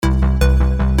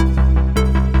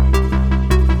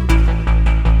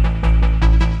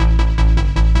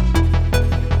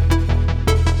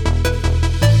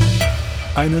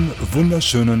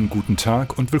Wunderschönen guten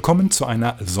Tag und willkommen zu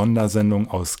einer Sondersendung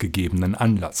aus gegebenen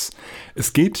Anlass.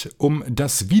 Es geht um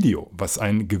das Video, was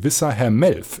ein gewisser Herr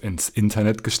Melf ins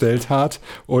Internet gestellt hat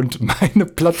und meine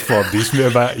Plattform, die ich mir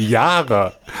über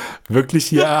Jahre wirklich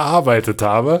hier erarbeitet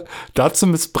habe, dazu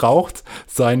missbraucht,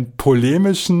 seinen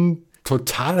polemischen,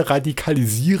 total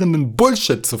radikalisierenden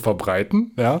Bullshit zu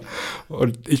verbreiten, ja.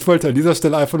 Und ich wollte an dieser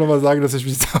Stelle einfach nur mal sagen, dass ich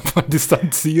mich davon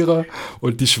distanziere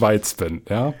und die Schweiz bin,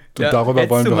 ja. Und darüber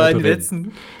wollen wir heute reden. In den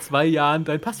letzten 2 Jahren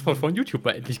dein Passwort von YouTube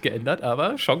mal endlich geändert,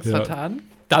 aber Chance vertan,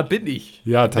 da bin ich.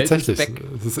 Ja, tatsächlich.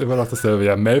 Es ist immer noch dasselbe.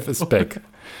 Ja, Melf ist back.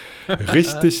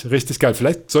 Richtig geil.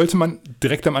 Vielleicht sollte man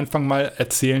direkt am Anfang mal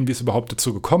erzählen, wie es überhaupt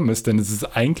dazu gekommen ist, denn es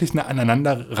ist eigentlich eine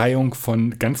Aneinanderreihung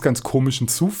von ganz, ganz komischen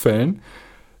Zufällen,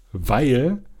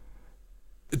 weil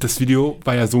das Video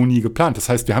war ja so nie geplant. Das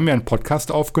heißt, wir haben ja einen Podcast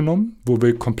aufgenommen, wo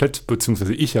wir komplett,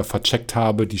 beziehungsweise ich ja vercheckt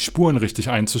habe, die Spuren richtig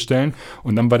einzustellen.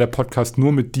 Und dann war der Podcast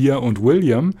nur mit dir und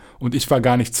William und ich war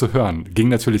gar nicht zu hören. Ging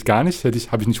natürlich gar nicht,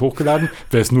 habe ich nicht hochgeladen.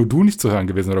 Wäre es nur du nicht zu hören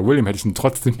gewesen oder William, hätte ich ihn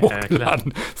trotzdem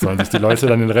hochgeladen. Sollen sich die Leute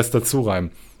dann den Rest dazu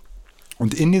reimen.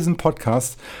 Und in diesem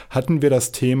Podcast hatten wir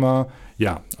das Thema,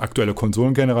 ja, aktuelle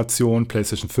Konsolengeneration,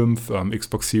 PlayStation 5,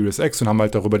 Xbox Series X und haben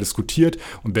halt darüber diskutiert.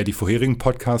 Und wer die vorherigen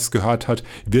Podcasts gehört hat,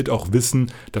 wird auch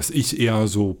wissen, dass ich eher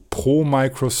so pro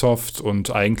Microsoft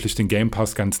und eigentlich den Game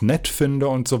Pass ganz nett finde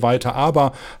und so weiter,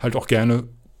 aber halt auch gerne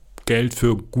Geld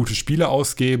für gute Spiele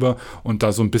ausgebe und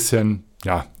da so ein bisschen,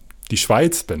 ja, die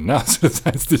Schweiz bin. Ne? Also das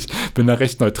heißt, ich bin da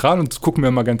recht neutral und gucke mir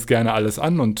mal ganz gerne alles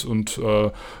an und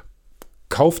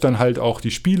kaufe dann halt auch die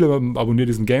Spiele, abonniere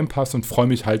diesen Game Pass und freue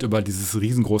mich halt über dieses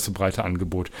riesengroße, breite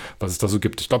Angebot, was es da so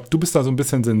gibt. Ich glaube, du bist da so ein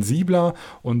bisschen sensibler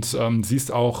und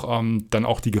siehst auch dann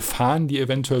auch die Gefahren, die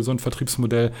eventuell so ein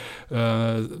Vertriebsmodell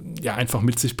ja einfach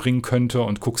mit sich bringen könnte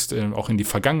und guckst auch in die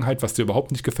Vergangenheit, was dir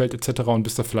überhaupt nicht gefällt etc. und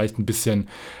bist da vielleicht ein bisschen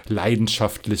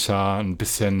leidenschaftlicher, ein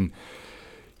bisschen,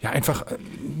 ja einfach,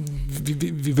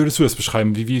 wie würdest du das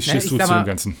beschreiben? Wie stehst du zu dem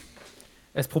Ganzen?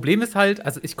 Das Problem ist halt,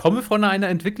 also ich komme von einer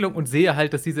Entwicklung und sehe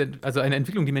halt, dass also eine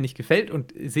Entwicklung, die mir nicht gefällt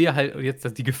und sehe halt jetzt,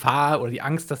 dass die Gefahr oder die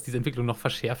Angst, dass diese Entwicklung noch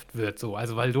verschärft wird. So.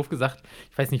 Also weil doof gesagt,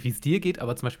 ich weiß nicht, wie es dir geht,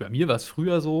 aber zum Beispiel bei mir war es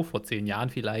früher so, vor 10 Jahren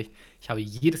vielleicht, ich habe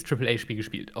jedes AAA-Spiel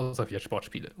gespielt, außer vielleicht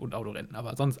Sportspiele und Autorennen,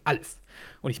 aber sonst alles.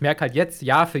 Und ich merke halt jetzt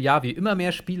Jahr für Jahr, wie immer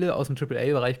mehr Spiele aus dem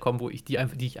AAA-Bereich kommen, wo ich die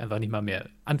ich einfach nicht mal mehr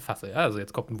anfasse. Ja? Also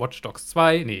jetzt kommt ein Watch Dogs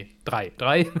 2,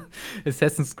 3,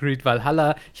 Assassin's Creed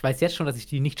Valhalla. Ich weiß jetzt schon, dass ich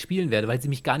die nicht spielen werde, weil sie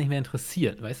mich gar nicht mehr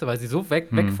interessieren, weißt du, weil sie so weg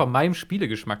von meinem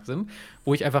Spielegeschmack sind,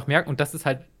 wo ich einfach merke, und das ist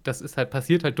halt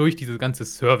passiert halt durch diese ganze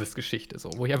Service-Geschichte, so,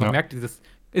 wo ich einfach merke, dieses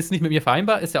ist nicht mit mir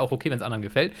vereinbar, ist ja auch okay, wenn es anderen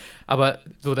gefällt, aber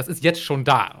so, das ist jetzt schon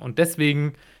da und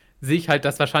deswegen sehe ich halt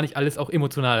das wahrscheinlich alles auch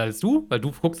emotionaler als du, weil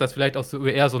du guckst das vielleicht auch so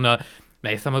eher so einer,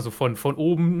 ich sag mal so von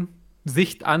oben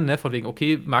Sicht an, ne, von wegen,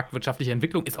 okay, marktwirtschaftliche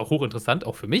Entwicklung ist auch hochinteressant,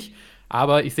 auch für mich,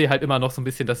 aber ich sehe halt immer noch so ein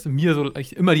bisschen, dass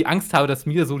ich immer die Angst habe, dass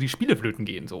mir so die Spiele flöten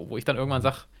gehen, so, wo ich dann irgendwann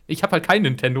sage, ich habe halt kein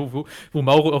Nintendo, wo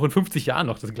Mauro auch in 50 Jahren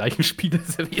noch das gleiche Spiel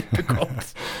serviert bekommt.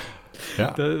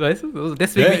 Ja. Weißt du? Also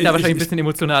deswegen bin ich da wahrscheinlich ein bisschen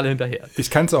emotional hinterher.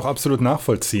 Ich kann es auch absolut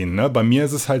nachvollziehen. Ne? Bei mir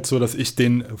ist es halt so, dass ich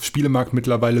den Spielemarkt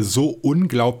mittlerweile so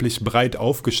unglaublich breit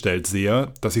aufgestellt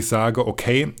sehe, dass ich sage,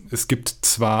 okay, es gibt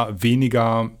zwar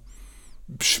weniger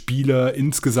Spiele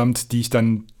insgesamt, die ich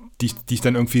dann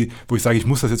irgendwie, wo ich sage, ich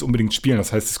muss das jetzt unbedingt spielen.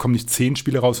 Das heißt, es kommen nicht 10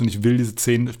 Spiele raus und ich will diese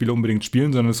 10 Spiele unbedingt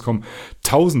spielen, sondern es kommen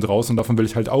 1000 raus und davon will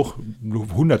ich halt auch nur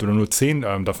 100 oder nur 10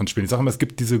 davon spielen. Ich sage immer, es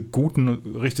gibt diese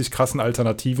guten, richtig krassen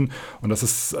Alternativen und das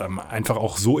ist einfach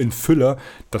auch so in Fülle,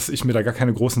 dass ich mir da gar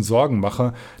keine großen Sorgen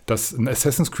mache, dass ein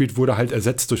Assassin's Creed wurde halt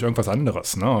ersetzt durch irgendwas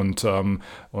anderes. Ne? Und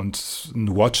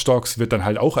ein Watch Dogs wird dann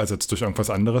halt auch ersetzt durch irgendwas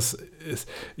anderes.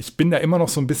 Ich bin da immer noch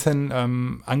so ein bisschen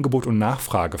Angebot- und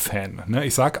Nachfrage-Fan. Ne?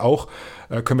 Ich sage auch,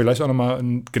 können wir gleich auch nochmal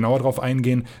genauer drauf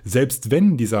eingehen, selbst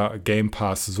wenn dieser Game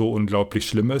Pass so unglaublich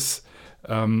schlimm ist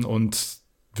und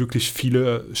wirklich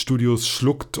viele Studios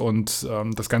schluckt und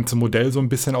das ganze Modell so ein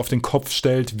bisschen auf den Kopf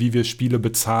stellt, wie wir Spiele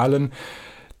bezahlen,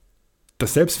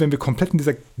 dass selbst wenn wir komplett in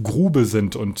dieser Grube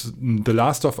sind und The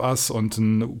Last of Us und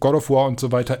ein God of War und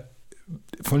so weiter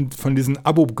von diesen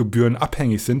Abo-Gebühren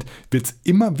abhängig sind, wird es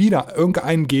immer wieder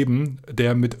irgendeinen geben,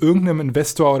 der mit irgendeinem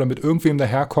Investor oder mit irgendwem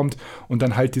daherkommt und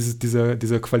dann halt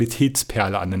diese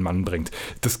Qualitätsperle an den Mann bringt.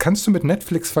 Das kannst du mit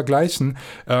Netflix vergleichen,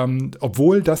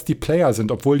 obwohl das die Player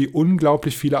sind, obwohl die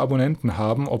unglaublich viele Abonnenten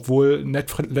haben, obwohl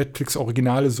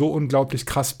Netflix-Originale so unglaublich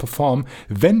krass performen.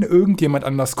 Wenn irgendjemand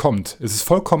anders kommt, ist es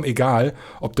vollkommen egal,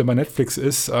 ob der bei Netflix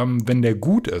ist, wenn der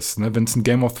gut ist, ne? Wenn es ein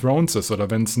Game of Thrones ist oder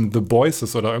wenn es ein The Boys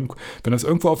ist oder Wenn das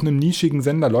irgendwo auf einem nischigen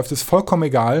Sender läuft, ist vollkommen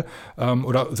egal.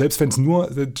 Oder selbst wenn es nur,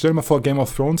 stell dir mal vor, Game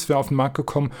of Thrones wäre auf den Markt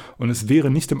gekommen und es wäre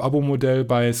nicht im Abo-Modell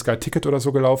bei Sky Ticket oder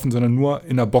so gelaufen, sondern nur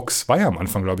in der Box. War ja am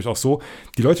Anfang, glaube ich, auch so.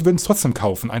 Die Leute würden es trotzdem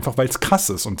kaufen, einfach weil es krass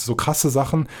ist. Und so krasse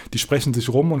Sachen, die sprechen sich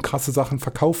rum und krasse Sachen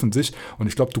verkaufen sich. Und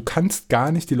ich glaube, du kannst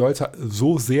gar nicht die Leute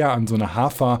so sehr an so eine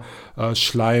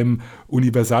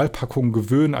Haferschleim-Universalpackung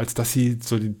gewöhnen, als dass sie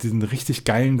so diesen richtig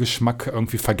geilen Geschmack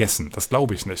irgendwie vergessen. Das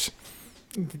glaube ich nicht.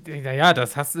 Naja,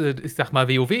 das hast du, ich sag mal,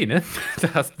 WoW, ne?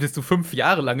 Da bist du 5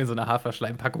 Jahre lang in so einer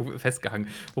Haferschleimpackung festgehangen.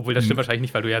 Obwohl, das stimmt wahrscheinlich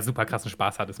nicht, weil du ja super krassen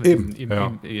Spaß hattest mit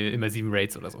diesen immersiven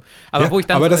Raids oder so. Aber,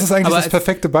 ja, aber das ist eigentlich das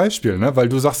perfekte Beispiel, ne? Weil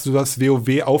du sagst, du hast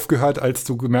WoW aufgehört, als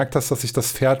du gemerkt hast, dass sich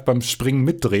das Pferd beim Springen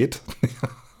mitdreht.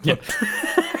 Ja.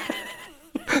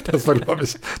 Das war, glaube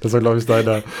ich,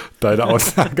 deine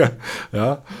Aussage.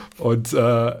 Ja. Und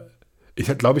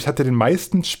ich glaube, ich hatte den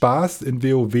meisten Spaß in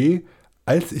WoW,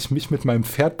 als ich mich mit meinem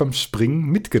Pferd beim Springen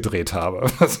mitgedreht habe.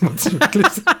 Das muss ich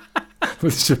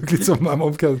wirklich so am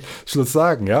Umkehrschluss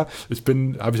sagen, ja.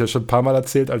 Habe ich ja schon ein paar Mal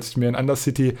erzählt, als ich mir in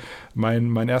Undercity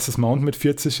mein erstes Mount mit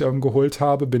 40 geholt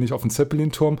habe, bin ich auf den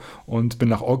Zeppelin-Turm und bin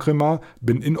nach Orgrimmar,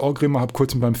 bin in Orgrimmar, habe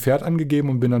kurz mit meinem Pferd angegeben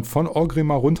und bin dann von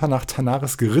Orgrimmar runter nach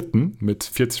Tanaris geritten mit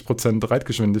 40%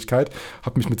 Reitgeschwindigkeit,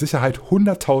 habe mich mit Sicherheit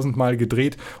 100.000 Mal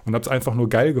gedreht und habe es einfach nur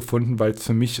geil gefunden, weil es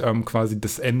für mich quasi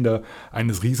das Ende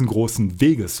eines riesengroßen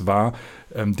Weges war,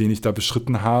 den ich da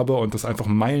beschritten habe und das einfach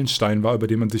ein Meilenstein war, über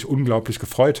den man sich unglaublich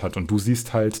gefreut hat. Und du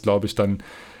siehst halt, glaube ich, dann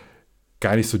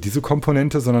gar nicht so diese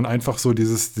Komponente, sondern einfach so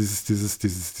dieses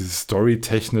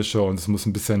Story-technische und es muss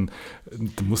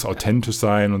muss authentisch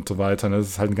sein und so weiter. Das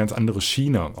ist halt eine ganz andere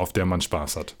Schiene, auf der man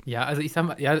Spaß hat. Ja, also ich sag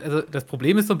mal, also das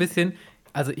Problem ist so ein bisschen,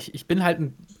 also ich bin halt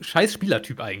ein scheiß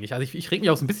Spielertyp eigentlich. Also ich reg mich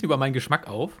auch so ein bisschen über meinen Geschmack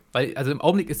auf, weil also im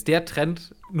Augenblick ist der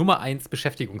Trend Nummer 1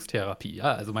 Beschäftigungstherapie.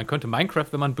 Ja? Also man könnte Minecraft,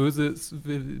 wenn man böse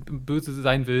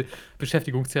sein will,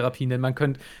 Beschäftigungstherapie nennen. Man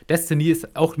könnte Destiny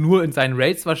ist auch nur in seinen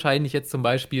Raids wahrscheinlich jetzt zum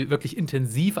Beispiel wirklich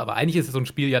intensiv, aber eigentlich ist es so ein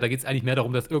Spiel, ja, da geht es eigentlich mehr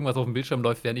darum, dass irgendwas auf dem Bildschirm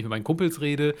läuft, während ich mit meinen Kumpels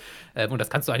rede. Und das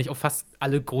kannst du eigentlich auf fast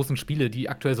alle großen Spiele, die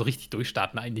aktuell so richtig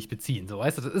durchstarten, eigentlich beziehen. So,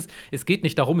 weißt du, es geht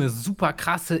nicht darum, eine super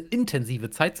krasse, intensive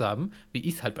Zeit zu haben, wie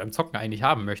ich es halt beim Zocken eigentlich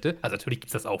haben möchte. Also natürlich gibt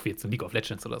es das auch wie jetzt in League of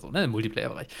Legends oder so, ne, im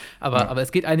Multiplayer-Bereich. Aber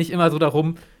es geht eigentlich immer so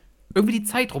darum, irgendwie die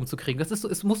Zeit rumzukriegen. Das ist so,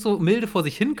 es muss so milde vor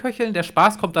sich hinköcheln. Der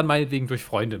Spaß kommt dann meinetwegen durch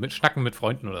Freunde, mit Schnacken mit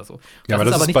Freunden oder so. Ja, aber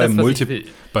das ist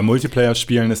bei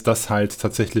Multiplayer-Spielen ist das halt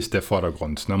tatsächlich der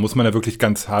Vordergrund. Da muss man ja wirklich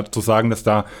ganz hart so sagen, dass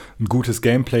da ein gutes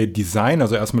Gameplay-Design,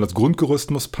 also erstmal das Grundgerüst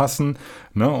muss passen,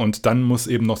 ne, und dann muss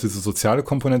eben noch diese soziale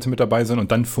Komponente mit dabei sein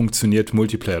und dann funktioniert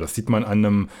Multiplayer. Das sieht man an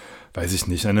einem, weiß ich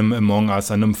nicht, an einem Among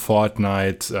Us, an einem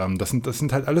Fortnite. Das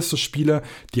sind halt alles so Spiele,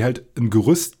 die halt ein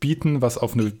Gerüst bieten, was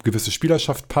auf eine gewisse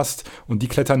Spielerschaft passt und die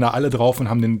klettern da alle drauf und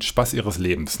haben den Spaß ihres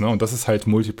Lebens. Ne? Und das ist halt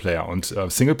Multiplayer. Und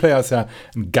Singleplayer ist ja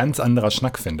ein ganz anderer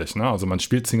Schnack, finde ich. Ne? Also man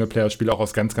spielt Singleplayer-Spiele auch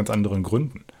aus ganz, ganz anderen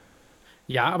Gründen.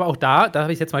 Ja, aber auch da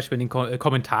habe ich jetzt zum Beispiel in den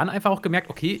Kommentaren einfach auch gemerkt,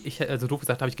 okay, also doof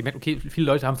gesagt, habe ich gemerkt, okay, viele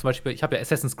Leute haben zum Beispiel, ich habe ja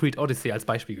Assassin's Creed Odyssey als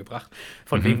Beispiel gebracht,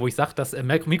 von wegen, wo ich sage, dass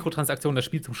Mikrotransaktionen das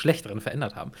Spiel zum Schlechteren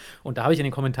verändert haben. Und da habe ich in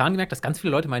den Kommentaren gemerkt, dass ganz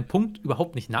viele Leute meinen Punkt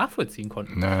überhaupt nicht nachvollziehen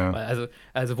konnten. Naja.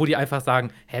 Also wo die einfach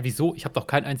sagen, wieso, ich habe doch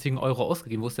keinen einzigen Euro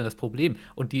ausgegeben, wo ist denn das Problem?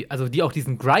 Und die auch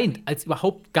diesen Grind als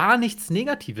überhaupt gar nichts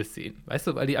Negatives sehen, weißt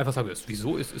du, weil die einfach sagen,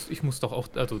 wieso, ich muss doch auch,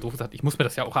 also doof gesagt, ich muss mir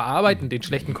das ja auch erarbeiten, den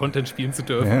schlechten Content spielen zu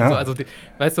dürfen. Ja. Also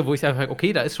weißt du, wo ich einfach,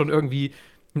 okay, da ist schon irgendwie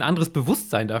ein anderes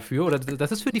Bewusstsein dafür oder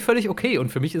das ist für die völlig okay und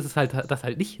für mich ist es halt das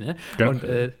halt nicht, ne? Ja. Und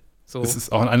so. Es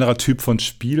ist auch ein anderer Typ von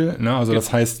Spiel, ne? Also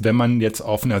das heißt, wenn man jetzt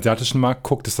auf den asiatischen Markt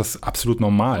guckt, ist das absolut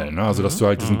normal, ne? Also dass du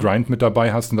halt diesen Grind mit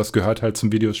dabei hast und das gehört halt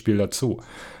zum Videospiel dazu.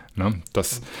 Ne?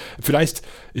 Das vielleicht,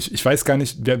 ich weiß gar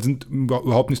nicht, wir sind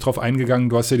überhaupt nicht drauf eingegangen,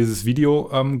 du hast ja dieses Video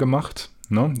gemacht,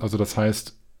 ne? Also das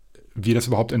heißt, wie das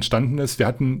überhaupt entstanden ist. Wir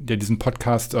hatten ja diesen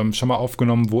Podcast schon mal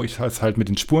aufgenommen, wo ich es halt mit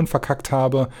den Spuren verkackt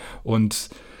habe und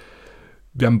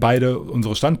wir haben beide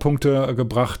unsere Standpunkte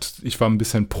gebracht. Ich war ein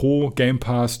bisschen pro Game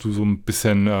Pass, du so ein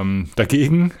bisschen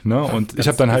dagegen. Ne? Und ich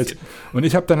habe dann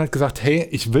halt gesagt, hey,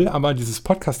 ich will aber dieses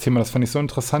Podcast-Thema, das fand ich so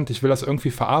interessant, ich will das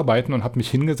irgendwie verarbeiten und habe mich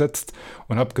hingesetzt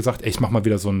und habe gesagt, ey, ich mache mal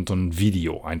wieder so ein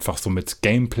Video, einfach so mit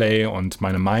Gameplay und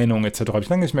meine Meinung etc. Habe ich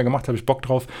lange nicht mehr gemacht, habe ich Bock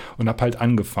drauf und habe halt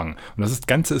angefangen. Und das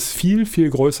Ganze ist viel, viel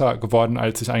größer geworden,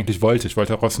 als ich eigentlich wollte. Ich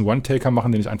wollte daraus einen One-Taker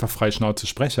machen, den ich einfach frei Schnauze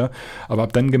spreche, aber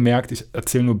habe dann gemerkt, ich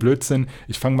erzähle nur Blödsinn.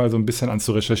 Ich fange mal so ein bisschen an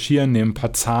zu recherchieren, nehme ein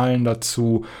paar Zahlen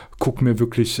dazu, gucke mir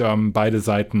wirklich beide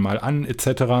Seiten mal an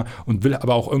etc. und will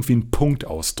aber auch irgendwie einen Punkt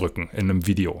ausdrücken in einem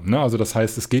Video. Ne? Also das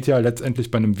heißt, es geht ja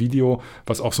letztendlich bei einem Video,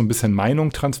 was auch so ein bisschen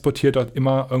Meinung transportiert hat,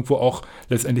 immer irgendwo auch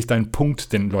letztendlich deinen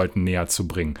Punkt den Leuten näher zu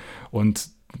bringen. Und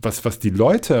was die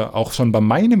Leute auch schon bei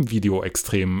meinem Video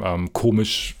extrem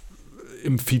komisch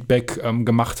im Feedback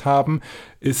gemacht haben,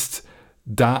 ist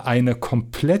da eine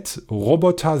komplett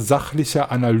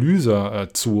robotersachliche Analyse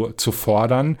zu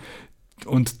fordern,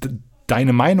 und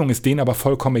deine Meinung ist denen aber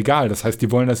vollkommen egal. Das heißt,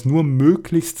 die wollen das nur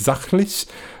möglichst sachlich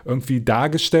irgendwie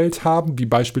dargestellt haben, wie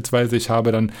beispielsweise ich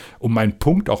habe dann, um meinen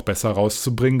Punkt auch besser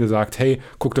rauszubringen, gesagt, hey,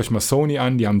 guckt euch mal Sony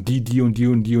an, die haben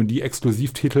die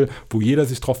Exklusivtitel, wo jeder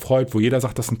sich drauf freut, wo jeder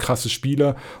sagt, das sind krasse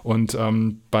Spiele, und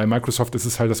bei Microsoft ist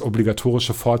es halt das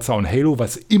obligatorische Forza und Halo,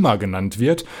 was immer genannt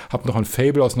wird. Habe noch ein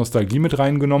Fable aus Nostalgie mit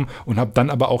reingenommen und habe dann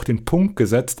aber auch den Punkt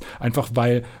gesetzt, einfach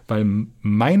weil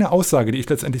meine Aussage, die ich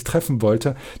letztendlich treffen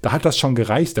wollte, da hat das schon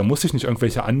gereicht. Da muss ich nicht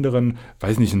irgendwelche anderen,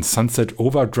 weiß nicht, einen Sunset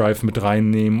Overdrive mit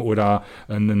reinnehmen oder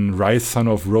einen Rise Son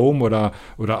of Rome oder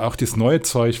auch das neue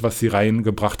Zeug, was sie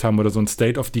reingebracht haben, oder so ein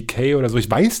State of Decay oder so. Ich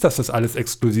weiß, dass das alles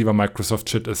exklusiver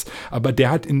Microsoft-Shit ist, aber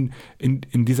der hat in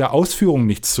dieser Ausführung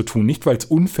nichts zu tun. Nicht, weil es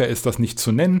unfair ist, das nicht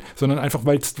zu nennen, sondern einfach,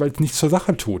 weil es nichts zur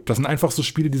Sache tut. Das sind einfach so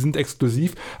Spiele, die sind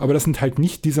exklusiv, aber das sind halt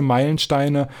nicht diese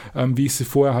Meilensteine, wie ich sie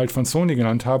vorher halt von Sony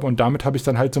genannt habe, und damit habe ich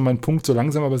dann halt so meinen Punkt so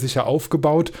langsam aber sicher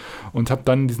aufgebaut und habe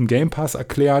dann diesen Game Pass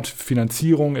erklärt,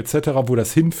 Finanzierung etc., wo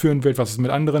das hinführen wird, was ist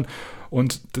mit anderen,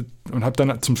 und habe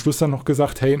dann zum Schluss dann noch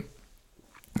gesagt, hey,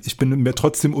 ich bin mir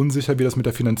trotzdem unsicher, wie das mit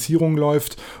der Finanzierung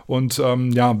läuft, und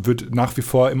würde nach wie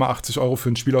vor immer 80 € für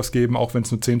ein Spiel ausgeben, auch wenn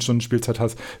es nur 10 Stunden Spielzeit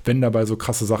hat, wenn dabei so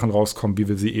krasse Sachen rauskommen, wie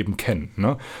wir sie eben kennen.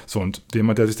 Ne? So, und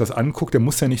jemand, der sich das anguckt, der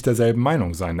muss ja nicht derselben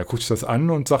Meinung sein. Der guckt sich das an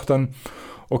und sagt dann,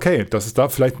 okay, das ist da,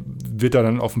 vielleicht wird er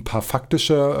dann auf ein paar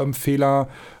faktische Fehler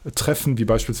treffen, wie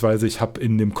beispielsweise, ich habe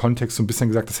in dem Kontext so ein bisschen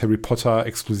gesagt, dass Harry Potter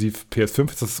exklusiv PS5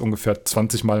 ist, das ist ungefähr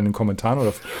 20 Mal in den Kommentaren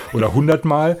oder 100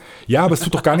 Mal. Ja, aber es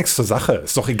tut doch gar nichts zur Sache,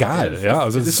 ist doch egal. Ja,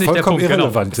 also es ist vollkommen Punkt,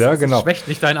 irrelevant. Genau. Ja, genau. Das schwächt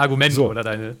nicht dein Argument oder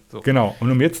deine... So. Genau,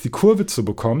 und um jetzt die Kurve zu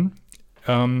bekommen,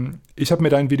 ich habe mir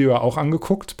dein Video ja auch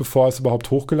angeguckt, bevor es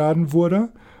überhaupt hochgeladen wurde,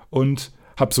 und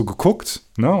habe so geguckt,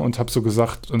 ne, und habe so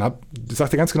gesagt, und ich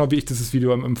sagte ganz genau, wie ich dieses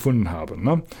Video empfunden habe.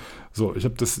 Ne? So, ich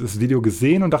habe das Video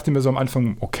gesehen und dachte mir so am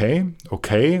Anfang, okay,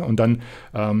 und dann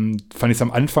fand ich es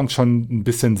am Anfang schon ein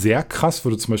bisschen sehr krass, wo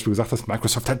du zum Beispiel gesagt hast,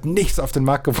 Microsoft hat nichts auf den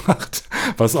Markt gebracht,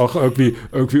 was auch irgendwie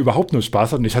überhaupt nur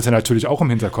Spaß hat, und ich hatte natürlich auch im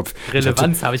Hinterkopf.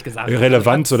 Relevanz, habe ich gesagt.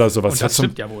 Relevanz oder sowas. Und das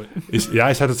stimmt ja wohl. Ich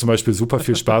hatte zum Beispiel super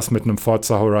viel Spaß mit einem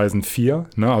Forza Horizon 4,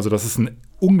 ne? Also das ist ein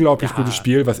unglaublich gutes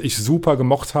Spiel, was ich super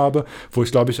gemocht habe, wo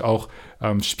ich, glaube ich, auch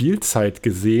Spielzeit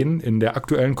gesehen in der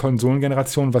aktuellen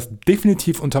Konsolengeneration, was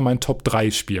definitiv unter meinen Top 3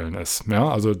 Spielen ist. Ja,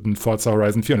 also ein Forza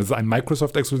Horizon 4. Und das ist ein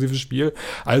Microsoft-exklusives Spiel.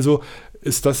 Also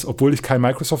ist das, obwohl ich kein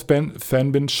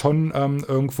Microsoft-Fan bin, schon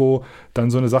irgendwo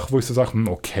dann so eine Sache, wo ich so sage,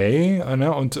 okay,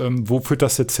 ne, und wo führt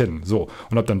das jetzt hin? So,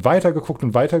 und habe dann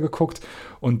weitergeguckt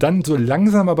und dann so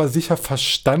langsam aber sicher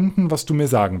verstanden, was du mir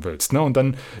sagen willst. Ne? Und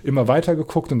dann immer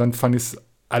weitergeguckt, und dann fand ich es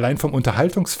allein vom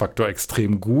Unterhaltungsfaktor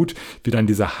extrem gut, wie dann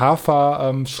diese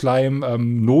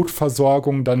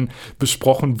Haferschleim-Notversorgung dann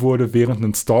besprochen wurde, während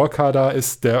ein Stalker da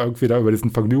ist, der irgendwie da über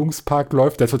diesen Vergnügungspark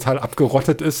läuft, der total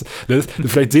abgerottet ist.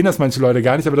 Vielleicht sehen das manche Leute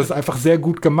gar nicht, aber das ist einfach sehr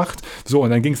gut gemacht. So,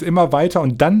 und dann ging es immer weiter,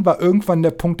 und dann war irgendwann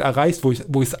der Punkt erreicht, wo ich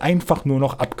es einfach nur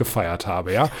noch abgefeiert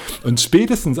habe. Ja? Und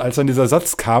spätestens, als dann dieser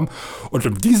Satz kam, und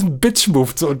um diesen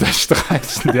Bitch-Move zu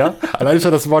unterstreichen, ja, allein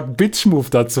schon das Wort Bitch-Move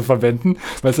da zu verwenden,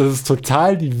 weil das ist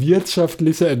total die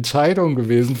wirtschaftliche Entscheidung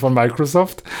gewesen von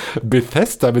Microsoft,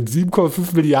 Bethesda mit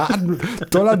 7,5 Milliarden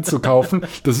 $ zu kaufen.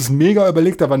 Das ist mega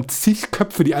überlegt, da waren zig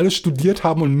Köpfe, die alle studiert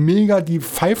haben und mega die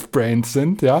Five Brains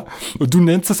sind, ja. Und du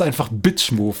nennst es einfach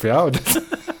Bitch-Move, ja.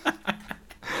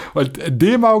 Und in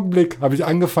dem Augenblick habe ich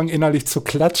angefangen, innerlich zu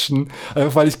klatschen,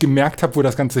 einfach weil ich gemerkt habe, wo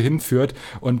das Ganze hinführt.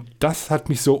 Und das hat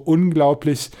mich so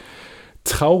unglaublich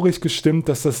traurig gestimmt,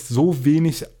 dass das so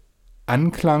wenig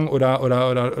Anklang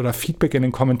oder Feedback in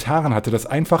den Kommentaren hatte, dass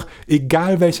einfach,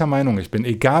 egal welcher Meinung ich bin,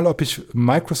 egal ob ich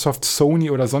Microsoft,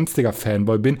 Sony oder sonstiger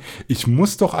Fanboy bin, ich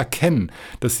muss doch erkennen,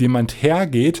 dass jemand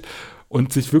hergeht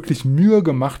und sich wirklich Mühe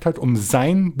gemacht hat, um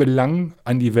sein Belang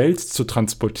an die Welt zu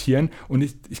transportieren. Und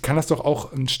ich kann das doch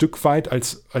auch ein Stück weit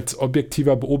als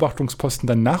objektiver Beobachtungsposten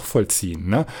dann nachvollziehen.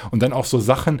 Ne? Und dann auch so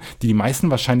Sachen, die die meisten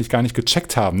wahrscheinlich gar nicht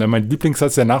gecheckt haben. Ne? Mein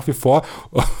Lieblingssatz ist ja nach wie vor,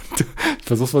 und ich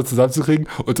versuche es mal zusammenzukriegen,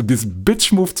 und um diesen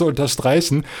Bitch-Move zu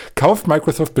unterstreichen, kauft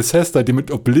Microsoft Bethesda, die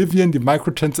mit Oblivion die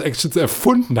Microtransactions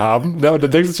erfunden haben. Ne? Und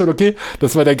dann denkst du schon, okay,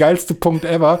 das war der geilste Punkt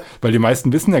ever, weil die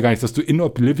meisten wissen ja gar nicht, dass du in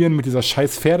Oblivion mit dieser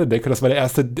scheiß Pferdedecke, das war der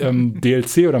erste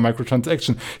DLC oder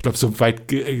Microtransaction. Ich glaube, so weit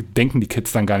denken die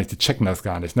Kids dann gar nicht, die checken das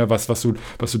gar nicht, ne? Was du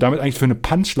damit eigentlich für eine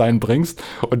Punchline bringst.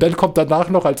 Und dann kommt danach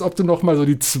noch, als ob du noch mal so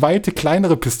die zweite,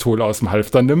 kleinere Pistole aus dem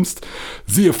Halfter nimmst.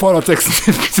 Siehe Fallout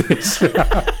 76.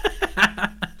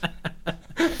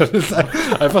 Das ist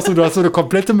einfach so, du hast so eine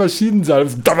komplette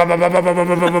Maschinensalve.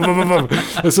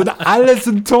 Alle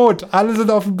sind tot, alle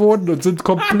sind auf dem Boden und sind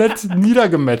komplett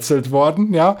niedergemetzelt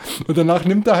worden, ja. Und danach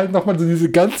nimmt er halt nochmal so diese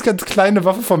ganz, ganz kleine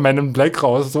Waffe von Man in Black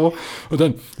raus, so. Und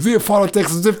dann, siehe Fallout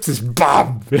 76,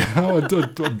 bam! Ja,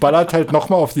 und ballert halt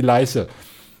nochmal auf die Leiche.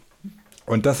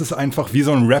 Und das ist einfach wie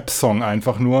so ein Rap-Song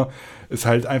ist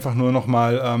halt einfach nur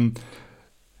nochmal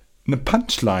eine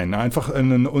Punchline, einfach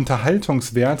ein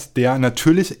Unterhaltungswert, der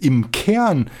natürlich im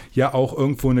Kern ja auch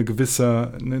irgendwo einen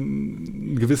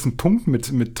gewissen Punkt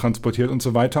mit transportiert und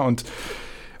so weiter. Und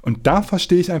da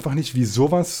verstehe ich einfach nicht, wie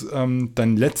sowas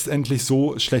dann letztendlich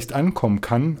so schlecht ankommen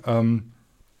kann.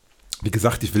 Wie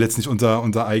gesagt, ich will jetzt nicht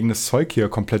unser eigenes Zeug hier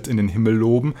komplett in den Himmel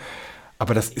loben,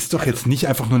 aber das ist doch jetzt nicht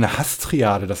einfach nur eine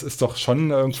Hasstriade, das ist doch schon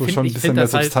irgendwo schon ein bisschen mehr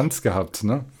Substanz gehabt,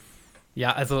 ne?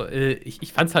 Ja, also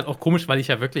ich fand es halt auch komisch, weil ich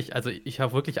habe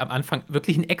wirklich am Anfang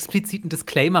wirklich einen expliziten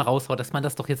Disclaimer raushaue, dass man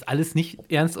das doch jetzt alles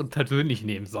nicht ernst und persönlich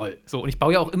nehmen soll. So, und ich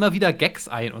baue ja auch immer wieder Gags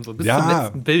ein und so bis zum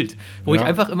letzten Bild, wo ich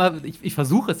einfach immer, ich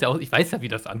versuche es ja auch, ich weiß ja, wie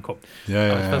das ankommt.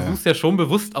 Aber ich versuche es ja schon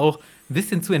bewusst auch ein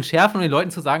bisschen zu entschärfen und den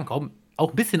Leuten zu sagen, komm,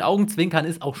 auch ein bisschen Augenzwinkern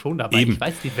ist auch schon dabei. Eben. Ich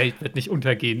weiß, die Welt wird nicht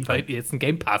untergehen, weil jetzt ein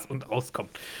Game Pass und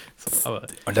rauskommt. So, aber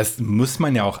und das muss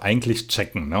man ja auch eigentlich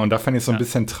checken. Ne? Und da fand ich so ein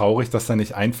bisschen traurig, dass da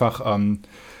nicht einfach,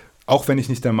 auch wenn ich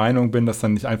nicht der Meinung bin, dass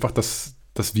dann nicht einfach das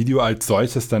Video als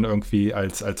solches dann irgendwie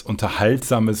als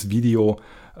unterhaltsames Video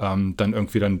dann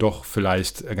irgendwie dann doch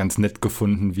vielleicht ganz nett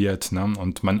gefunden wird, ne?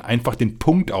 Und man einfach den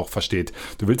Punkt auch versteht.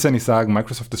 Du willst ja nicht sagen,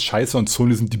 Microsoft ist scheiße und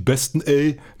Sony sind die Besten,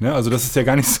 ey. Ne? Also das ist ja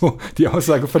gar nicht so die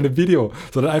Aussage von dem Video,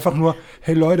 sondern einfach nur,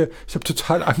 hey Leute, ich habe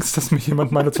total Angst, dass mir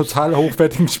jemand meine total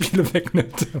hochwertigen Spiele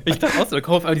wegnimmt. Ich dachte auch so, da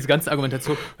kaufe diese ganze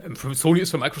Argumentation, Sony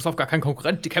ist für Microsoft gar kein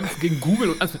Konkurrent, die kämpfen gegen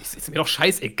Google und also, ist mir doch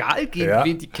scheißegal, gegen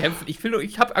wen die kämpfen.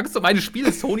 Ich habe Angst um meine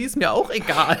Spiele, Sony ist mir auch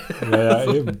egal.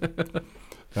 Ja, eben.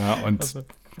 Ja,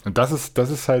 und das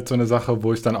ist halt so eine Sache,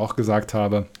 wo ich dann auch gesagt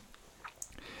habe,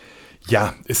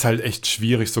 ja, ist halt echt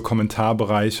schwierig, so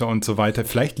Kommentarbereiche und so weiter.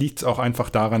 Vielleicht liegt es auch einfach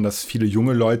daran, dass viele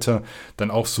junge Leute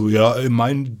dann auch so, ja, ey,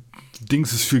 mein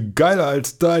Dings ist viel geiler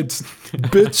als deins,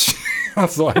 Bitch.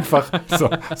 So einfach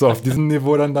so auf diesem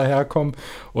Niveau dann daherkommen.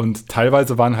 Und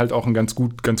teilweise waren halt auch ganz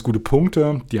gute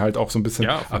Punkte, die halt auch so ein bisschen.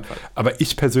 Ja, aber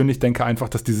ich persönlich denke einfach,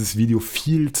 dass dieses Video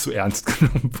viel zu ernst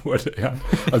genommen wurde. Ja?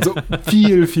 Also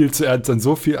viel, viel zu ernst. Und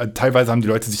so viel. Teilweise haben die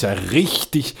Leute sich ja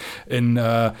richtig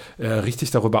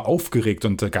darüber aufgeregt.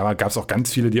 Und da gab es auch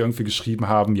ganz viele, die irgendwie geschrieben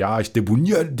haben: Ja, ich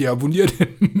deabonniere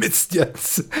den Mist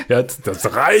jetzt. Ja,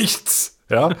 das reicht's.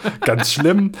 Ja, ganz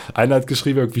schlimm. Einer hat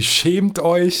geschrieben, irgendwie schämt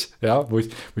euch. Ja, wo ich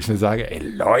mir sage, ey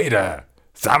Leute,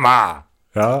 sag mal.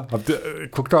 Ja,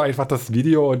 guckt doch einfach das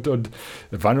Video und da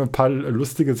waren ein paar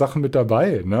lustige Sachen mit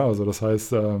dabei. Ne? Also das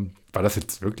heißt, war das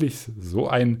jetzt wirklich so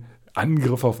ein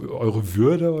Angriff auf eure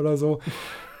Würde oder so?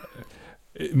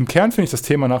 Im Kern finde ich das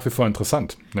Thema nach wie vor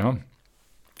interessant. Ja.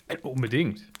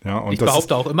 Unbedingt. Ja, und ich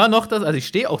behaupte auch immer noch, also ich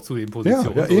stehe auch zu den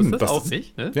Positionen. Ja, eben. So ist das auch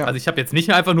nicht. Ne? Ja. Also ich habe jetzt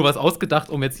nicht einfach nur was ausgedacht,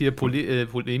 um jetzt hier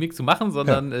Polemik zu machen,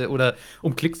 sondern oder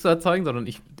um Klicks zu erzeugen, sondern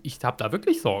ich habe da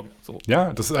wirklich Sorgen. So.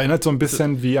 Ja, das erinnert so ein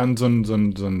bisschen wie an so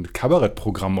ein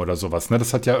Kabarettprogramm oder sowas. Ne?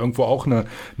 Das hat ja irgendwo auch eine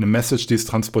Message, die es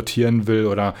transportieren will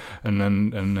oder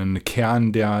einen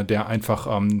Kern, der einfach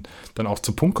dann auch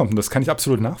zum Punkt kommt. Und das kann ich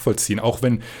absolut nachvollziehen. Auch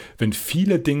wenn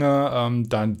viele Dinge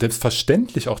dann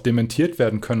selbstverständlich auch dementiert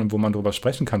werden können und wo man drüber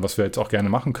sprechen kann, was wir jetzt auch gerne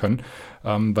machen können,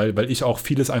 weil ich auch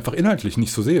vieles einfach inhaltlich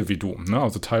nicht so sehe wie du. Ne?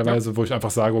 Also teilweise, wo ich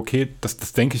einfach sage, okay, das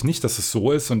denke ich nicht, dass es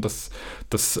so ist und das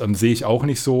sehe ich auch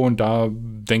nicht so und da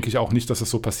denke ich auch nicht, dass es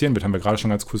so passieren wird. Haben wir gerade schon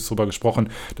ganz kurz drüber gesprochen,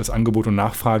 dass Angebot und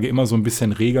Nachfrage immer so ein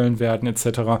bisschen regeln werden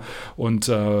etc. Und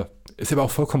ist aber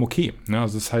auch vollkommen okay. Ne?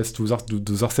 Also das heißt, du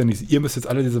sagst ja nicht, ihr müsst jetzt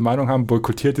alle diese Meinung haben,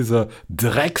 boykottiert diese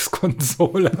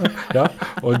Dreckskonsole ja?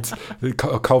 Und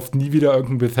kauft nie wieder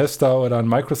irgendeinen Bethesda oder einen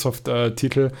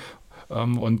Microsoft-Titel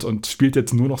und spielt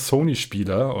jetzt nur noch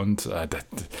Sony-Spiele und das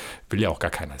will ja auch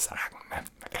gar keiner sagen, ne?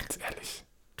 Ganz ehrlich.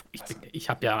 Ich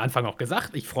habe ja am Anfang auch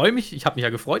gesagt, ich freue mich, ich habe mich ja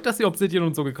gefreut, dass sie Obsidian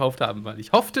und so gekauft haben, weil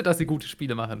ich hoffte, dass sie gute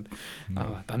Spiele machen.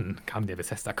 Aber dann kam der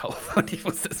Bethesda-Kauf und ich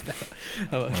wusste es besser.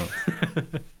 Aber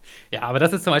ja, aber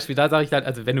das ist zum Beispiel, da sage ich halt,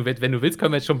 also wenn du willst,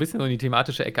 können wir jetzt schon ein bisschen in die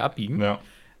thematische Ecke abbiegen. Ja.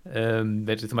 Wenn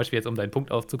du zum Beispiel jetzt, um deinen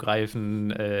Punkt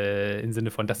aufzugreifen, im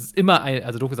Sinne von, dass es immer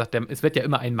also du hast gesagt, es wird ja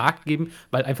immer einen Markt geben,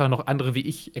 weil einfach noch andere wie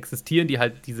ich existieren, die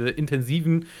halt diese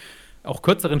intensiven, auch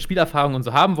kürzeren Spielerfahrungen und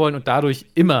so haben wollen und dadurch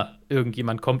immer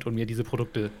irgendjemand kommt und mir diese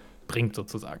Produkte bringt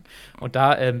sozusagen. Und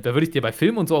da würde ich dir bei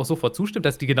Filmen und so auch sofort zustimmen,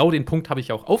 dass genau den Punkt habe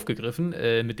ich auch aufgegriffen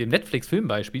mit dem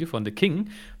Netflix-Filmbeispiel von The King,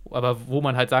 aber wo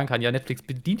man halt sagen kann, ja, Netflix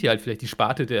bedient ja halt vielleicht die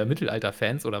Sparte der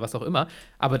Mittelalter-Fans oder was auch immer,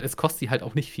 aber es kostet sie halt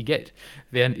auch nicht viel Geld.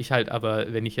 Während ich halt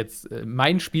aber, wenn ich jetzt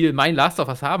mein Last of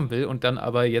Us haben will und dann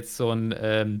aber jetzt so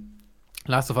ein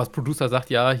Last of Us Producer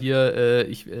sagt, ja, hier,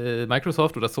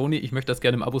 Microsoft oder Sony, ich möchte das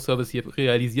gerne im Abo-Service hier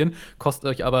realisieren, kostet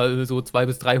euch aber so 200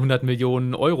 bis 300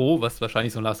 Millionen Euro, was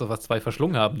wahrscheinlich so ein Last of Us 2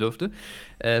 verschlungen haben dürfte.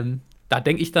 Da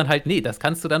denke ich dann halt, nee, das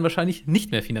kannst du dann wahrscheinlich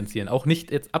nicht mehr finanzieren. Auch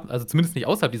nicht jetzt also zumindest nicht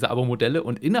außerhalb dieser Abo-Modelle.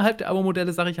 Und innerhalb der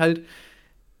Abo-Modelle sage ich halt,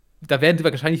 da werden sie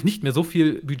wahrscheinlich nicht mehr so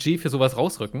viel Budget für sowas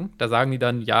rausrücken. Da sagen die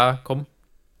dann, ja, komm,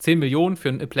 10 Millionen für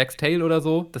ein A Plague's Tale oder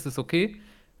so, das ist okay.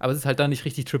 Aber es ist halt dann nicht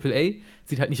richtig AAA,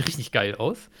 sieht halt nicht richtig geil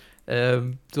aus.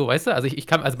 So, weißt du, also ich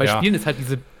kann, also bei Spielen ist halt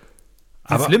dieses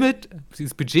Limit,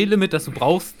 dieses Budgetlimit, das du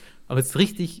brauchst, aber es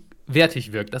richtig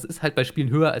wertig wirkt. Das ist halt bei Spielen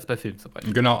höher als bei Filmen zum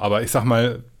Beispiel. Genau, aber ich sag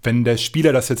mal, wenn der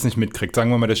Spieler das jetzt nicht mitkriegt, sagen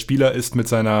wir mal, der Spieler ist mit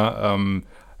seiner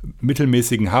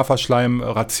mittelmäßigen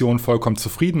Haferschleim-Ration vollkommen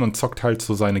zufrieden und zockt halt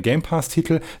so seine Game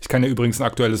Pass-Titel. Ich kann ja übrigens ein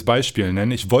aktuelles Beispiel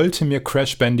nennen. Ich wollte mir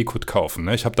Crash Bandicoot kaufen.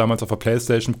 Ne? Ich habe damals auf der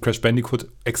PlayStation Crash Bandicoot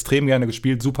extrem gerne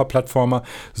gespielt. Super Plattformer,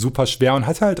 super schwer und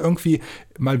hatte halt irgendwie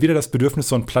mal wieder das Bedürfnis,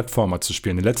 so einen Plattformer zu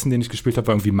spielen. Den letzten, den ich gespielt habe,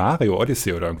 war irgendwie Mario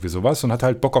Odyssey oder irgendwie sowas und hatte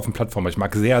halt Bock auf einen Plattformer. Ich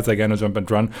mag sehr, sehr gerne Jump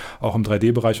and Run, auch im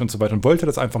 3D-Bereich und so weiter und wollte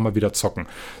das einfach mal wieder zocken.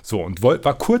 So, und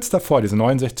war kurz davor, diese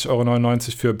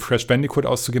 69,99 € für Crash Bandicoot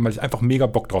auszugeben, weil ich einfach mega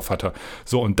Bock drauf hatte.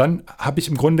 So, und dann habe ich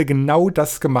im Grunde genau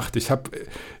das gemacht. Ich habe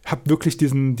wirklich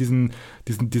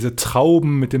diese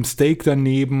Trauben mit dem Steak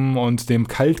daneben und dem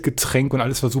Kaltgetränk und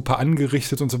alles war super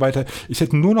angerichtet und so weiter. Ich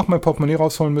hätte nur noch mein Portemonnaie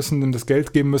rausholen müssen und das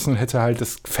Geld geben müssen und hätte halt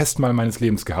das Festmahl meines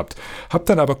Lebens gehabt. Hab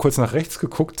dann aber kurz nach rechts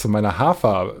geguckt zu meiner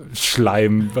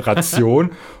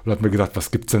Haferschleimration und hab mir gedacht,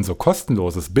 was gibt's denn so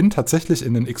kostenloses? Bin tatsächlich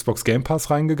in den Xbox Game Pass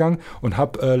reingegangen und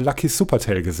hab Lucky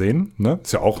Supertail gesehen. Ne?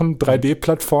 Ist ja auch ein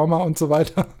 3D-Plattformer und so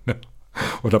weiter.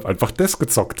 Und hab einfach das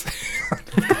gezockt.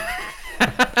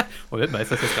 Moment mal,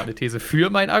 ist das jetzt gerade eine These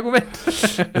für mein Argument?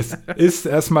 Es ist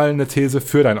erstmal eine These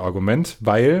für dein Argument,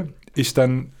 weil ich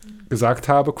dann gesagt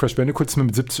habe, Crash Bandicoot ist mir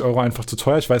mit 70 € einfach zu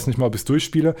teuer. Ich weiß nicht mal, ob ich es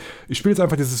durchspiele. Ich spiele jetzt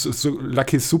einfach dieses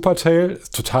Lucky Supertail.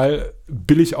 Total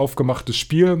billig aufgemachtes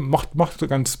Spiel. Macht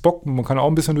ganz Bock. Man kann auch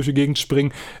ein bisschen durch die Gegend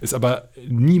springen. Ist aber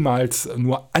niemals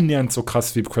nur annähernd so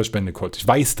krass wie Crash Bandicoot. Ich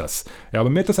weiß das. Ja, aber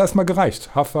mir hat das erstmal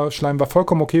gereicht. Haferschleim war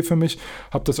vollkommen okay für mich.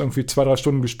 Hab das irgendwie 2-3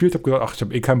 Stunden gespielt. Hab gesagt, ach, ich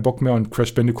habe eh keinen Bock mehr und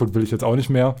Crash Bandicoot will ich jetzt auch nicht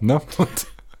mehr. Ne?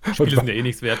 Spiele sind ja eh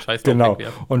nichts wert. Scheiß drauf. Genau.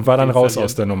 Und war dann raus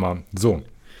aus der Nummer. So.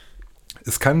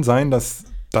 Es kann sein, dass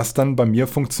das dann bei mir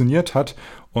funktioniert hat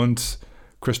und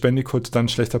Crash Bandicoot dann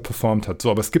schlechter performt hat. So,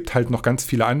 aber es gibt halt noch ganz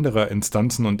viele andere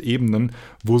Instanzen und Ebenen,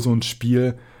 wo so ein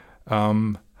Spiel halt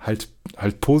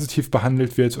positiv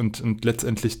behandelt wird und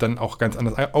letztendlich dann auch ganz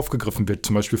anders aufgegriffen wird.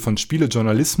 Zum Beispiel von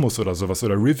Spielejournalismus oder sowas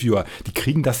oder Reviewer. Die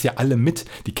kriegen das ja alle mit.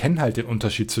 Die kennen halt den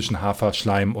Unterschied zwischen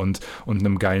Haferschleim und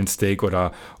einem geilen Steak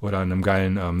oder einem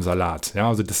geilen Salat. Ja,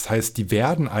 also das heißt, die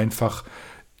werden einfach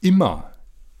immer,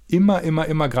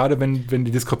 gerade wenn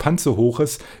die Diskrepanz so hoch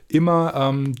ist,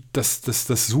 immer das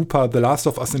super The Last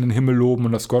of Us in den Himmel loben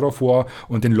und das God of War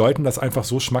und den Leuten das einfach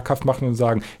so schmackhaft machen und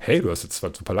sagen, hey, du hast jetzt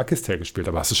zwar Super Lucky's Tale gespielt,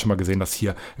 aber hast du schon mal gesehen, dass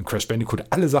hier in Crash Bandicoot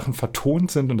alle Sachen vertont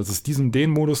sind und dass es den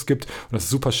Modus gibt und dass es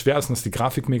super schwer ist und dass die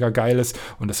Grafik mega geil ist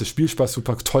und dass der Spielspaß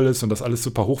super toll ist und dass alles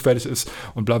super hochwertig ist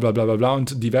und bla bla bla bla bla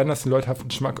und die werden das den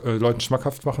Leuten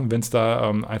schmackhaft machen, wenn es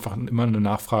da einfach immer eine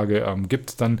Nachfrage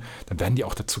gibt, dann werden die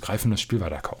auch dazu greifen und das Spiel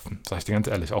weiterkaufen. Sag ich dir ganz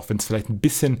ehrlich, auch wenn es vielleicht ein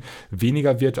bisschen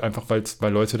weniger wird, einfach weil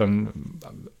Leute dann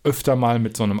öfter mal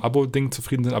mit so einem Abo-Ding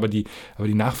zufrieden sind, aber die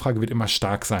Nachfrage wird immer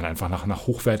stark sein, einfach nach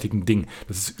hochwertigen Dingen.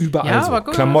 Das ist überall ja, so. Aber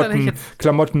gut,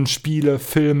 Klamotten, Spiele,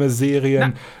 Filme,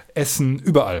 Serien, Essen,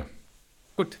 überall.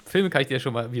 Gut, Filme kann ich dir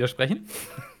schon mal widersprechen.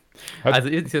 Also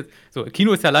so,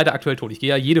 Kino ist ja leider aktuell tot. Ich gehe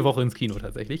ja jede Woche ins Kino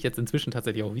tatsächlich, jetzt inzwischen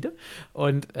tatsächlich auch wieder.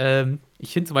 Und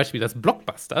ich finde zum Beispiel, dass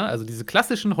Blockbuster, also diese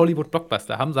klassischen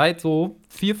Hollywood-Blockbuster, haben seit so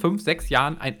 4, 5, 6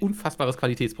 Jahren ein unfassbares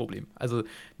Qualitätsproblem. Also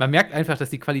man merkt einfach, dass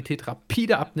die Qualität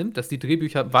rapide abnimmt, dass die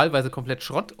Drehbücher wahlweise komplett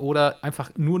Schrott oder einfach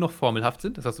nur noch formelhaft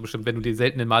sind. Das hast du bestimmt, wenn du die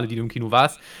seltenen Male, die du im Kino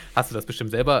warst, hast du das bestimmt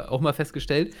selber auch mal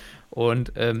festgestellt.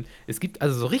 Und es gibt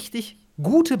also so richtig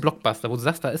gute Blockbuster, wo du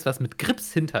sagst, da ist was mit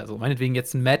Grips hinter, so meinetwegen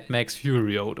jetzt ein Mad Max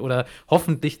Fury Road oder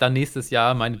hoffentlich dann nächstes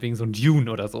Jahr meinetwegen so ein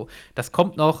Dune oder so. Das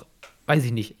kommt noch, weiß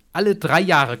ich nicht, alle 3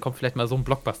 Jahre kommt vielleicht mal so ein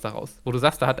Blockbuster raus, wo du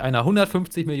sagst, da hat einer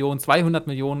 150 Millionen, 200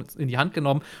 Millionen in die Hand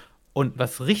genommen und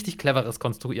was richtig Cleveres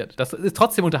konstruiert. Das ist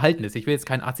trotzdem unterhalten ist. Ich will jetzt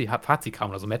kein Fazit-Kram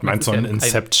oder so. Meinst du ein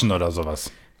Inception oder sowas?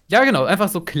 Ja, genau, einfach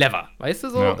so clever, weißt du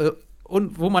so? Ja.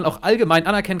 und wo man auch allgemein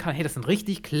anerkennen kann, hey, das ist ein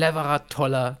richtig cleverer,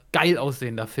 toller, geil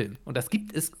aussehender Film. Und das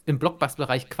gibt es im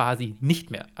Blockbuster-Bereich quasi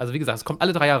nicht mehr. Also wie gesagt, es kommt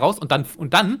alle 3 Jahre raus und dann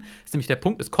ist nämlich der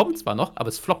Punkt, es kommt zwar noch, aber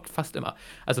es floppt fast immer.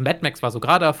 Also Mad Max war so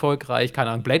gerade erfolgreich,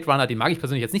 keine Ahnung, Blade Runner, den mag ich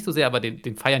persönlich jetzt nicht so sehr, aber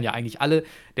den feiern ja eigentlich alle.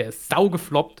 Der ist sau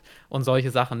gefloppt und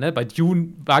solche Sachen. Ne? Bei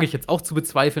Dune wage ich jetzt auch zu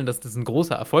bezweifeln, dass das ein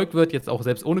großer Erfolg wird. Jetzt auch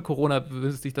selbst ohne Corona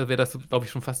wäre das, glaube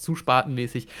ich, schon fast zu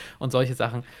spartenmäßig und solche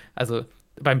Sachen. Also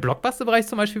beim Blockbuster-Bereich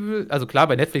zum Beispiel, also klar,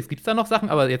 bei Netflix gibt es da noch Sachen,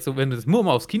 aber jetzt so, wenn du das nur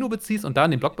mal aufs Kino beziehst und da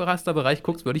in den Blockbuster-Bereich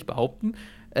guckst, würde ich behaupten,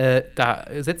 da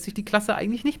setzt sich die Klasse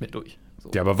eigentlich nicht mehr durch.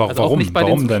 So. Ja, aber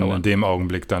warum denn in dem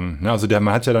Augenblick dann? Ne? Also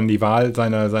man hat ja dann die Wahl,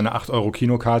 seine 8 Euro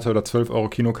Kinokarte oder 12 Euro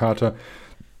Kinokarte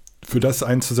für das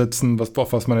einzusetzen,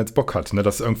 auf was man jetzt Bock hat. Ne?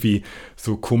 Das irgendwie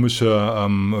so komische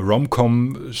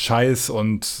Rom-Com-Scheiß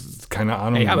und keine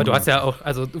Ahnung. Ey, aber du hast ja auch,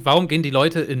 also warum gehen die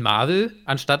Leute in Marvel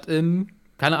anstatt in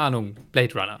keine Ahnung,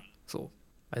 Blade Runner. So.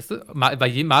 Weißt du?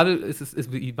 Bei Marvel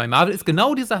ist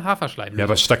genau dieser Haferschleim. Ja,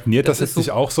 aber stagniert das jetzt nicht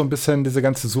auch so ein bisschen, diese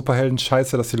ganze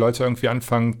Superhelden-Scheiße, dass die Leute irgendwie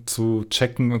anfangen zu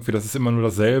checken, irgendwie, das ist immer nur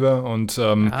dasselbe und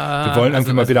wir wollen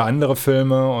irgendwie mal wieder andere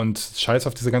Filme und scheiß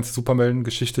auf diese ganze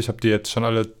Superhelden-Geschichte. Ich habe die jetzt schon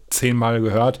alle 10 Mal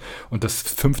gehört und das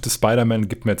 5. Spider-Man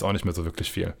gibt mir jetzt auch nicht mehr so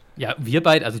wirklich viel. Ja, wir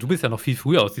beide, also du bist ja noch viel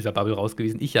früher aus dieser Bubble raus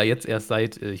gewesen. Ich ja jetzt erst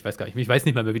seit, ich weiß gar nicht, ich weiß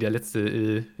nicht mal mehr, wie der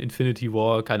letzte Infinity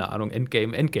War, keine Ahnung,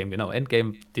 Endgame,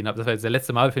 das war jetzt der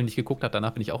letzte Marvel-Film, den ich geguckt habe,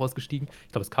 danach bin ich auch ausgestiegen.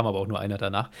 Ich glaube, es kam aber auch nur einer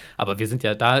danach. Aber wir sind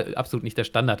ja da absolut nicht der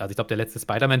Standard. Also ich glaube, der letzte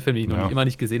Spider-Man-Film, den ich noch immer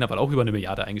nicht gesehen habe, hat auch über 1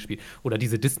 Milliarde eingespielt. Oder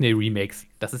diese Disney-Remakes,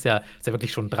 das ist ja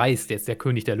wirklich schon dreist, jetzt der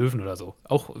König der Löwen oder so.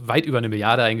 Auch weit über 1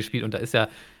 Milliarde eingespielt und das ist ja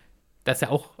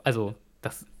auch, also,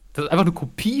 das ist einfach eine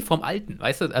Kopie vom Alten,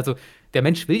 weißt du? Also, der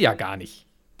Mensch will ja gar nicht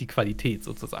die Qualität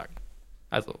sozusagen.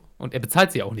 Also, und er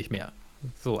bezahlt sie auch nicht mehr.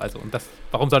 So, also, und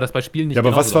warum soll das bei Spielen nicht? Ja,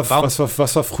 aber was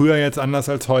war früher jetzt anders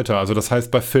als heute? Also, das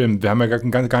heißt bei Filmen, wir haben ja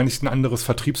gar nicht ein anderes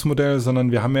Vertriebsmodell,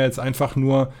 sondern wir haben ja jetzt einfach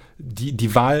nur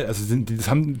die Wahl, also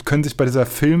können sich bei dieser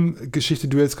Filmgeschichte,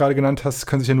 die du jetzt gerade genannt hast,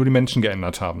 können sich ja nur die Menschen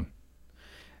geändert haben.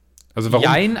 Also warum?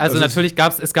 Nein, also natürlich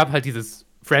gab halt dieses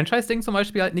Franchise-Ding zum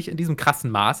Beispiel halt nicht in diesem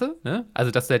krassen Maße, ne? Also,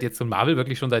 dass du halt jetzt so ein Marvel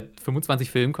wirklich schon seit 25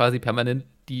 Filmen quasi permanent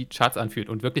die Charts anfühlt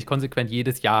und wirklich konsequent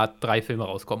jedes Jahr 3 Filme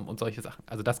rauskommen und solche Sachen.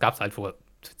 Also, das gab's halt vor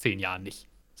 10 Jahren nicht.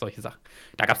 Solche Sachen.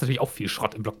 Da gab es natürlich auch viel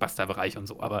Schrott im Blockbuster-Bereich und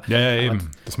so. Ja,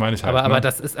 eben. Das meine ich halt.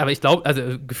 Aber ich glaube, also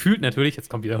gefühlt natürlich, jetzt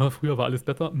kommt wieder, früher war alles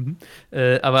besser.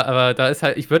 Aber da ist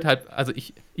halt, ich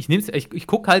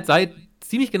gucke halt seit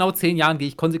ziemlich genau 10 Jahren, gehe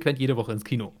ich konsequent jede Woche ins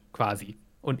Kino, quasi.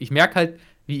 Und ich merke halt,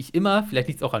 wie ich immer, vielleicht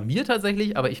liegt es auch an mir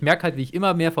tatsächlich, aber ich merke halt, wie ich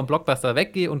immer mehr vom Blockbuster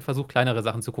weggehe und versuche, kleinere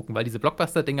Sachen zu gucken, weil diese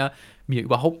Blockbuster-Dinger mir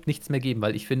überhaupt nichts mehr geben,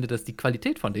 weil ich finde, dass die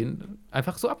Qualität von denen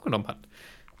einfach so abgenommen hat.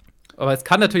 Aber es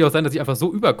kann natürlich auch sein, dass ich einfach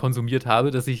so überkonsumiert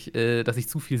habe, dass ich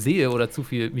zu viel sehe oder zu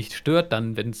viel mich stört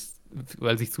dann,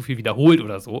 weil sich zu viel wiederholt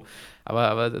oder so.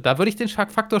 Aber da würde ich den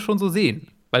Faktor schon so sehen.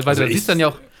 Weil du siehst dann ja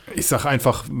auch. Ich sag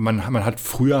einfach, man hat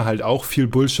früher halt auch viel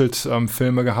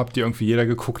Bullshit-Filme gehabt, die irgendwie jeder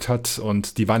geguckt hat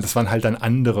und das waren halt dann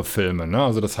andere Filme, ne?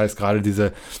 Also das heißt, gerade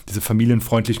diese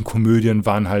familienfreundlichen Komödien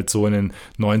waren halt so in den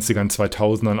 90ern,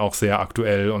 2000ern auch sehr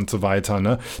aktuell und so weiter,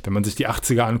 ne? Wenn man sich die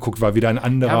 80er anguckt, war wieder ein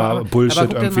anderer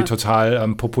Bullshit irgendwie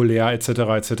total populär, etc.,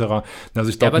 etc.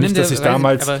 Also ich glaube nicht, dass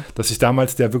sich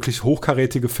damals der wirklich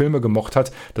hochkarätige Filme gemocht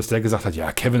hat, dass der gesagt hat,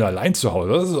 ja, Kevin allein zu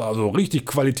Hause, das ist also richtig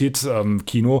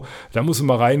Qualitätskino, da muss man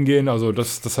mal reingehen, also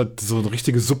das hat so eine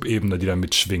richtige Subebene, die da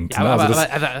mitschwingt. Ja, ne?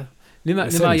 aber nimm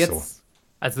mal jetzt, so.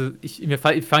 Also mir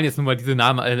fallen jetzt nur mal diese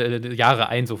Namen, Jahre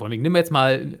ein, so von wegen, nimm jetzt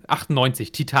mal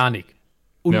 98, Titanic.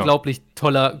 Unglaublich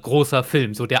toller, großer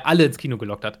Film, so der alle ins Kino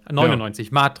gelockt hat.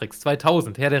 99, Matrix,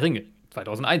 2000, Herr der Ringe,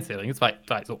 2001, Herr der Ringe 2,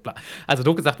 so bla. Also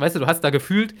doof gesagt, weißt du hast da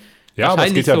gefühlt ja, aber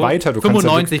es geht ja weiter. Du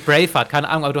 95 Braveheart, keine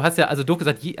Ahnung, aber du hast ja, also doof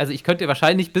gesagt, also ich könnte dir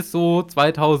wahrscheinlich bis so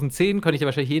 2010, könnte ich dir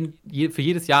wahrscheinlich für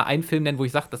jedes Jahr einen Film nennen, wo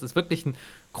ich sage, das ist wirklich ein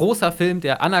großer Film,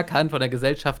 der anerkannt von der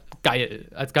Gesellschaft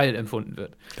als geil empfunden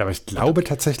wird. Aber ich glaube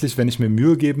tatsächlich, wenn ich mir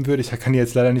Mühe geben würde, ich kann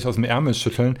jetzt leider nicht aus dem Ärmel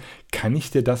schütteln, kann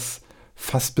ich dir das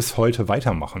fast bis heute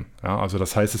weitermachen. Ja, also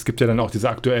das heißt, es gibt ja dann auch diese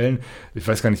aktuellen, ich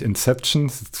weiß gar nicht, Inception,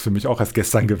 das ist für mich auch erst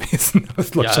gestern gewesen. Das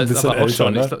ist schon ein bisschen aber auch älter,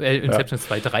 schon. Ne? Ich glaub, Inception ist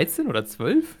 2013 oder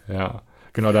 12? Ja,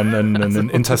 genau, dann ein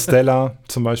Interstellar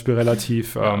zum Beispiel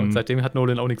relativ. Und seitdem hat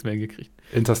Nolan auch nichts mehr gekriegt.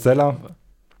 Interstellar?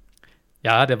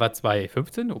 Ja, der war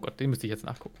 2015. Oh Gott, den müsste ich jetzt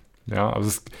nachgucken. Ja, also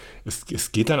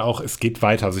es geht dann auch, es geht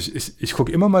weiter. Also ich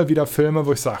gucke immer mal wieder Filme,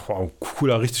 wo ich sage, wow,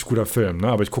 richtig guter Film. Ne?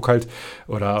 Aber ich gucke halt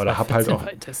oder habe halt auch.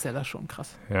 Interstellar schon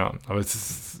krass. Ja, aber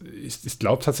ich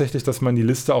glaube tatsächlich, dass man die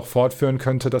Liste auch fortführen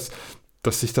könnte, dass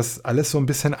sich das alles so ein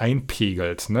bisschen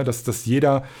einpegelt. Ne? Dass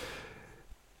jeder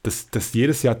dass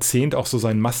jedes Jahrzehnt auch so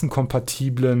seinen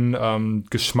massenkompatiblen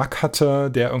Geschmack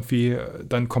hatte, der irgendwie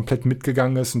dann komplett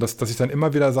mitgegangen ist und dass sich dann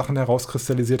immer wieder Sachen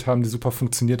herauskristallisiert haben, die super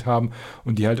funktioniert haben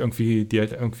und die halt irgendwie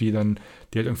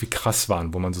krass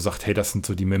waren, wo man so sagt, hey, das sind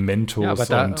so die Mementos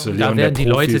und Leon der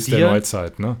Profis der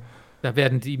Neuzeit, ne? Da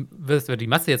wirst du die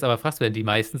Masse jetzt aber fragst, werden die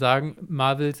meisten sagen,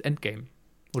 Marvels Endgame.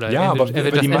 Oder ja, aber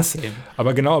die Masse,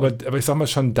 aber ich sag mal,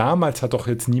 schon damals hat doch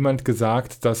jetzt niemand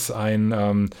gesagt, dass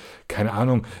keine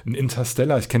Ahnung, ein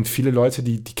Interstellar, ich kenne viele Leute,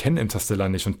 die kennen Interstellar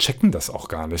nicht und checken das auch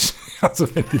gar nicht. Also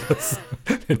wenn die das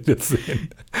sehen.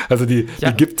 Also die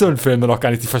gibt so einen Film noch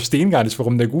gar nicht, die verstehen gar nicht,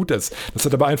 warum der gut ist. Das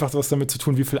hat aber einfach was damit zu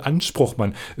tun, wie viel Anspruch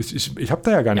man, ich habe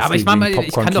da ja gar nicht viel gegen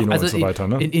Popcorn-Kino und so weiter.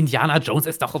 Ne? Indiana Jones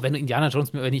ist doch, wenn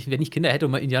ich Kinder hätte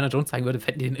und mal Indiana Jones zeigen würde,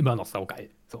 fänden die den immer noch saugeil.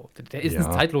 So, der ist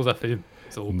ein zeitloser Film.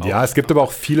 So, ja, es gibt aber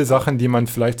auch viele Sachen, die man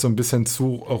vielleicht so ein bisschen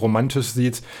zu romantisch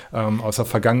sieht, aus der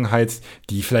Vergangenheit,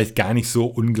 die vielleicht gar nicht so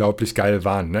unglaublich geil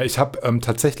waren. Ne? Ich habe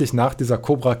tatsächlich nach dieser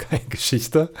Cobra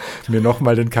Kai-Geschichte mir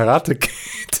nochmal den Karate Kid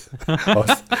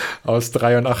aus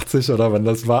 83 oder wann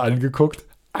das war angeguckt.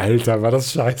 Alter, war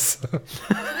das scheiße.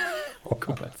 Oh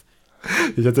Gott.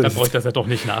 Dann wollte ich das ja doch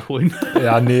nicht nachholen.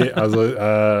 Ja, nee, also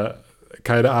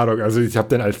keine Ahnung, also ich habe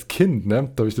den als Kind, ne,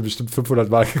 da habe ich den bestimmt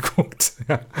 500 Mal geguckt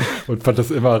und fand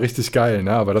das immer richtig geil,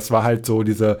 ne, aber das war halt so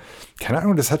keine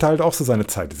Ahnung, das hatte halt auch so seine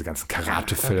Zeit, diese ganzen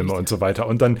Karate-Filme und so weiter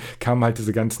und dann kamen halt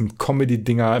diese ganzen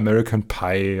Comedy-Dinger, American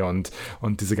Pie und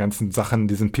diese ganzen Sachen,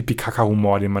 diesen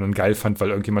Pipi-Kaka-Humor, den man dann geil fand, weil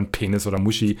irgendjemand Penis oder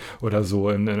Muschi oder so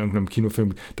in irgendeinem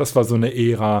Kinofilm, das war so eine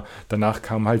Ära, danach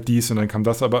kam halt dies und dann kam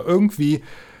das, aber irgendwie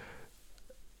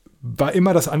war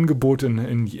immer das Angebot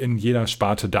in jeder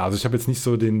Sparte da. Also ich habe jetzt nicht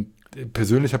so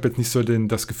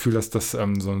das Gefühl, dass das so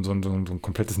ein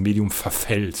komplettes Medium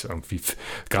verfällt irgendwie.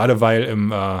 Gerade weil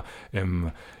im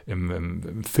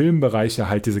Filmbereich ja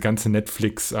halt diese ganze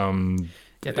Netflix,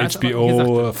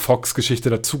 HBO,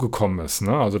 Fox-Geschichte dazugekommen ist.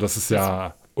 Ne? Also das ist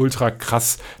ja ultra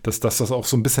krass, dass das auch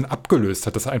so ein bisschen abgelöst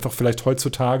hat, dass einfach vielleicht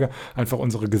heutzutage einfach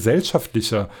unsere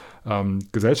gesellschaftlichen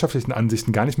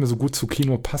Ansichten gar nicht mehr so gut zu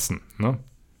Kino passen. Ne?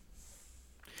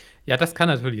 Ja, das kann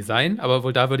natürlich sein, aber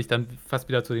wohl da würde ich dann fast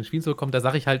wieder zu den Spielen zurückkommen. Da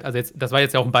sage ich halt, also das war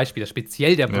jetzt ja auch ein Beispiel, dass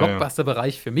speziell der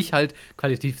Blockbuster-Bereich für mich halt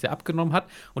qualitativ sehr abgenommen hat.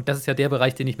 Und das ist ja der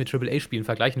Bereich, den ich mit AAA-Spielen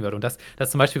vergleichen würde. Und das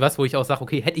ist zum Beispiel was, wo ich auch sage,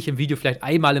 okay, hätte ich im Video vielleicht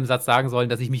einmal im Satz sagen sollen,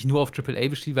 dass ich mich nur auf AAA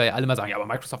beziehe, weil ja alle mal sagen, ja, aber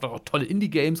Microsoft hat auch tolle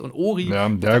Indie-Games und Ori. Ja,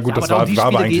 gut, das war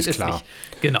aber eigentlich klar.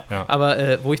 Genau, ja.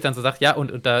 Aber wo ich dann so sage, ja,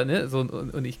 und da, ne, so,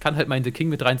 und ich kann halt meinen The King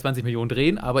mit 23 Millionen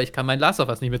drehen, aber ich kann meinen Last of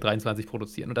Us nicht mit 23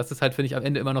 produzieren. Und das ist halt, finde ich, am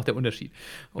Ende immer noch der Unterschied.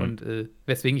 Und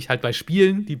weswegen ich halt bei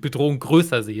Spielen die Bedrohung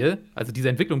größer sehe. Also diese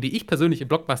Entwicklung, die ich persönlich im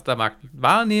Blockbuster-Markt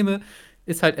wahrnehme,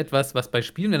 ist halt etwas, was bei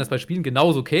Spielen, wenn das bei Spielen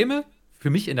genauso käme, für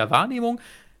mich in der Wahrnehmung,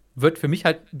 wird für mich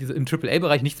halt im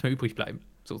AAA-Bereich nichts mehr übrig bleiben,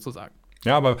 sozusagen.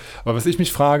 Ja, aber was ich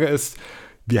mich frage ist,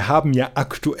 wir haben ja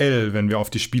aktuell, wenn wir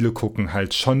auf die Spiele gucken,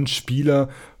 halt schon Spiele,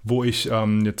 wo ich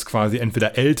jetzt quasi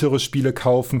entweder ältere Spiele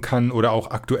kaufen kann oder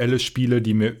auch aktuelle Spiele,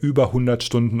 die mir über 100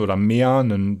 Stunden oder mehr,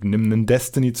 nimm einen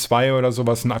Destiny 2 oder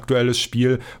sowas, ein aktuelles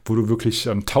Spiel, wo du wirklich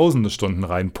tausende Stunden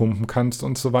reinpumpen kannst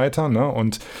und so weiter, ne?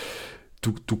 Und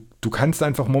du kannst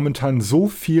einfach momentan so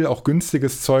viel auch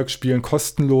günstiges Zeug spielen,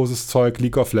 kostenloses Zeug,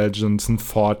 League of Legends, ein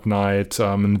Fortnite,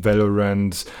 ein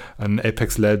Valorant, ein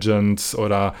Apex Legends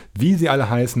oder wie sie alle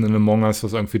heißen, ein Among Us,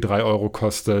 was irgendwie 3 Euro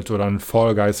kostet oder ein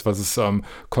Fall Guys, was es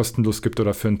kostenlos gibt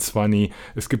oder für ein 20.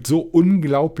 Es gibt so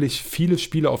unglaublich viele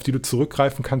Spiele, auf die du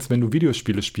zurückgreifen kannst, wenn du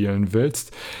Videospiele spielen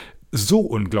willst. So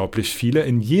unglaublich viele,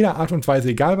 in jeder Art und Weise,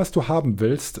 egal was du haben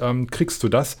willst, kriegst du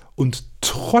das und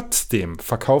trotzdem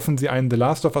verkaufen sie einen The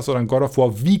Last of Us oder einen God of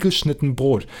War wie geschnitten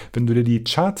Brot. Wenn du dir die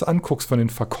Charts anguckst von den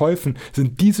Verkäufen,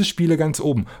 sind diese Spiele ganz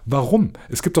oben. Warum?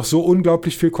 Es gibt doch so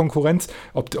unglaublich viel Konkurrenz,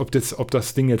 ob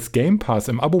das Ding jetzt Game Pass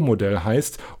im Abo-Modell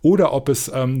heißt oder ob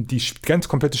es die ganz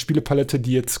komplette Spielepalette,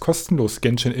 die jetzt kostenlos,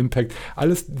 Genshin Impact,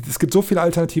 alles, es gibt so viele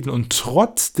Alternativen und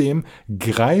trotzdem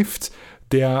greift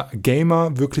der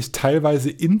Gamer wirklich teilweise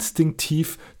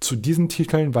instinktiv zu diesen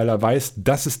Titeln, weil er weiß,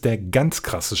 das ist der ganz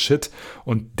krasse Shit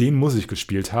und den muss ich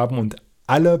gespielt haben und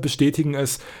alle bestätigen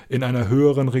es in einer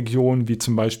höheren Region, wie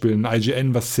zum Beispiel ein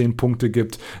IGN, was 10 Punkte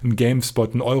gibt, ein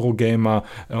GameSpot, ein Eurogamer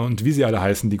und wie sie alle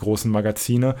heißen, die großen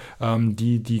Magazine,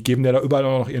 die geben ja da überall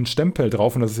auch noch ihren Stempel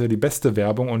drauf und das ist ja die beste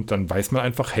Werbung und dann weiß man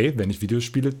einfach, hey, wenn ich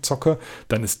Videospiele zocke,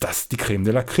 dann ist das die Creme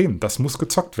de la Creme, das muss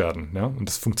gezockt werden, ja? Und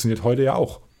das funktioniert heute ja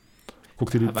auch.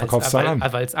 Guck dir die Verkaufszahlen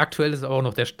an. Weil es aktuell ist, aber auch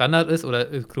noch der Standard ist, oder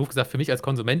doof gesagt, für mich als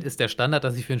Konsument ist der Standard,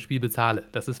 dass ich für ein Spiel bezahle.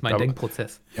 Das ist mein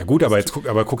Denkprozess. Ja gut,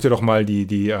 aber guck dir doch mal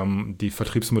die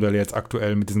Vertriebsmodelle jetzt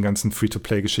aktuell mit diesen ganzen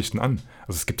Free-to-Play-Geschichten an.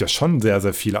 Also es gibt ja schon sehr,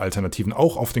 sehr viele Alternativen,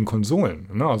 auch auf den Konsolen.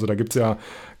 Ne? Also da gibt es ja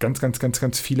ganz, ganz, ganz,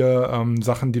 ganz viele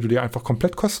Sachen, die du dir einfach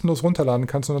komplett kostenlos runterladen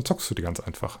kannst und dann zockst du die ganz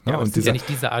einfach. Ne? Ja, aber es sind ja nicht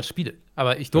diese Art Spiele.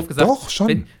 Aber ich doof gesagt... Doch,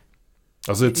 schon.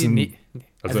 Also jetzt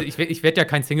ich werde ja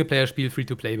kein Singleplayer-Spiel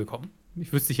Free-to-Play bekommen.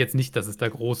 Ich wüsste jetzt nicht, dass es da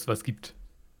groß was gibt.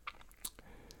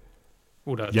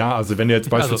 Oder ja, also wenn du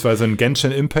jetzt beispielsweise einen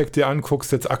Genshin Impact dir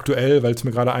anguckst, jetzt aktuell, weil es mir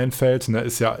gerade einfällt, ne,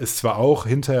 ist zwar auch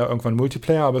hinterher irgendwann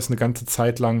Multiplayer, aber ist eine ganze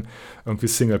Zeit lang irgendwie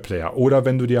Singleplayer. Oder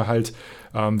wenn du dir halt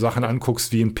Sachen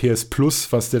anguckst wie ein PS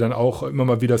Plus, was dir dann auch immer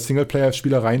mal wieder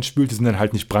Singleplayer-Spiele reinspült, die sind dann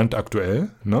halt nicht brandaktuell,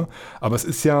 ne? Aber das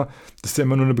ist ja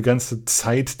immer nur eine begrenzte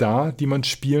Zeit da, die man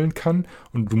spielen kann.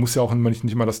 Und du musst ja auch nicht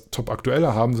immer das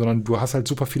Top-Aktuelle haben, sondern du hast halt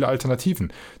super viele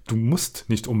Alternativen. Du musst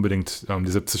nicht unbedingt die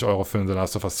 70 € für The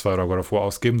Last of Us 2 oder God of War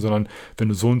ausgeben, sondern wenn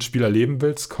du so ein Spiel erleben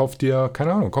willst, kauf dir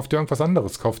irgendwas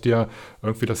anderes. Kauf dir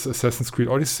irgendwie das Assassin's Creed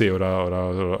Odyssey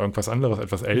oder irgendwas anderes,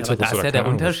 etwas älteres. Ja, aber da ist ja der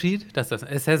Unterschied, dass das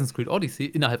Assassin's Creed Odyssey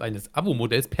innerhalb eines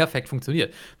Abo-Modells perfekt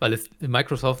funktioniert, weil es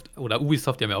Microsoft oder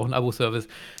Ubisoft, die haben ja auch einen Abo-Service,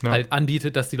 halt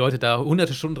anbietet, dass die Leute da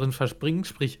hunderte Stunden drin verbringen,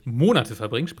 sprich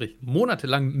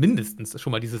monatelang mindestens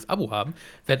schon mal dieses Abo haben,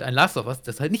 während ein Last of Us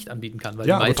das halt nicht anbieten kann. Weil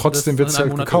ja, aber trotzdem wird es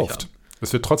halt gekauft.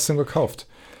 Es wird trotzdem gekauft.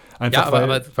 Einfach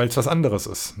weil es was anderes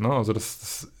ist. Ne? Also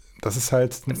das ist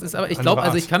halt. Das ist aber,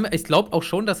 ich glaube auch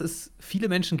schon, dass es viele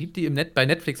Menschen gibt, die bei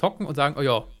Netflix hocken und sagen, oh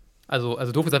ja, also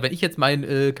doof gesagt, wenn ich jetzt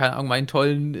meinen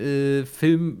tollen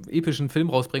epischen Film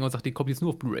rausbringe und sage, den kommt jetzt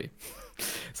nur auf Blu-ray.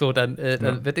 So, dann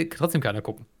wird trotzdem keiner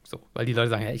gucken. So, weil die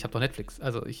Leute sagen, ja, ich habe doch Netflix.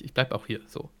 Also ich bleib auch hier.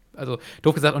 So. Also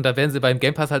doof gesagt, und da werden sie beim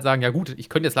Game Pass halt sagen, ja gut, ich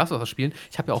könnte jetzt Last of Us spielen,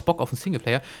 ich habe ja auch Bock auf einen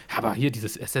Singleplayer, aber hier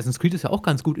dieses Assassin's Creed ist ja auch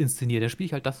ganz gut inszeniert, dann spiele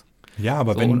ich halt das. Ja,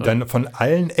 aber so, wenn dann von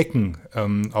allen Ecken,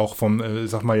 auch vom,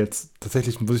 sag mal jetzt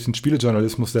tatsächlich wirklich ein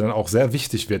Spielejournalismus, der dann auch sehr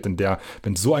wichtig wird,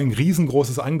 wenn es so ein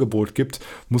riesengroßes Angebot gibt,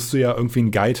 musst du ja irgendwie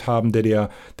einen Guide haben, der dir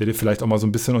vielleicht auch mal so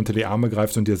ein bisschen unter die Arme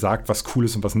greift und dir sagt, was cool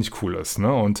ist und was nicht cool ist.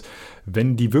 Ne? Und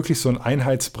wenn die wirklich so ein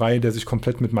Einheitsbrei, der sich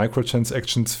komplett mit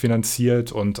Microtransactions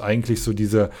finanziert und eigentlich so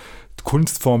diese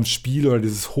Kunstform Spiel oder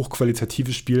dieses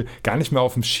hochqualitative Spiel gar nicht mehr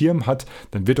auf dem Schirm hat,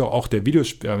 dann wird auch der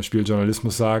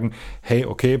Videospieljournalismus sagen, hey,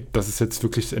 okay, das ist jetzt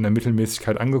wirklich in der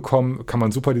Mittelmäßigkeit angekommen, kann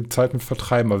man super die Zeit mit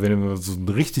vertreiben, aber wenn man so ein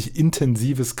richtig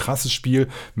intensives, krasses Spiel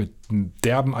mit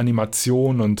derben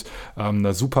Animationen und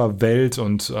einer super Welt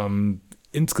und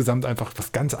insgesamt einfach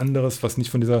was ganz anderes, was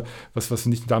nicht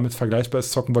nicht damit vergleichbar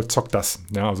ist, zocken wollt, zockt das.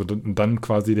 Ja, also dann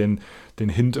quasi den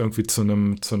Hint irgendwie zu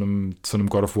einem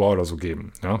God of War oder so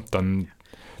geben. Ja, dann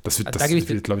das wird,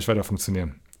 glaube ich, weiter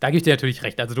funktionieren. Da gebe ich dir natürlich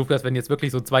recht. Also, wenn jetzt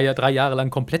wirklich so 3 Jahre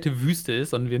lang komplette Wüste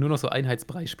ist und wir nur noch so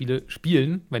Einheitsbrei-Spiele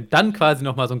spielen, wenn dann quasi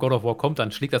noch mal so ein God of War kommt,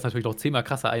 dann schlägt das natürlich noch 10-mal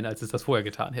krasser ein, als es das vorher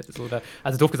getan hätte.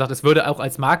 Also, doof gesagt, es würde auch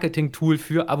als Marketing-Tool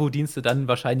für Abo-Dienste dann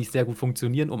wahrscheinlich sehr gut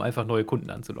funktionieren, um einfach neue Kunden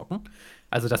anzulocken.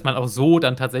 Also, dass man auch so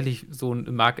dann tatsächlich so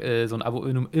ein Abo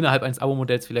innerhalb eines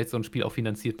Abo-Modells vielleicht so ein Spiel auch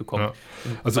finanziert bekommt. Ja.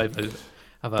 Also,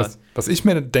 was ich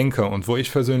mir denke und wo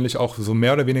ich persönlich auch so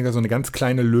mehr oder weniger so eine ganz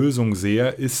kleine Lösung sehe,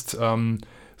 ist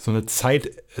so eine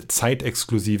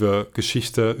zeitexklusive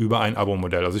Geschichte über ein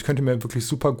Abo-Modell. Also ich könnte mir wirklich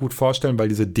super gut vorstellen, weil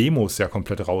diese Demos ja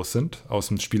komplett raus sind aus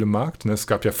dem Spielemarkt. Es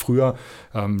gab ja früher,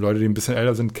 Leute, die ein bisschen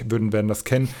älter sind, werden das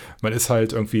kennen, man ist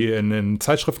halt irgendwie in einen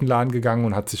Zeitschriftenladen gegangen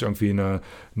und hat sich irgendwie eine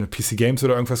PC Games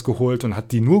oder irgendwas geholt und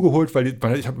hat die nur geholt, weil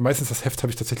meistens das Heft habe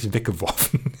ich tatsächlich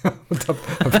weggeworfen und hab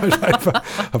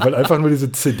halt einfach nur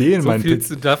diese CD in meinen PC.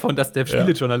 So viel davon, dass der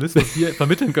Spielejournalismus hier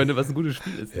vermitteln könnte, was ein gutes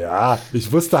Spiel ist. Ja,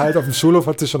 ich wusste halt, auf dem Schulhof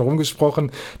hat sich schon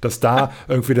rumgesprochen, dass da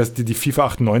irgendwie die FIFA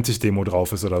 98 Demo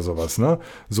drauf ist oder sowas, ne?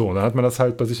 So, und dann hat man das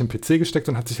halt bei sich im PC gesteckt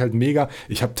und hat sich halt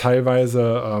ich habe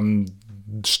teilweise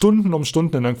Stunden um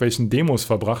Stunden in irgendwelchen Demos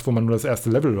verbracht, wo man nur das erste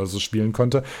Level oder so spielen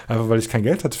konnte, einfach weil ich kein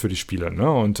Geld hatte für die Spiele,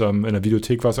 ne? Und in der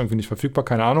Videothek war es irgendwie nicht verfügbar,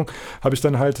 keine Ahnung, habe ich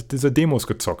dann halt diese Demos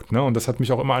gezockt, ne? Und das hat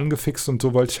mich auch immer angefixt und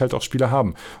so wollte ich halt auch Spiele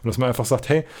haben. Und dass man einfach sagt,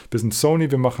 hey, wir sind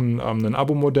Sony, wir machen ein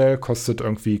Abo-Modell, kostet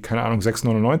irgendwie, keine Ahnung,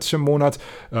 6,99 im Monat,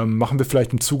 machen wir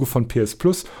vielleicht im Zuge von PS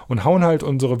Plus und hauen halt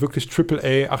unsere wirklich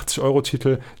AAA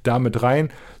 80-Euro-Titel damit rein.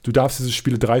 Du darfst diese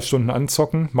Spiele 3 Stunden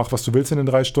anzocken, mach was du willst in den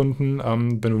 3 Stunden,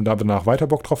 wenn du danach weiter weiter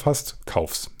Bock drauf hast,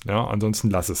 kauf's. Ja, ansonsten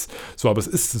lass es. So, aber es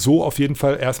ist so auf jeden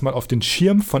Fall erstmal auf den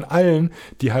Schirm von allen,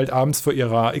 die halt abends vor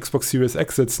ihrer Xbox Series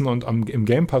X sitzen und im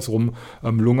Game Pass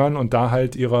rumlungern und da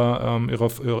halt ihre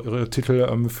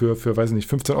Titel für, weiß ich nicht,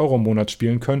 15 Euro im Monat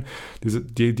spielen können.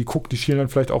 Die schielen dann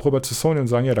vielleicht auch rüber zu Sony und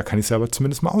sagen, ja, da kann ich es ja aber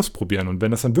zumindest mal ausprobieren. Und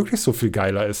wenn das dann wirklich so viel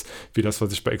geiler ist, wie das,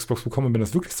 was ich bei Xbox bekomme, und wenn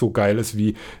das wirklich so geil ist,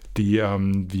 wie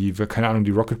keine Ahnung,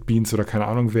 die Rocket Beans oder keine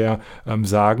Ahnung wer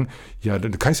sagen, ja,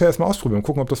 dann kann ich es ja erstmal ausprobieren,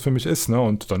 gucken, ob das für mich ist, ne?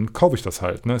 Und dann kaufe ich das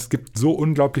halt. Ne? Es gibt so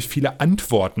unglaublich viele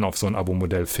Antworten auf so ein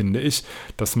Abo-Modell, finde ich,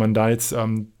 dass man da jetzt,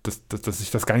 dass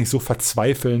ich das gar nicht so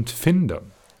verzweifelnd finde.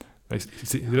 Ich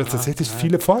sehe da tatsächlich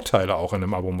viele Vorteile auch in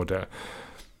einem Abo-Modell.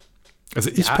 Also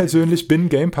ich persönlich bin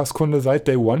Game Pass-Kunde seit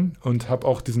Day One und habe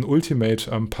auch diesen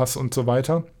Ultimate-Pass und so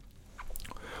weiter.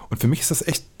 Und für mich ist das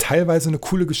echt teilweise eine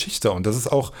coole Geschichte. Und das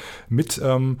ist auch mit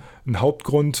ein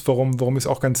Hauptgrund, warum ich es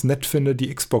auch ganz nett finde,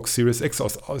 die Xbox Series X.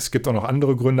 Es gibt auch noch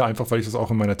andere Gründe, einfach weil ich das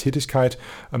auch in meiner Tätigkeit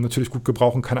natürlich gut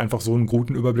gebrauchen kann, einfach so einen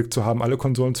guten Überblick zu haben, alle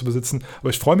Konsolen zu besitzen. Aber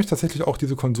ich freue mich tatsächlich auch,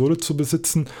 diese Konsole zu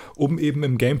besitzen, um eben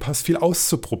im Game Pass viel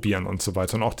auszuprobieren und so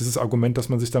weiter. Und auch dieses Argument, dass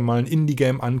man sich dann mal ein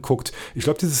Indie-Game anguckt. Ich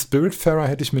glaube, dieses Spiritfarer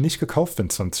hätte ich mir nicht gekauft, wenn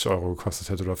es 20 Euro gekostet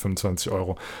hätte oder 25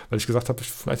 Euro. Weil ich gesagt habe,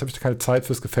 vielleicht habe ich keine Zeit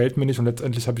für, es gefällt mir nicht und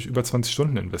letztendlich habe ich über 20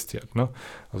 Stunden investiert. Ne?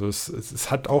 Also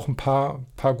es hat auch ein paar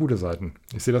gute Seiten.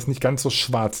 Ich sehe das nicht ganz so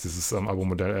schwarz, dieses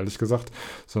Abo-Modell, ehrlich gesagt,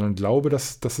 sondern glaube,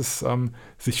 dass es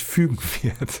sich fügen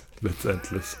wird,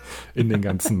 letztendlich, in den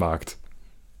ganzen Markt.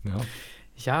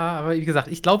 Ja, aber wie gesagt,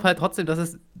 ich glaube halt trotzdem, dass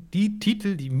es die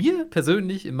Titel, die mir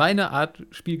persönlich in meiner Art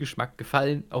Spielgeschmack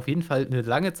gefallen, auf jeden Fall eine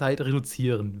lange Zeit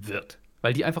reduzieren wird.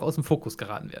 Weil die einfach aus dem Fokus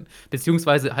geraten werden.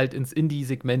 Beziehungsweise halt ins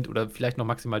Indie-Segment oder vielleicht noch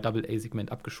maximal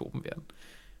Double-A-Segment abgeschoben werden.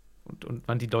 Und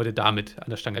man die Leute damit an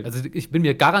der Stange hält. Also ich bin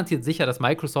mir garantiert sicher, dass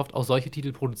Microsoft auch solche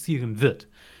Titel produzieren wird.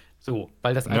 So,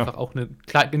 weil das einfach auch eine,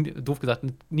 doof gesagt,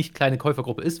 eine nicht kleine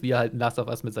Käufergruppe ist, wie halt ein Last of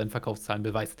Us mit seinen Verkaufszahlen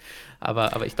beweist.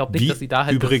 Aber ich glaube nicht, dass sie da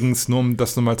halt. Übrigens, nur um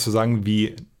das nochmal zu sagen,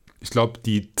 ich glaube,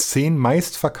 die 10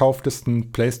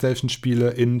 meistverkauftesten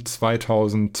PlayStation-Spiele in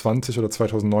 2020 oder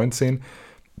 2019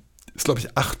 ist, glaube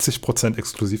ich, 80%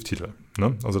 Exklusivtitel.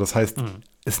 Ne? Also das heißt,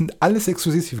 es sind alles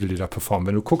Exklusivtitel, die da performen.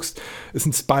 Wenn du guckst, ist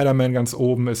ein Spider-Man ganz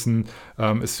oben, ist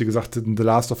wie gesagt ein The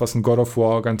Last of Us, ein God of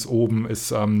War ganz oben,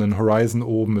 ist ein Horizon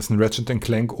oben, ist ein Ratchet &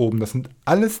 Clank oben. Das sind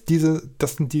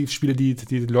die Spiele, die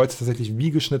Leute tatsächlich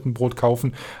wie geschnitten Brot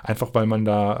kaufen, einfach weil man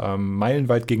da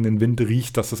meilenweit gegen den Wind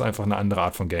riecht, dass das einfach eine andere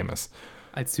Art von Game ist.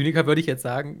 Als Zyniker würde ich jetzt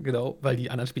sagen, genau, weil die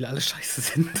anderen Spiele alle scheiße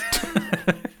sind.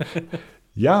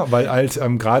 Ja, weil halt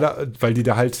gerade, weil die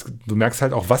da halt, du merkst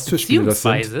halt auch, was für Spiele das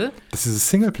sind, dass diese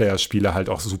Singleplayer-Spiele halt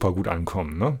auch super gut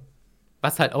ankommen, ne?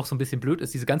 Was halt auch so ein bisschen blöd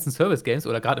ist, diese ganzen Service-Games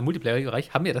oder gerade im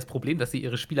Multiplayer-Bereich haben ja das Problem, dass sie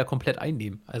ihre Spieler komplett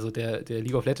einnehmen. Also der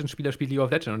League of Legends-Spieler spielt League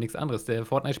of Legends und nichts anderes. Der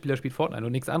Fortnite-Spieler spielt Fortnite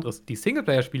und nichts anderes. Die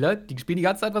Singleplayer-Spieler, die spielen die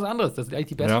ganze Zeit was anderes. Das sind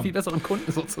eigentlich die viel besseren Kunden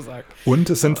sozusagen. Und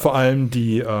es sind vor allem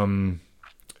die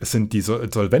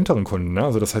solventeren Kunden, ne?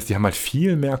 Also das heißt, die haben halt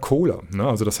viel mehr Kohle, ne?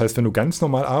 Also das heißt, wenn du ganz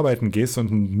normal arbeiten gehst und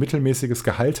ein mittelmäßiges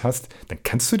Gehalt hast, dann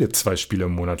kannst du dir 2 Spiele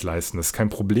im Monat leisten. Das ist kein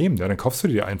Problem, ja? Dann kaufst du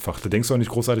dir einfach. Da denkst du auch nicht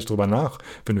großartig drüber nach,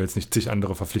 wenn du jetzt nicht zig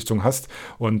andere Verpflichtungen hast.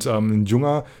 Und ein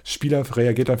junger Spieler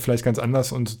reagiert dann vielleicht ganz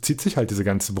anders und zieht sich halt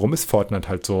warum ist Fortnite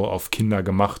halt so auf Kinder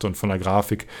gemacht und von der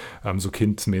Grafik so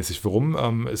kindsmäßig?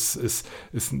 Warum es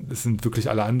sind wirklich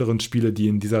alle anderen Spiele, die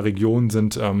in dieser Region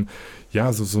sind,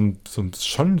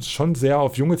 schon sehr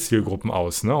auf junge Zielgruppen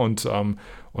aus, ne? Und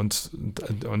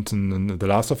The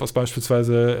Last of Us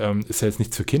beispielsweise ist ja jetzt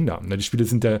nichts für Kinder. Ne? Die Spiele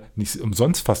sind ja nicht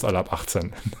umsonst fast alle ab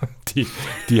 18,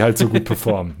 die halt so gut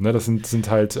performen. Ne? Das sind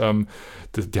halt,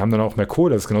 die haben dann auch mehr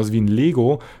Kohle. Das ist genauso wie ein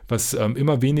Lego, was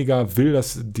immer weniger will,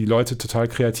 dass die Leute total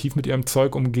kreativ mit ihrem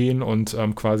Zeug umgehen und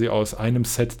quasi aus einem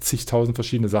Set zigtausend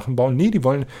verschiedene Sachen bauen. Nee, die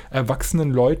wollen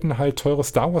erwachsenen Leuten halt teure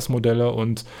Star Wars Modelle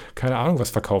und keine Ahnung was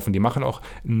verkaufen. Die machen auch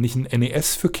nicht ein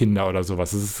NES für Kinder oder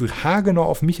sowas. Das ist haargenau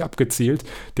auf mich abgezielt,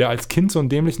 der als Kind so einen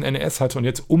dämlichen NES hatte und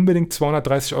jetzt unbedingt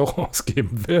 230 Euro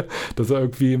ausgeben will, dass er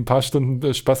irgendwie ein paar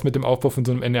Stunden Spaß mit dem Aufbau von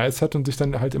so einem NES hat und sich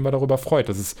dann halt immer darüber freut.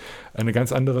 Das ist eine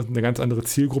ganz andere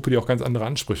Zielgruppe, die auch ganz andere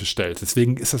Ansprüche stellt.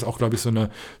 Deswegen ist das auch, glaube ich, so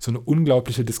eine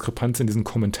unglaubliche Diskrepanz in diesen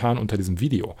Kommentaren unter diesem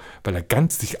Video, weil da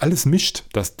sich alles mischt.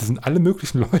 Das sind alle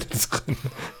möglichen Leute drin.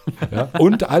 Ja?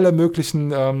 Und alle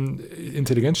möglichen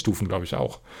Intelligenzstufen, glaube ich,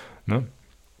 auch. Ne?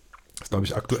 Das ist, glaube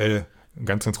ich, aktuell ein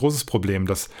ganz, ganz großes Problem,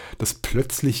 dass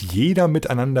plötzlich jeder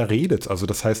miteinander redet. Also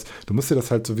das heißt, du musst dir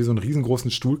das halt so wie so einen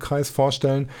riesengroßen Stuhlkreis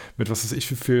vorstellen, mit was weiß ich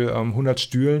wie viel 100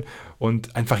 Stühlen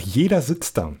und einfach jeder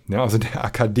sitzt da. Ja? Also der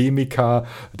Akademiker,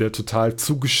 der total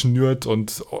zugeschnürt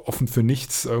und offen für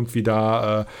nichts irgendwie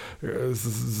da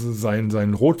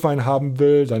seinen Rotwein haben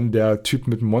will, dann der Typ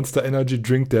mit dem Monster Energy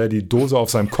Drink, der die Dose auf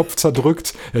seinem Kopf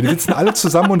zerdrückt. Ja, die sitzen alle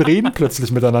zusammen und reden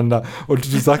plötzlich miteinander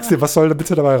und du sagst dir, was soll da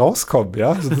bitte dabei rauskommen?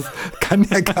 Ja, also das kann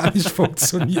ja gar nicht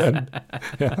funktionieren.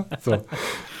 Ja, so.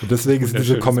 Und deswegen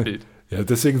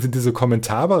sind diese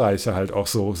Kommentarbereiche halt auch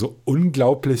so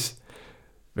unglaublich,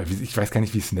 ich weiß gar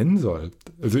nicht, wie ich es nennen soll.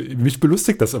 Also mich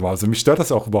belustigt das immer, also mich stört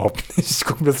das auch überhaupt nicht. Ich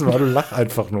gucke mir das immer an und lache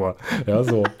einfach nur. Ja,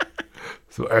 so.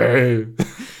 So, ey.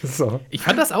 So. Ich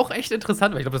fand das auch echt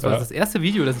interessant, weil ich glaube, das war das erste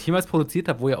Video, das ich jemals produziert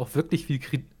habe, wo ja auch wirklich viel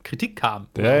Kritik kam.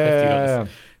 Ja.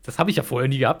 Das habe ich ja vorher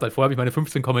nie gehabt, weil vorher habe ich meine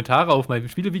 15 Kommentare auf meinem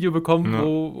Spielevideo bekommen,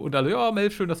 und alle, ja,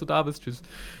 Melf, schön, dass du da bist, tschüss.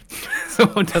 So,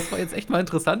 und das war jetzt echt mal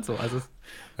interessant so. Also es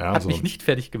hat mich nicht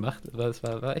fertig gemacht, aber es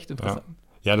war echt interessant.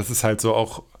 Ja, das ist halt so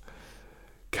auch,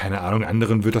 keine Ahnung,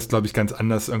 anderen wird das, glaube ich, ganz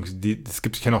anders.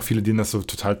 Ich kenne auch viele, denen das so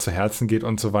total zu Herzen geht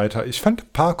und so weiter. Ich fand, ein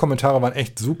paar Kommentare waren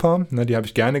echt super, ne, die habe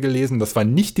ich gerne gelesen. Das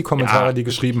waren nicht die Kommentare, die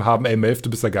geschrieben haben, ey Melf,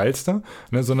 du bist der Geilste,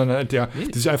 ne, sondern die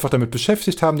sich einfach damit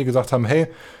beschäftigt haben, die gesagt haben, hey,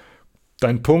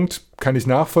 dein Punkt kann ich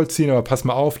nachvollziehen, aber pass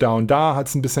mal auf, da und da hat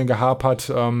es ein bisschen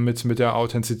gehapert mit der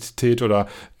Authentizität oder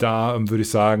da würde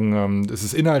ich sagen, es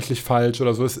ist inhaltlich falsch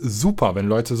oder so. Es ist super, wenn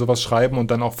Leute sowas schreiben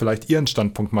und dann auch vielleicht ihren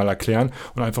Standpunkt mal erklären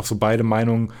und einfach so beide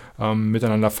Meinungen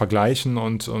miteinander vergleichen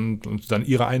und dann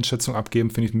ihre Einschätzung abgeben,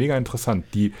 finde ich mega interessant.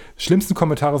 Die schlimmsten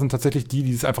Kommentare sind tatsächlich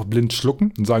die es einfach blind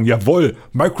schlucken und sagen, jawohl,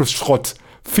 Microschrott.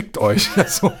 Fickt euch.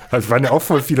 So. Also waren ja auch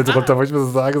voll viele drunter, wo ich mir so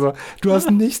sage, so, du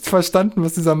hast nichts verstanden,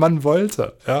 was dieser Mann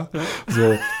wollte. Ja,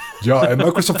 so, ja, ey,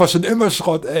 Microsoft war schon immer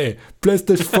Schrott, ey.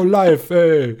 PlayStation for Life,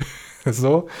 ey.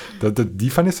 So, die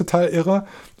fand ich total irre.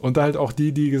 Und halt auch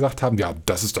die gesagt haben, ja,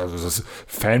 das ist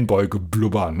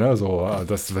Fanboy-Geblubber, ne? So,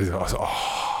 das, also,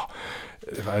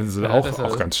 also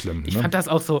auch ganz schlimm. Ich fand das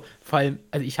auch so, vor allem,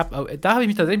 also da habe ich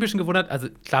mich tatsächlich ein bisschen gewundert, also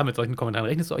klar, mit solchen Kommentaren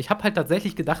rechnest du, aber ich habe halt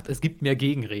tatsächlich gedacht, es gibt mehr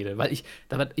Gegenrede, weil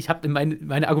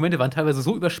meine Argumente waren teilweise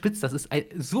so überspitzt, das ist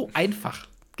so einfach,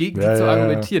 gegen die zu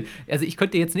argumentieren. Also ich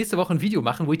könnte jetzt nächste Woche ein Video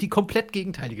machen, wo ich die komplett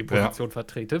gegenteilige Position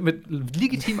vertrete, mit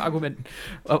legitimen Argumenten.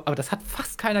 Aber das hat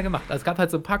fast keiner gemacht. Also es gab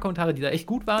halt so ein paar Kommentare, die da echt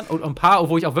gut waren und ein paar,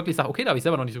 wo ich auch wirklich sage, okay, da habe ich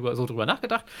selber noch nicht so drüber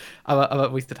nachgedacht.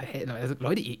 Aber wo ich dachte, hey, also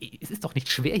Leute, es ist doch nicht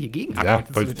schwer, hier gegen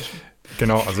Argumente zu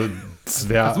genau, also es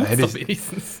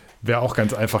wäre auch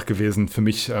ganz einfach gewesen für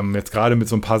mich, jetzt gerade mit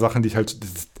so ein paar Sachen, die ich halt,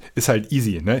 ist halt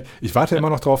easy, ne? Ich warte immer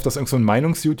noch drauf, dass irgend so ein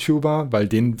Meinungs-YouTuber, weil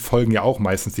denen folgen ja auch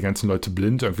meistens die ganzen Leute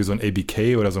blind, irgendwie so ein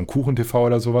ABK oder so ein Kuchen-TV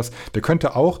oder sowas, der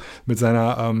könnte auch mit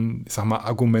seiner, ich sag mal,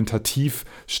 argumentativ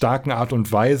starken Art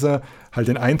und Weise halt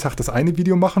den einen Tag das eine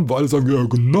Video machen, wo alle sagen, ja,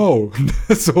 genau,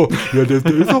 so, ja, der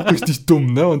ist auch richtig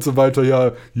dumm, ne, und so weiter,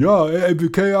 ja,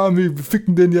 ABK, ja, wir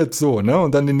ficken den jetzt so, ne,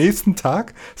 und dann den nächsten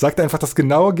Tag sagt er einfach das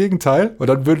genaue Gegenteil und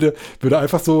dann würde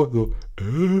einfach so,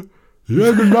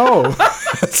 ja, genau.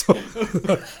 So.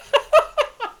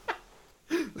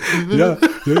 Ja,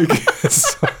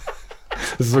 das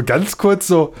ist so ganz kurz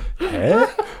so, hä?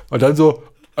 Und dann so,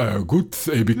 gut,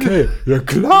 ABK, ja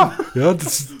klar, ja,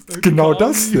 das ist genau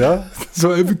das, ja,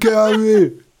 so ABK,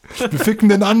 wir ficken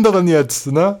den anderen jetzt,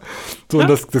 ne? So, und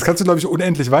das kannst du, glaube ich,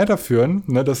 unendlich weiterführen,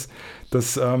 ne? Dass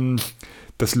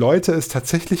Leute es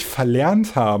tatsächlich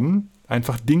verlernt haben,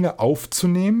 einfach Dinge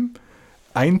aufzunehmen,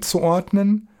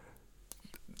 einzuordnen,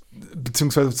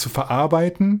 beziehungsweise zu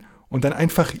verarbeiten und dann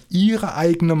einfach ihre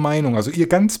eigene Meinung, also ihr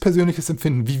ganz persönliches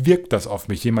Empfinden, wie wirkt das auf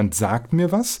mich? Jemand sagt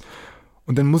mir was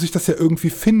und dann muss ich das ja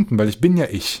irgendwie finden, weil ich bin ja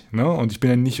ich, ne? Und ich bin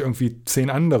ja nicht irgendwie 10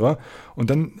 andere und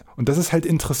das ist halt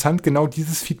interessant, genau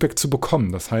dieses Feedback zu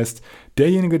bekommen. Das heißt,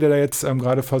 derjenige, der da jetzt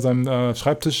gerade vor seinem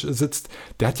Schreibtisch sitzt,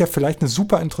 der hat ja vielleicht eine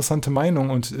super interessante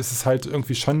Meinung und es ist halt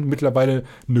irgendwie schon mittlerweile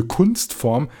eine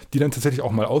Kunstform, die dann tatsächlich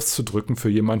auch mal auszudrücken für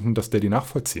jemanden, dass der die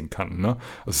nachvollziehen kann. Ne?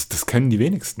 Also das können die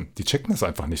wenigsten. Die checken das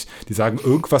einfach nicht. Die sagen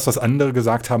irgendwas, was andere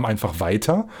gesagt haben, einfach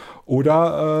weiter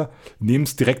oder nehmen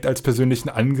es direkt als persönlichen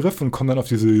Angriff und kommen dann auf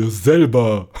diese ja,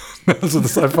 selber. Also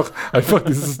das ist einfach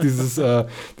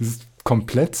dieses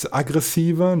komplett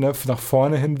aggressive, ne, nach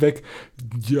vorne hinweg,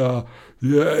 ja,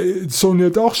 schon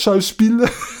jetzt auch Schallspiele.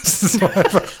 Das ist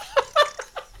einfach.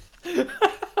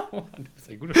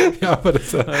 Ja, aber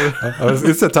das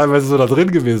ist ja teilweise so da drin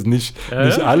gewesen. Nicht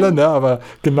alle, ne, aber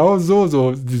genau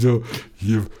so, die so,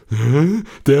 hier,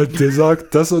 der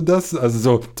sagt das und das.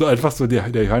 Also so einfach so, die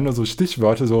hören nur so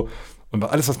Stichworte, so. Und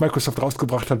alles, was Microsoft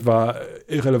rausgebracht hat, war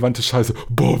irrelevante Scheiße.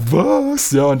 Boah,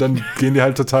 was? Ja, und dann gehen die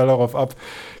halt total darauf ab.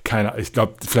 ich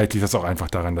glaube, vielleicht liegt das auch einfach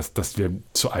daran, dass wir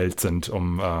zu alt sind, Ich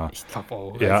glaube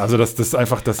auch. ja, also das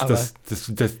einfach, dass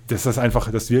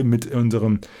wir mit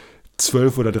unserem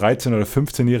 12- oder 13- oder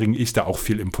 15-jährigen Ich da auch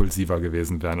viel impulsiver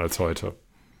gewesen wären als heute.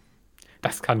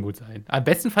 Das kann gut sein. Am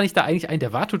besten fand ich da eigentlich einen,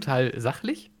 der war total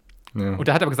sachlich. Ja. Und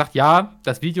der hat aber gesagt, ja,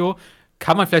 das Video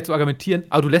kann man vielleicht so argumentieren,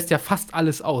 aber du lässt ja fast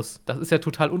alles aus. Das ist ja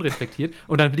total unreflektiert.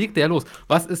 Und dann legt der los.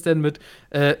 Was ist denn mit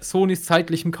Sonys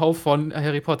zeitlichem Kauf von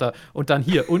Harry Potter? Und dann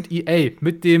hier und EA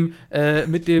mit dem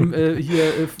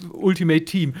Ultimate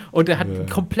Team. Und der hat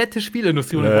komplette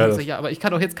Spielindustrie. Und dann sagt, ja, aber ich kann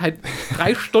doch jetzt kein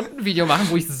 3-Stunden-Video machen,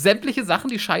 wo ich sämtliche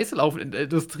Sachen, die scheiße laufen in der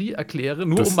Industrie erkläre,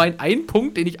 nur um meinen einen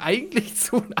Punkt, den ich eigentlich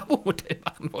zu einem Abo-Modell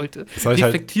machen wollte,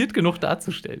 reflektiert genug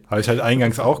darzustellen. Habe ich halt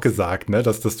eingangs auch gesagt, ne,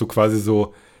 dass du quasi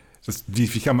so wie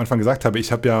ich am Anfang gesagt habe,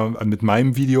 ich habe ja mit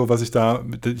meinem Video,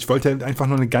 ich wollte ja einfach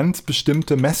nur eine ganz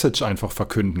bestimmte Message einfach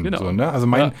verkünden. Genau. So, ne? Also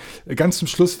ganz zum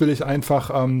Schluss will ich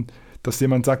einfach, dass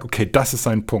jemand sagt, okay, das ist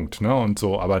sein Punkt, ne? Und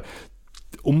so, aber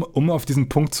um auf diesen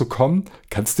Punkt zu kommen,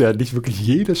 kannst du ja nicht wirklich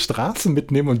jede Straße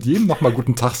mitnehmen und jedem nochmal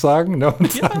guten Tag sagen. Ne?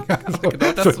 Und sagen,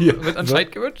 genau das wird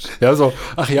anscheinend gewünscht. Ja, so,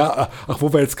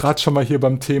 wo wir jetzt gerade schon mal hier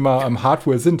beim Thema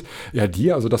Hardware sind. Ja,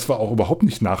 also das war auch überhaupt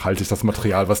nicht nachhaltig, das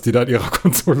Material, was die da in ihrer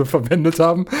Konsole verwendet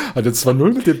haben. Hat jetzt zwar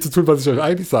null mit dem zu tun, was ich euch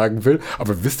eigentlich sagen will,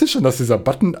 aber wisst ihr schon, dass dieser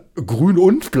Button grün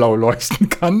und blau leuchten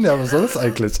kann? Ja, was soll das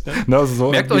eigentlich? Ne, also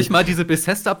so merkt euch mal diese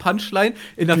Bethesda-Punchline.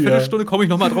 In einer Viertelstunde komme ich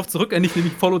nochmal drauf zurück, wenn ich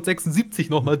nämlich Fallout 76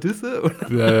 nochmal disse.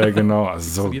 Ja, genau.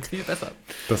 Also so, jetzt viel besser.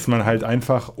 Dass man halt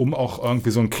einfach, um auch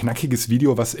irgendwie so ein knackiges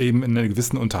Video, was eben einen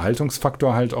gewissen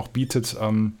Unterhaltungsfaktor halt auch bietet,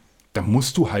 da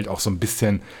musst du halt auch so ein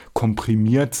bisschen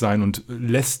komprimiert sein und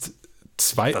lässt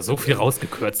Da so viel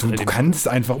rausgekürzt. Du kannst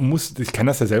einfach, ich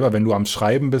kenne das ja selber, wenn du am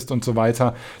Schreiben bist und so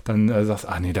weiter, dann sagst,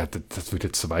 nee, das wird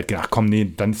jetzt zu weit gehen. Ach komm,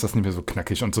 nee, dann ist das nicht mehr so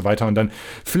knackig und so weiter. Und dann,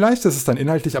 vielleicht ist es dann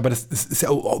inhaltlich, aber das ist ja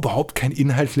überhaupt kein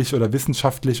inhaltlich oder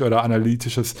wissenschaftlich oder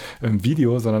analytisches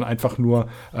Video, sondern einfach nur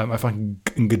einfach ein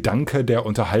Gedanke, der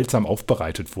unterhaltsam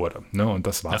aufbereitet wurde. Ne? Und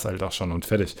das war es halt auch schon und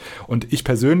fertig. Und ich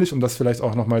persönlich, um das vielleicht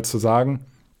auch nochmal zu sagen,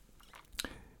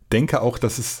 denke auch,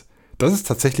 dass es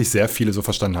tatsächlich sehr viele so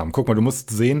verstanden haben. Guck mal, du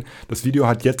musst sehen, das Video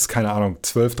hat jetzt, keine Ahnung,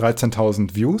 12.000,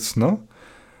 13.000 Views, ne?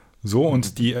 So,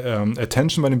 und die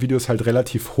Attention bei dem Video ist halt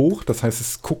relativ hoch. Das heißt,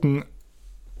 es gucken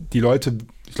die Leute,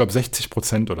 ich glaube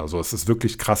 60% oder so. Es ist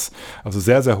wirklich krass. Also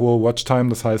sehr, sehr hohe Watchtime.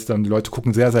 Das heißt, die Leute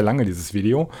gucken sehr, sehr lange dieses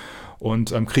Video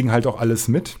und kriegen halt auch alles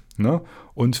mit, ne?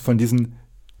 Und von diesen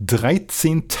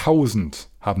 13.000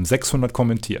 haben 600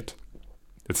 kommentiert.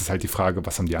 Jetzt ist halt die Frage,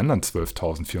 was haben die anderen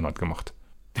 12.400 gemacht?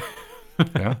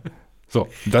 Ja, so.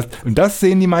 Und das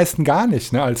sehen die meisten gar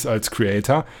nicht, ne, als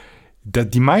Creator.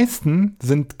 Die meisten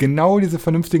sind genau diese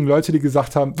vernünftigen Leute, die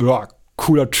gesagt haben, ja,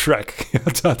 cooler Track.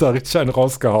 Da hat er richtig einen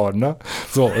rausgehauen, ne?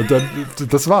 So, und dann,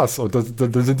 das war's. Und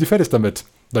dann sind die fertig damit.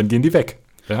 Dann gehen die weg,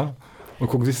 ja, und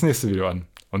gucken sich das nächste Video an.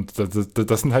 Und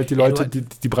das sind halt die Leute,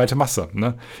 die breite Masse,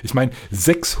 ne? Ich meine,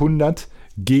 600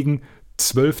 gegen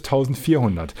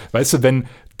 12.400. Weißt du, wenn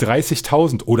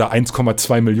 30.000 oder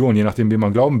 1,2 Millionen, je nachdem, wem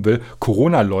man glauben will,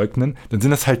 Corona leugnen, dann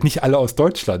sind das halt nicht alle aus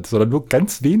Deutschland, sondern nur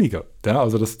ganz wenige. Ja,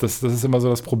 also das ist immer so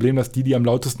das Problem, dass die am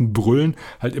lautesten brüllen,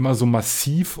 halt immer so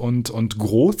massiv und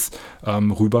groß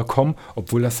rüberkommen,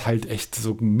 obwohl das halt echt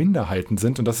so Minderheiten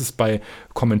sind. Und das ist bei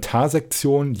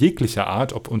Kommentarsektionen jeglicher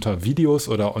Art, ob unter Videos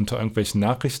oder unter irgendwelchen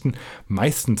Nachrichten,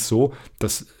 meistens so,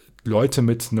 dass Leute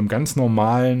mit einem ganz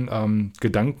normalen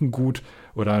Gedankengut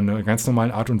oder einer ganz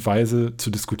normalen Art und Weise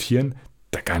zu diskutieren,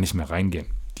 da gar nicht mehr reingehen.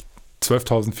 Die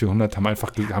 12.400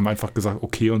 haben einfach gesagt,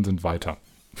 okay, und sind weiter.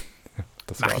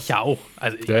 Mache ich ja auch.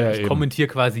 Also ich kommentiere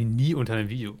quasi nie unter einem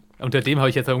Video. Unter dem habe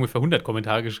ich jetzt ungefähr 100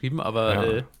 Kommentare geschrieben,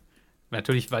 aber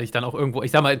natürlich, weil ich dann auch irgendwo,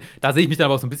 ich sag mal, da sehe ich mich dann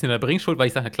aber auch so ein bisschen in der Bringschuld, weil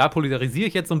ich sage, na klar, polarisiere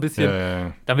ich jetzt so ein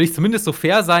bisschen. Da will ich zumindest so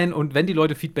fair sein und wenn die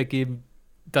Leute Feedback geben,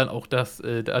 dann auch das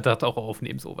auch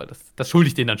aufnehmen, so, weil das schulde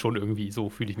ich denen dann schon irgendwie, so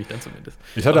fühle ich mich dann zumindest.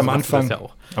 Ich hatte am Anfang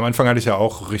hatte ich ja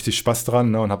auch richtig Spaß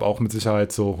dran, ne, und habe auch mit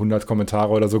Sicherheit so 100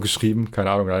 Kommentare oder so geschrieben, keine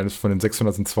Ahnung, von den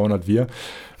 600 sind 200 wir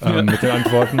mit den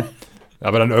Antworten.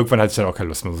 Aber dann irgendwann hatte ich dann auch keine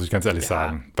Lust mehr, muss ich ganz ehrlich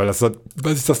sagen. Weil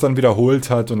sich das dann wiederholt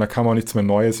hat und da kam auch nichts mehr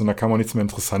Neues und da kam auch nichts mehr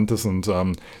Interessantes und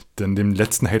dann dem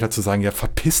letzten Hater zu sagen, ja,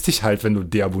 verpiss dich halt, wenn du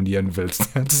deabonnieren willst.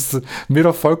 Das ist mir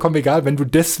doch vollkommen egal, wenn du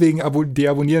deswegen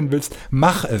deabonnieren willst,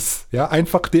 mach es. Ja,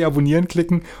 einfach deabonnieren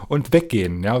klicken und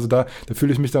weggehen. Ja, also da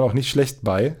fühle ich mich dann auch nicht schlecht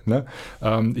bei. Ne?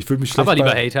 Ich fühle mich schlecht aber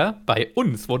lieber Hater, bei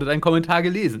uns wurde dein Kommentar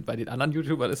gelesen. Bei den anderen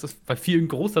YouTubern ist das, bei vielen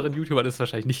größeren YouTubern ist das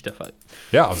wahrscheinlich nicht der Fall.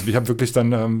 Ja, also ich habe wirklich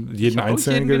dann jeden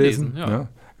Einzelnen gelesen. Ja. Ja,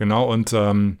 genau, und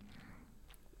fand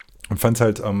es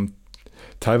halt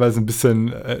teilweise ein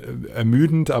bisschen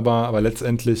ermüdend, aber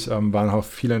letztendlich waren auch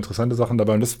viele interessante Sachen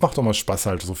dabei. Und das macht auch mal Spaß,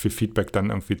 halt so viel Feedback dann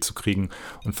irgendwie zu kriegen.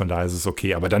 Und von daher ist es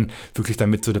okay. Aber dann wirklich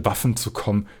damit so Debatten zu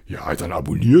kommen, ja, dann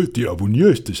abonniere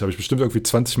ich dich. Habe ich bestimmt irgendwie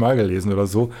 20 Mal gelesen oder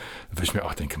so. Da würde ich mir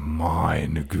auch denken,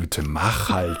 meine Güte, mach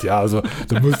halt. Ja, also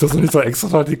du musst das doch nicht so extra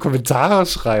noch in die Kommentare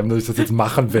schreiben, dass ich das jetzt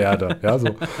machen werde. Ja,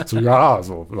 ja.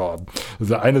 Also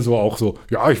der eine so auch so,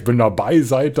 ja, ich bin dabei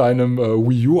seit deinem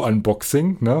Wii U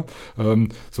Unboxing, ne?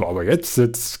 Aber jetzt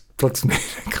platzt mir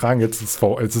der Kragen, jetzt ist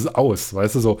aus,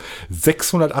 weißt du, so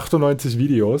 698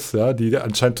 Videos, ja, die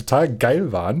anscheinend total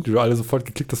geil waren, die du alle sofort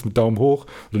geklickt hast mit Daumen hoch.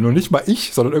 Und nur nicht mal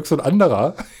ich, sondern irgend so ein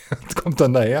anderer kommt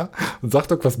dann daher und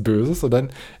sagt irgendwas Böses und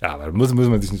dann, ja, aber da muss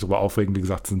man sich nicht drüber aufregen. Wie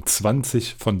gesagt, sind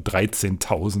 20 von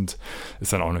 13.000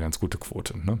 ist dann auch eine ganz gute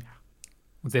Quote, ne?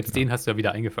 Und selbst den hast du ja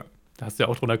wieder eingefangen. Da hast du ja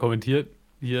auch drunter kommentiert.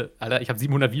 Hier, Alter, ich habe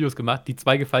 700 Videos gemacht, die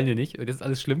 2 gefallen dir nicht. Und das ist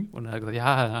alles schlimm. Und dann hat er gesagt,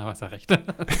 ja, hast ja recht.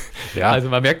 Ja. Also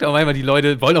man merkt auch manchmal, die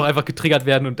Leute wollen auch einfach getriggert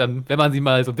werden. Und dann, wenn man sie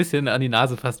mal so ein bisschen an die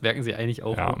Nase fasst, merken sie eigentlich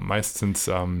auch. Ja, meist sind es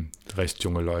recht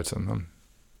junge Leute. Ne?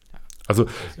 Also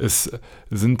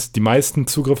die meisten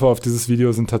Zugriffe auf dieses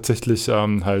Video sind tatsächlich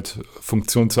halt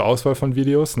Funktionen zur Auswahl von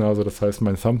Videos. Ne? Also das heißt,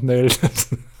 mein Thumbnail.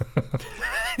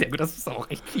 Ja gut, das ist auch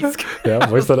echt fies.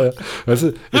 Ja, weißt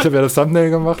du, ich habe ja das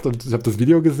Thumbnail gemacht und ich habe das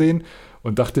Video gesehen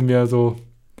und dachte mir so,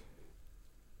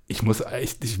 ich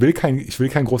will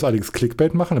kein großartiges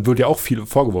Clickbait machen. Da wird ja auch viel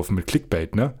vorgeworfen mit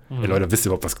Clickbait, ne? Mhm. Ey, Leute, wisst ihr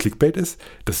überhaupt, was Clickbait ist?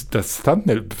 Das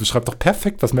Thumbnail beschreibt doch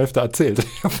perfekt, was Melf da erzählt.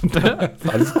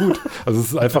 Alles gut. Also es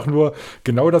ist einfach nur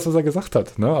genau das, was er gesagt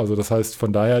hat, ne? Also das heißt,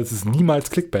 von daher ist es niemals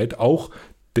Clickbait, auch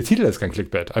der Titel ist kein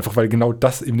Clickbait, einfach weil genau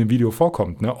das in dem Video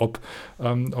vorkommt, ne? Ob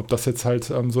das jetzt halt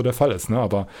so der Fall ist, ne?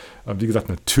 Aber wie gesagt,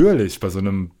 natürlich bei so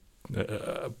einem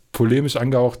polemisch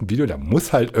angehauchten Video, da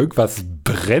muss halt irgendwas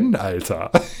brennen,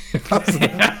 Alter. Also,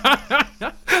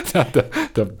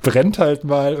 da brennt halt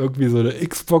mal irgendwie so eine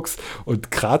Xbox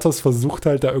und Kratos versucht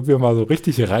halt da irgendwie mal so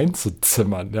richtig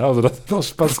reinzuzimmern. Ja, also das hat auch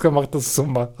Spaß gemacht, das zu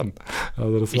machen.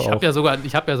 Also das ich habe ja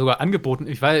sogar angeboten,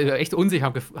 ich war echt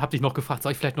unsicher, hab dich noch gefragt,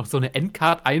 soll ich vielleicht noch so eine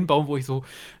Endcard einbauen, wo ich so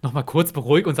noch mal kurz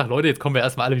beruhige und sage, Leute, jetzt kommen wir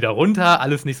erstmal alle wieder runter,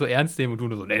 alles nicht so ernst nehmen und du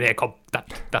nur so, nee, komm,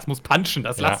 das muss punchen,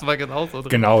 das lassen wir genauso drin.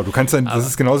 Genau, du kannst dann, das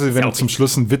ist genauso, wie wenn du zum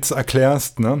Schluss einen Witz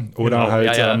erklärst, ne? Oder genau,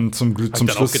 halt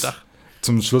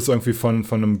zum Schluss irgendwie von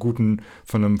einem guten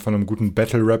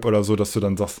Battle-Rap oder so, dass du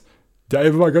dann sagst, der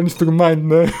Elbe war gar nicht so gemeint,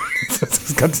 ne?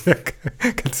 Das kannst du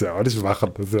ja auch nicht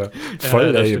machen. Das ist ja voll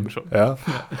lame. Ja.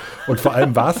 Und vor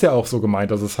allem war es ja auch so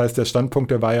gemeint. Also das heißt, der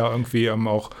Standpunkt, der war ja irgendwie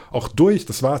auch durch.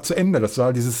 Das war zu Ende. Das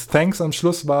war dieses Thanks am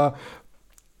Schluss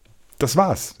das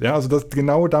war's. Ja, also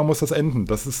genau da muss das enden.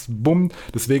 Das ist bumm.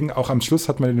 Deswegen auch am Schluss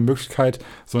hat man die Möglichkeit,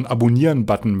 so einen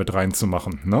Abonnieren-Button mit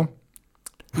reinzumachen, ne?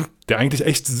 Der eigentlich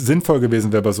echt sinnvoll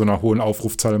gewesen wäre bei so einer hohen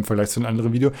Aufrufzahl im Vergleich zu einem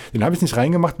anderen Video. Den habe ich nicht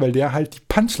reingemacht, weil der halt die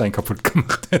Punchline kaputt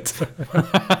gemacht hätte.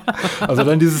 Also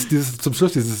dann dieses zum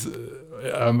Schluss,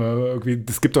 irgendwie,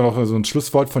 es gibt auch noch so ein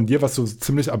Schlusswort von dir, was so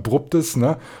ziemlich abrupt ist,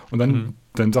 ne? Und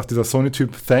dann sagt dieser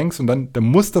Sony-Typ Thanks und dann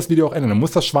muss das Video auch enden, dann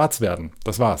muss das schwarz werden.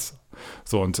 Das war's.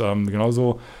 So, und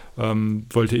genauso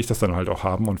wollte ich das dann halt auch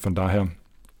haben und von daher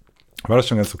war das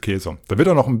schon ganz okay so. Da wird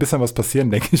auch noch ein bisschen was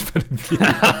passieren, denke ich, bei dem Video.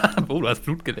 Oh, du hast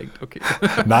Blut geleckt, okay.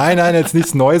 Nein, jetzt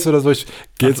nichts Neues oder so. Ich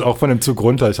gehe jetzt auch von dem Zug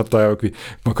runter. Ich habe da ja irgendwie,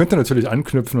 man könnte natürlich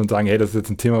anknüpfen und sagen, hey, das ist jetzt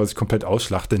ein Thema, was ich komplett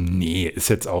ausschlachte. Nee,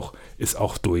 ist auch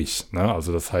durch. Ne?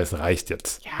 Also das heißt, reicht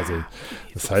jetzt. Ja, also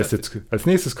das heißt jetzt, als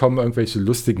nächstes kommen irgendwelche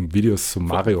lustigen Videos zu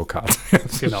Mario Kart.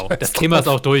 Genau, das Thema ist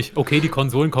auch durch. Okay, die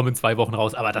Konsolen kommen in 2 Wochen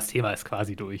raus, aber das Thema ist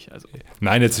quasi durch. Also.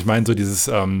 Nein, ich meine so dieses,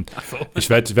 ich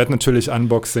werd natürlich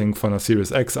Unboxing von der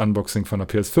Series X, Unboxing von der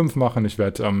PS5 machen. Ich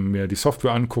werde mir die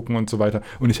Software angucken und so weiter.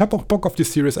 Und ich habe auch Bock auf die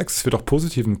Series X. Es wird auch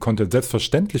positiven Content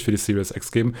selbstverständlich für die Series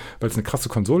X geben, weil es eine krasse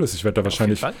Konsole ist. Ich werde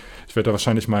da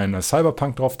wahrscheinlich meinen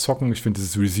Cyberpunk drauf zocken. Ich finde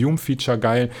dieses Resume-Feature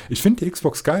geil. Ich finde die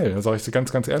Xbox geil, da sage ich dir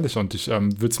ganz, ganz ehrlich. Und ich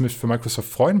würde es mich für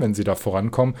Microsoft freuen, wenn sie da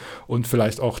vorankommen und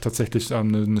vielleicht auch tatsächlich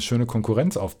eine schöne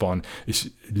Konkurrenz aufbauen.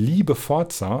 Ich liebe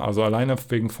Forza, also alleine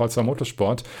wegen Forza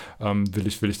Motorsport will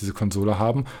ich diese Konsole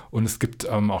haben. Und es gibt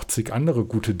auch zig andere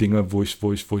gute Dinge, wo ich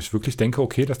wirklich denke,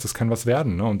 okay, das kann was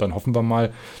werden. Ne? Und dann hoffen wir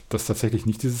mal, dass tatsächlich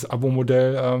nicht dieses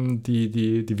Abo-Modell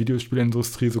die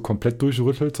Videospielindustrie so komplett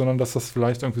durchrüttelt, sondern dass das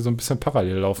vielleicht irgendwie so ein bisschen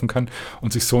parallel laufen kann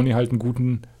und sich Sony halt einen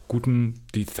guten,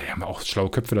 die haben ja auch schlaue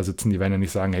Köpfe da sitzen, die werden ja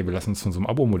nicht sagen, hey, wir lassen uns von so einem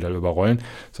Abo-Modell überrollen,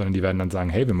 sondern die werden dann sagen,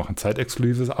 hey, wir machen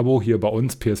zeitexklusives Abo, hier bei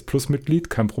uns PS Plus Mitglied,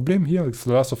 kein Problem, hier,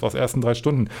 Last of Us ersten 3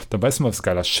 Stunden, dann weißt du mal, was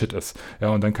geiler Shit ist. Ja,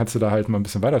 und dann kannst du da halt mal ein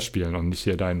bisschen weiterspielen und nicht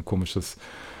hier dein komisches,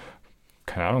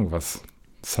 keine Ahnung was,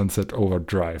 Sunset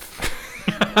Overdrive.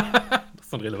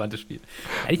 so ein relevantes Spiel.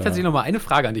 Ich tatsächlich noch mal eine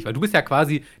Frage an dich, weil du bist ja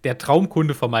quasi der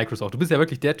Traumkunde von Microsoft. Du bist ja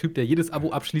wirklich der Typ, der jedes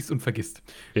Abo abschließt und vergisst.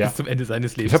 Bis zum Ende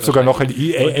seines Lebens. Ich habe sogar noch ein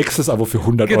EA Access-Abo für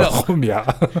 100 Euro im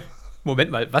Jahr.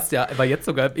 Moment mal, was ja aber jetzt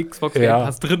sogar im Xbox Game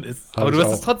Pass drin ist. Aber du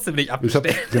hast es trotzdem nicht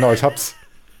abgestellt. Ich hab's.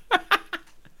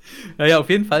 Naja, auf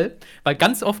jeden Fall. Weil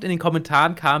ganz oft in den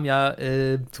Kommentaren kam ja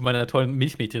zu meiner tollen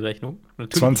Milchmädchenrechnung.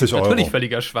 20 Euro. Natürlich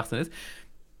völliger Schwachsinn ist.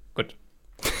 Gut.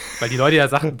 Weil die Leute ja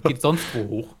sagen, geht sonst wo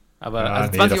hoch. Aber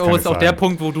also 20 Euro ist auch der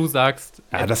Punkt, wo du sagst,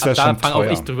 das wäre schon teuer. Auch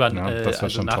ich drüber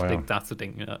das schon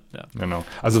nachzudenken. Ja. Genau.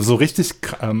 Also so richtig,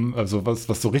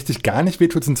 was so richtig gar nicht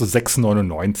wehtut, sind so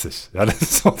 6,99. Ja, das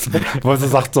ist so, wo man so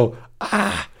sagt so,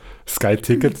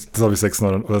 Sky-Ticket, das habe ich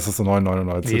 6,99, oder ist das so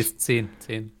 9,99? Nee, ist 10.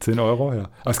 10 Euro, ja.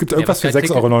 Aber es gibt irgendwas für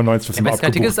 6,99 Euro, was immer bei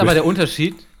Sky-Ticket ist aber der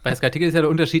Unterschied, bei Sky-Ticket ist ja der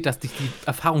Unterschied, dass dich die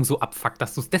Erfahrung so abfuckt,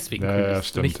 dass du es deswegen tust,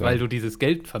 stimmt, nicht, weil du dieses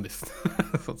Geld vermisst,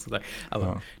 sozusagen.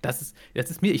 Aber das ist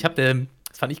mir,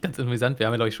 das fand ich ganz interessant, wir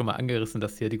haben ja, glaube ich, schon mal angerissen,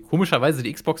 dass hier komischerweise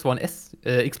die Xbox One S,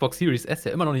 Xbox Series S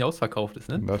ja immer noch nicht ausverkauft ist,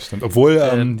 ne? Das stimmt. Obwohl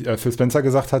Phil Spencer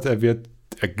gesagt hat, er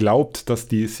glaubt, dass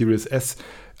die Series S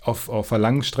auf der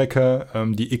langen Strecke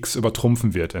die X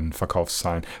übertrumpfen wird in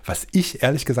Verkaufszahlen. Was ich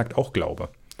ehrlich gesagt auch glaube.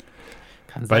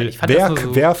 Kann sein. Weil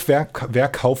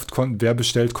wer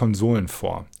bestellt Konsolen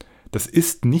vor? Das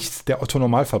ist nicht der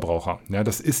Otto-Normalverbraucher. Ja,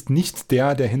 das ist nicht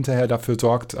der hinterher dafür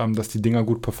sorgt, dass die Dinger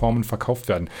gut performen und verkauft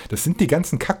werden. Das sind die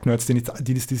ganzen Kacknerds, die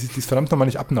es verdammt nochmal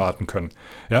nicht abwarten können.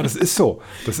 Ja, das ist so.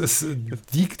 Das ist,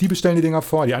 die bestellen die Dinger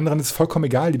vor. Die anderen ist vollkommen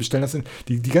egal. Die bestellen das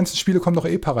die ganzen Spiele kommen doch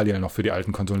parallel noch für die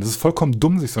alten Konsolen. Das ist vollkommen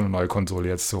dumm, sich so eine neue Konsole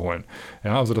jetzt zu holen.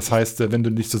 Ja, also das heißt, wenn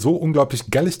du nicht so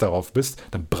unglaublich gallig darauf bist,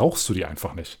 dann brauchst du die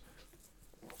einfach nicht.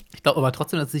 Ich glaube aber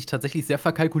trotzdem, dass sie sich tatsächlich sehr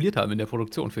verkalkuliert haben in der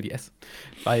Produktion für die S.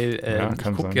 Weil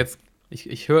ich gucke jetzt,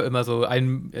 ich höre immer so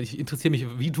ich interessiere mich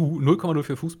wie du 0,0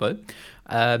 für Fußball,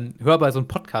 höre aber so einen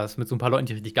Podcast mit so ein paar Leuten,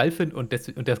 die ich richtig geil finde und da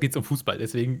geht es um Fußball.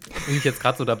 Deswegen bin ich jetzt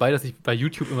gerade so dabei, dass ich bei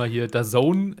YouTube immer hier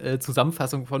DAZN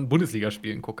Zusammenfassung von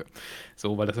Bundesligaspielen gucke.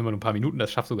 So, weil das immer nur ein paar Minuten,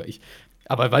 das schafft sogar ich.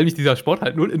 Aber weil mich dieser Sport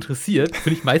halt null interessiert,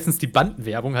 finde ich meistens die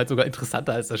Bandenwerbung halt sogar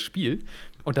interessanter als das Spiel.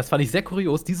 Und das fand ich sehr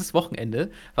kurios. Dieses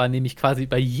Wochenende war nämlich quasi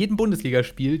bei jedem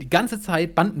Bundesligaspiel die ganze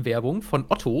Zeit Bandenwerbung von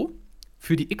Otto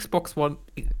für die Xbox One,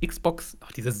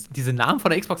 diese Namen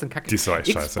von der Xbox sind kacke. Die ist so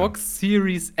echt scheiße. Xbox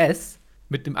Series S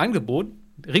mit dem Angebot,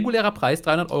 regulärer Preis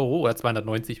 300 Euro oder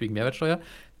 290 wegen Mehrwertsteuer,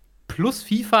 plus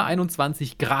FIFA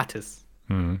 21 gratis.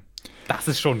 Das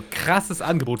ist schon ein krasses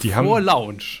Angebot vor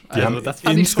Launch. Die haben das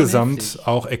fand insgesamt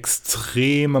auch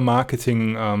extreme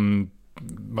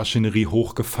Marketing-Maschinerie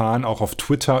hochgefahren, auch auf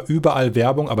Twitter, überall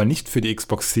Werbung, aber nicht für die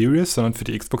Xbox Series, sondern für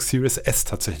die Xbox Series S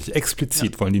tatsächlich.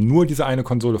 Explizit wollen die nur diese eine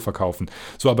Konsole verkaufen.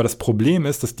 So, aber das Problem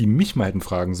ist, dass die mich mal hätten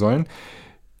fragen sollen,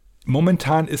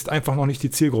 momentan ist einfach noch nicht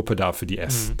die Zielgruppe da für die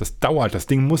S. Das dauert. Das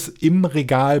Ding muss im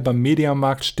Regal beim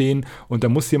Mediamarkt stehen und da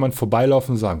muss jemand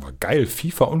vorbeilaufen und sagen, geil,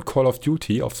 FIFA und Call of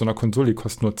Duty auf so einer Konsole, die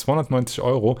kostet nur 290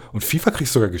 Euro und FIFA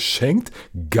kriegst du sogar geschenkt.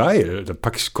 Geil. Dann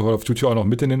packe ich Call of Duty auch noch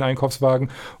mit in den Einkaufswagen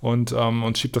und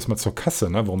schieb das mal zur Kasse.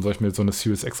 Ne? Warum soll ich mir so eine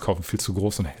Series X kaufen? Viel zu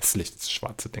groß und hässlich, das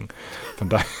schwarze Ding. Von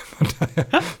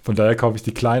daher kaufe ich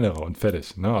die kleinere und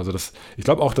fertig. Ne? Also ich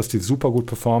glaube auch, dass die super gut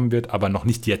performen wird, aber noch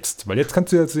nicht jetzt. Weil jetzt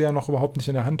kannst du sie ja noch überhaupt nicht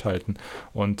in der Hand halten.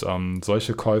 Und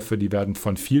solche Käufe, die werden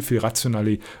von viel, viel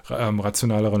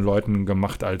rationaleren Leuten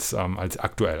gemacht als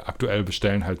aktuell. Aktuell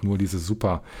bestellen halt nur diese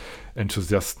super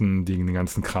Enthusiasten den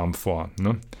ganzen Kram vor.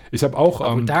 Ne? Ich habe auch.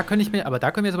 Aber da können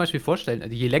wir zum Beispiel vorstellen,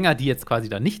 je länger die jetzt quasi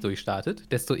dann nicht durchstartet,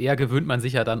 desto eher gewöhnt man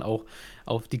sich ja dann auch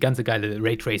auf die ganze geile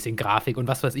Raytracing-Grafik und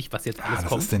was weiß ich, was jetzt alles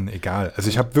kommt. Das ist denn egal. Also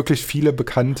ich habe wirklich viele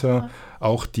Bekannte,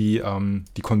 auch die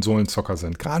Konsolenzocker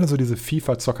sind. Gerade so diese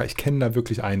FIFA-Zocker, ich kenne da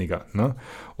wirklich einige. Ne?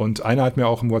 Und einer hat mir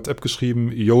auch im WhatsApp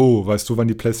geschrieben, yo, weißt du, wann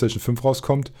die PlayStation 5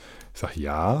 rauskommt? Ich sage,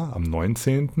 ja, am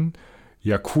 19.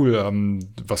 Ja, cool,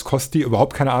 was kostet die?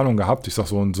 Überhaupt keine Ahnung gehabt. Ich sag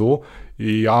so und so.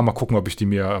 Ja, mal gucken, ob ich die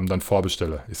mir dann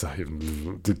vorbestelle. Ich sag,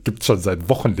 die gibt's schon seit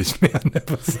Wochen nicht mehr. Ne?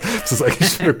 Was ist das eigentlich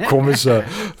für eine komische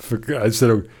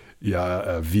Einstellung?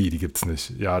 Ja, wie, die gibt's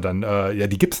nicht? Ja, dann,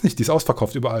 die gibt's nicht, die ist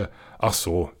ausverkauft überall. Ach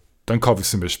so, dann kaufe ich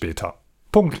sie mir später.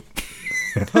 Punkt.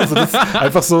 Also das ist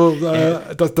einfach so,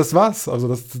 das war's. Also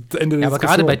das Ende der Diskussion. Aber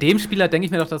gerade bei dem Spieler denke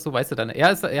ich mir doch, dass so, weißt du, dann, er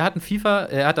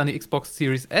hat dann die Xbox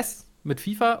Series S mit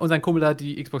FIFA und sein Kumpel hat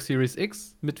die Xbox Series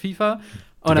X mit FIFA.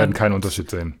 Die werden keinen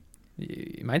Unterschied sehen.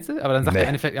 Meinst du? Aber dann sagt der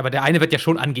eine vielleicht, aber der eine wird ja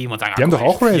schon angeben und sagen, die haben doch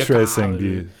auch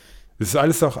Raytracing. Das ist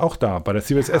alles auch da. Bei der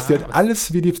Series S, die hat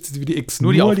alles wie die X,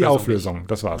 nur die Auflösung.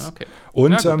 Das war's. Okay.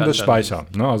 Und das Speicher.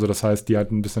 Ne? Also das heißt, die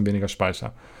hat ein bisschen weniger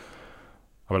Speicher.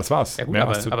 Aber das war's. Ja gut,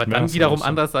 aber dann wiederum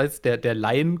andererseits der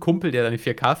Laienkumpel, der dann den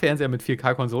 4K-Fernseher mit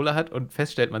 4K-Konsole hat und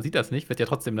feststellt, man sieht das nicht, wird ja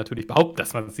trotzdem natürlich behaupten,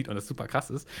 dass man das sieht und das super krass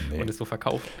ist und es so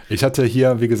verkauft. Ich hatte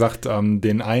hier, wie gesagt,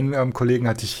 den einen Kollegen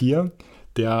hatte ich hier,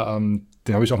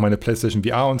 den habe ich auch meine PlayStation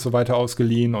VR und so weiter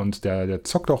ausgeliehen und der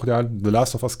zockt auch, der The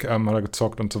Last of Us hat er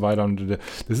gezockt und so weiter und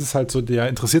das ist halt so, der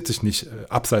interessiert sich nicht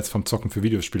abseits vom Zocken für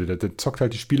Videospiele, der zockt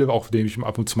halt die Spiele, auch denen ich ihm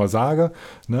ab und zu mal sage,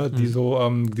 ne, die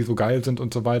so geil sind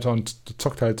und so weiter und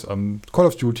zockt halt Call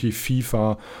of Duty,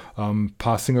 FIFA,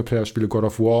 paar Singleplayer-Spiele, God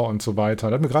of War und so weiter.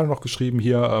 Der hat mir gerade noch geschrieben,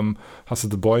 hier, hast du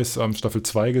The Boys Staffel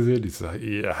 2 gesehen? Ich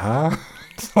sage, ja,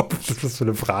 was ist das für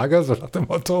eine Frage? So nach dem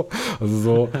Motto. Also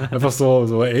so, einfach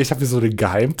so, ey, ich habe hier so den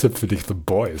Geheimtipp für dich, The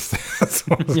Boys.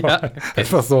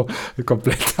 Einfach so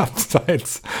komplett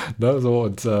abseits. Ne, so,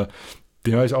 und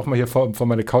den habe ich auch mal hier auf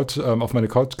meine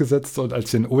Couch gesetzt und als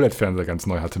ich den OLED-Fernseher ganz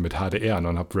neu hatte mit HDR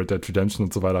und habe Red Dead Redemption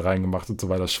und so weiter reingemacht und so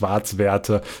weiter,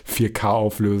 Schwarzwerte,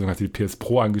 4K-Auflösung, hatte die PS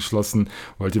Pro angeschlossen,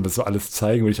 wollte ihm das so alles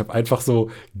zeigen und ich habe einfach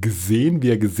so gesehen, wie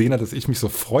er gesehen hat, dass ich mich so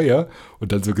freue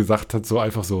und dann so gesagt hat, so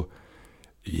einfach so,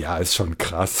 ja, ist schon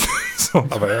krass. So,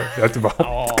 aber er hat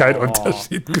überhaupt keinen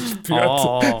Unterschied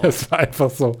gespürt. Es war einfach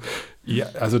so, ja,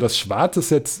 also das Schwarz ist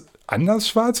jetzt anders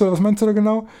schwarz oder was meinst du da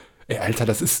genau? Ey, Alter,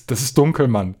 das ist dunkel,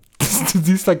 Mann. Du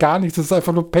siehst da gar nichts, das ist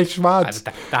einfach nur pechschwarz. Also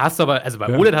da hast du aber, also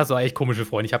bei OLED hast du eigentlich komische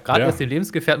Freunde. Ich habe gerade erst dem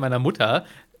Lebensgefährten meiner Mutter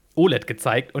OLED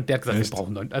gezeigt und der hat gesagt, wir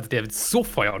brauchen noch, also der ist so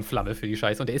Feuer und Flamme für die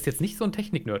Scheiße und der ist jetzt nicht so ein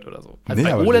Technik-Nerd oder so. Also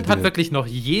bei OLED hat wirklich noch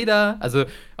jeder, also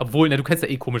obwohl, du kennst ja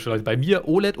eh komische Leute, bei mir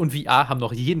OLED und VR haben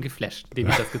noch jeden geflasht, dem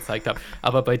ich das gezeigt habe.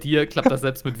 Aber bei dir klappt das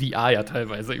selbst mit VR ja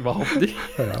teilweise überhaupt nicht.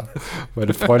 Ja,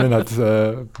 meine Freundin hat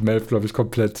Melf, glaube ich,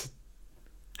 komplett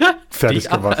fertig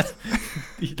gemacht.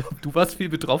 Ich glaube, du warst viel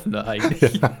betroffener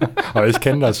eigentlich. Ja, aber ich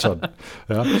kenne das schon.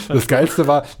 Ja. Das Geilste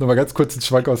war, nochmal ganz kurz ein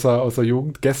Schwank aus der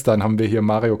Jugend. Gestern haben wir hier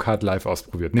Mario Kart live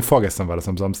ausprobiert. Nee, vorgestern war das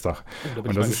am Samstag.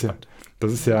 Und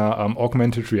das ist ja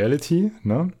Augmented Reality,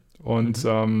 ne? Und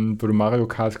wo du Mario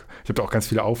Kart, ich habe da auch ganz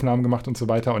viele Aufnahmen gemacht und so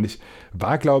weiter und ich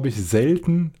war, glaube ich,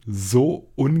 selten so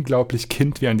unglaublich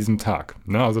Kind wie an diesem Tag.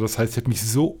 Ne? Also das heißt, ich habe mich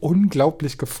so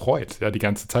unglaublich gefreut, ja, die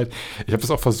ganze Zeit. Ich habe das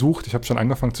auch versucht, ich habe schon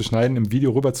angefangen zu schneiden, im Video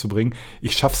rüberzubringen.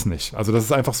 Ich schaff's nicht. Also das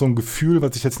ist einfach so ein Gefühl,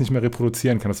 was ich jetzt nicht mehr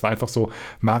reproduzieren kann. Das war einfach so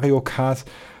Mario Kart.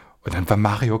 Und dann war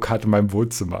Mario Kart in meinem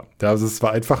Wohnzimmer. Ja, also es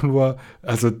war einfach nur,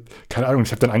 also keine Ahnung, ich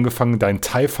habe dann angefangen, deinen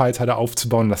TIE Fighter da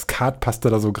aufzubauen. Das Kart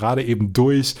passte da so gerade eben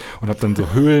durch und habe dann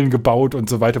so Höhlen gebaut und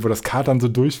so weiter, wo das Kart dann so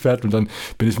durchfährt. Und dann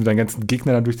bin ich mit deinen ganzen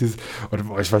Gegnern dann durch dieses, und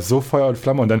ich war so Feuer und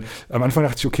Flamme. Und dann am Anfang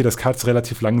dachte ich, okay, das Kart ist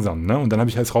relativ langsam. Ne? Und dann habe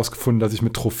ich halt rausgefunden, dass ich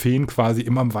mit Trophäen quasi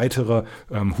immer weitere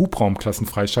Hubraumklassen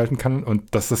freischalten kann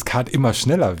und dass das Kart immer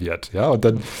schneller wird. Ja, und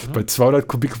dann bei 200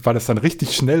 Kubik war das dann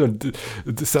richtig schnell und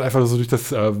es ist dann einfach so durch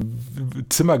das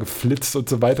Zimmer geflitzt und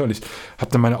so weiter und ich habe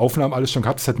dann meine Aufnahmen alles schon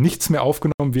gehabt, es hat nichts mehr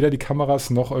aufgenommen, weder die Kameras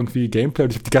noch irgendwie Gameplay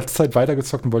und ich habe die ganze Zeit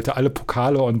weitergezockt und wollte alle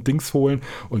Pokale und Dings holen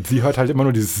und sie hört halt immer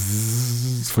nur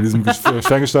dieses von diesem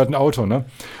ferngesteuerten Auto, ne?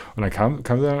 Und dann kam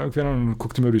sie dann irgendwie an und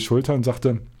guckte mir über die Schulter und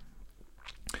sagte,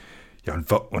 ja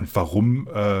und warum,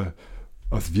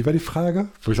 also wie war die Frage?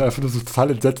 Wo ich einfach nur so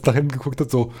total entsetzt nach hinten geguckt habe,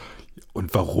 so,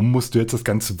 und warum musst du jetzt das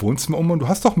ganze Wohnzimmer und du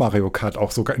hast doch Mario Kart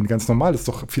auch so ganz normal, ist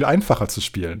doch viel einfacher zu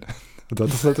spielen. Und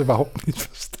das ist halt überhaupt nicht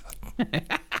verstanden.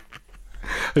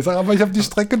 Ich sage, aber ich habe die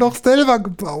Strecke doch selber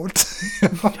gebaut.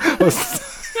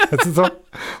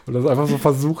 Und das einfach so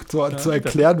versucht so zu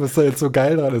erklären, was da jetzt so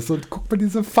geil dran ist. Und guck mal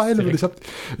diese Pfeile. Und ich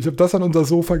hab das an unser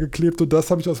Sofa geklebt und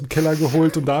das habe ich aus dem Keller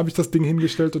geholt und da habe ich das Ding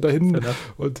hingestellt und dahin.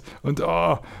 Und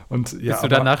ja. Bist du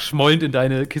danach schmollend in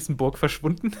deine Kissenburg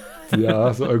verschwunden?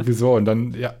 Ja, so irgendwie so. Und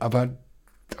dann, ja, aber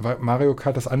Mario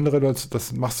Kart, das andere,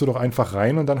 das machst du doch einfach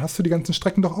rein und dann hast du die ganzen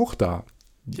Strecken doch auch da.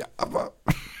 Ja, aber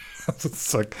das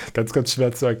ist ganz, ganz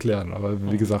schwer zu erklären.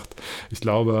 Aber wie gesagt, ich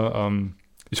glaube,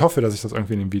 ich hoffe, dass ich das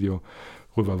irgendwie in dem Video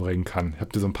rüberbringen kann. Ich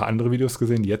habe dir so ein paar andere Videos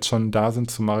gesehen, die jetzt schon da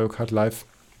sind zu Mario Kart Live.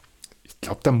 Ich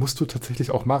glaube, da musst du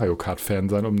tatsächlich auch Mario Kart-Fan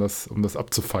sein, um das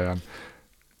abzufeiern.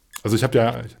 Also ich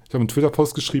habe einen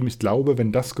Twitter-Post geschrieben, ich glaube,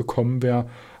 wenn das gekommen wäre,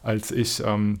 als ich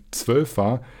 12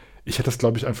 war, ich hätte das,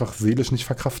 glaube ich, einfach seelisch nicht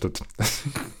verkraftet.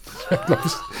 Ich wäre,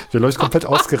 glaube ich, komplett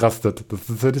ausgerastet.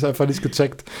 Das hätte ich einfach nicht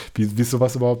gecheckt, wie es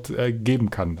sowas überhaupt geben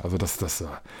kann. Also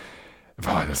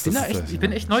ich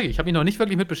bin echt neugierig. Ich habe mich noch nicht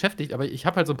wirklich mit beschäftigt, aber ich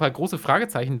habe halt so ein paar große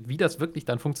Fragezeichen, wie das wirklich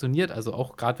dann funktioniert. Also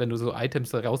auch gerade, wenn du so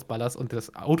Items rausballerst und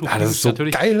das Auto das so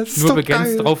natürlich geil, nur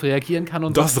begrenzt drauf reagieren kann.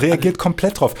 Und das reagiert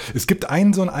komplett drauf. Es gibt so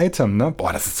ein Item, ne?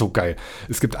 Boah, das ist so geil.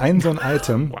 Es gibt so ein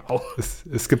Item. Wow.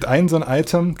 Es gibt so ein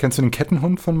Item. Kennst du den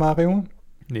Kettenhund von Mario?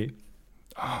 Nee.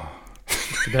 Oh.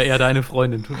 Ich bin da eher deine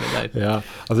Freundin, tut mir leid. Ja,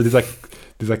 also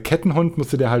dieser Kettenhund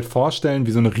musst du dir halt vorstellen,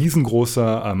 wie so eine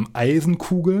riesengroße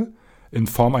Eisenkugel in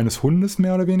Form eines Hundes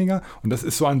mehr oder weniger. Und das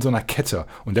ist so an so einer Kette.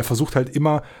 Und der versucht halt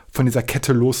immer von dieser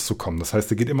Kette loszukommen. Das heißt,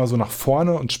 der geht immer so nach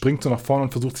vorne und springt so nach vorne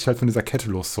und versucht sich halt von dieser Kette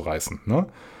loszureißen. Ne?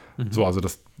 So, also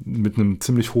das mit einem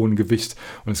ziemlich hohen Gewicht.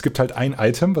 Und es gibt halt ein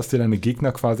Item, was dir deine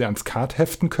Gegner quasi ans Kart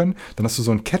heften können. Dann hast du so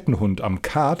einen Kettenhund am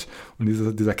Kart und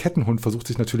dieser Kettenhund versucht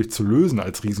sich natürlich zu lösen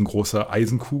als riesengroße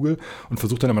Eisenkugel und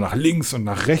versucht dann immer nach links und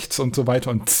nach rechts und so weiter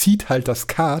und zieht halt das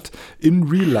Kart in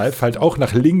Real Life halt auch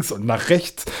nach links und nach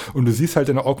rechts. Und du siehst halt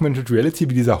in der Augmented Reality,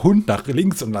 wie dieser Hund nach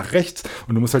links und nach rechts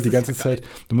und du musst halt die ganze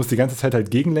Zeit halt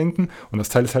gegenlenken und das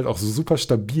Teil ist halt auch so super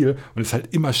stabil und ist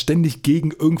halt immer ständig gegen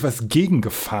irgendwas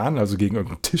gegengefahren, also gegen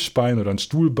irgendein Tischbein oder ein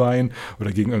Stuhlbein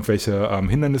oder gegen irgendwelche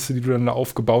Hindernisse, die du dann da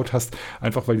aufgebaut hast,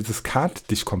 einfach weil dieses Kart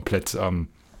dich komplett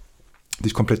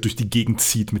durch die Gegend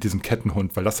zieht mit diesem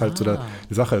Kettenhund, weil das halt so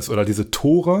die Sache ist. Oder diese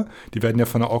Tore, die werden ja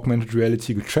von der Augmented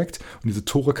Reality getrackt und diese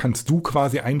Tore kannst du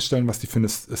quasi einstellen, was die für eine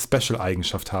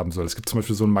Special-Eigenschaft haben soll. Es gibt zum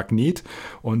Beispiel so ein Magnet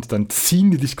und dann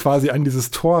ziehen die dich quasi an dieses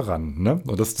Tor ran. Ne?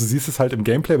 Und du siehst es halt im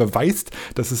Gameplay, aber weißt,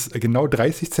 dass es genau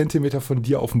 30 Zentimeter von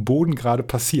dir auf dem Boden gerade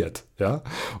passiert. Ja?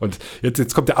 Und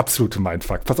jetzt kommt der absolute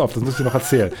Mindfuck. Pass auf, das muss ich dir noch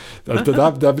erzählen. Also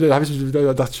da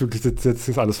dachte ich wirklich, jetzt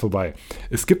ist alles vorbei.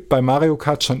 Es gibt bei Mario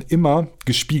Kart schon immer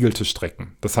gespiegelte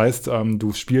Strecken. Das heißt,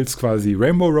 du spielst quasi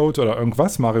Rainbow Road oder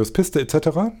irgendwas, Marios Piste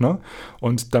etc. Ne?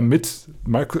 Und damit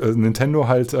Nintendo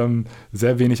halt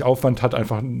sehr wenig Aufwand hat,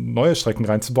 einfach neue Strecken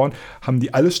reinzubauen, haben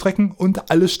die alle Strecken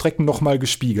nochmal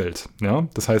gespiegelt. Ja?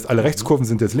 Das heißt, alle Rechtskurven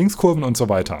sind jetzt Linkskurven und so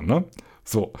weiter. Ne?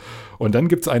 So. Und dann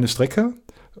gibt es eine Strecke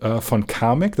von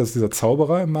Kamek, das ist dieser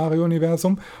Zauberer im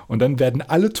Mario-Universum, und dann werden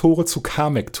alle Tore zu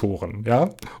Kamek-Toren.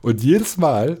 Ja? Und jedes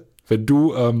Mal, wenn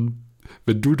du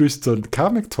durch so ein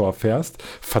Kamek-Tor fährst,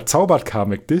 verzaubert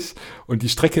Kamek dich und die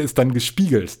Strecke ist dann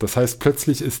gespiegelt. Das heißt,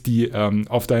 plötzlich ist die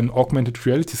auf deinem Augmented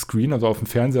Reality Screen, also auf dem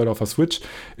Fernseher oder auf der Switch,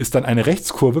 ist dann eine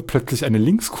Rechtskurve plötzlich eine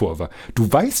Linkskurve.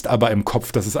 Du weißt aber im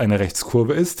Kopf, dass es eine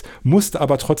Rechtskurve ist, musst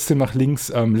aber trotzdem nach links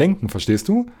lenken, verstehst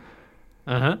du?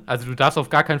 Aha. Also du darfst auf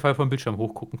gar keinen Fall vom Bildschirm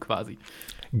hochgucken quasi.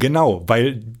 Genau,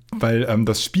 weil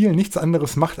das Spiel nichts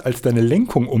anderes macht, als deine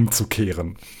Lenkung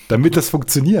umzukehren, damit das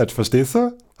funktioniert, verstehst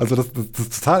du? Also das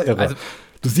ist total irre. Also,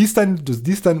 du siehst dein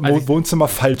Wohnzimmer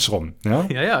falsch rum. Ja,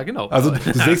 ja, genau. Also du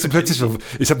siehst plötzlich,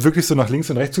 ich habe wirklich so nach links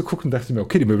und rechts geguckt und dachte mir,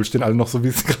 okay, die Möbel stehen alle noch so, wie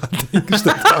ich sie gerade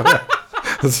hingestellt habe.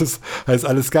 Das ist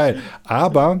alles geil.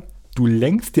 Aber du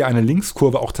lenkst dir eine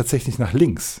Linkskurve auch tatsächlich nach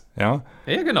links. Ja,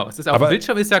 genau. Es ist auf dem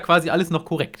Bildschirm ist ja quasi alles noch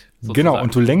korrekt. Sozusagen. Genau,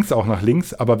 und du lenkst auch nach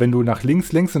links, aber wenn du nach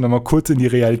links lenkst und dann mal kurz in die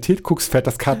Realität guckst, fährt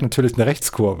das Kart natürlich eine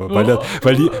Rechtskurve,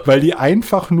 weil die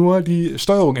einfach nur die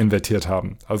Steuerung invertiert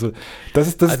haben. Also das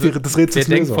ist das Rätsels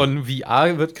Lösung. Denkt von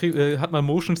VR hat man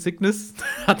Motion Sickness,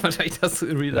 hat wahrscheinlich das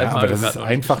Real Life. Ja, aber das ist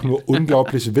einfach nur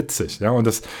unglaublich witzig. Ja, und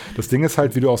das Ding ist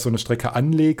halt, wie du auch so eine Strecke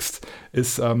anlegst,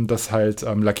 ist, dass halt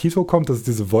Lakito kommt, das ist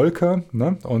diese Wolke,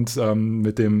 ne? Und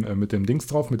mit dem Dings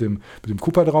drauf, mit dem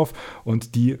Koopa drauf,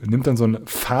 und die nimmt dann so einen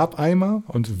Farbeimer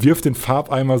und wirft den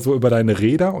Farbeimer so über deine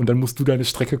Räder und dann musst du deine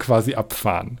Strecke quasi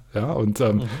abfahren, ja, und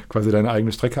quasi deine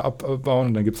eigene Strecke abbauen,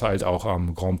 und dann gibt es halt auch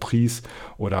Grand Prix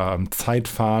oder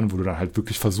Zeitfahren, wo du dann halt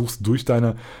wirklich versuchst, durch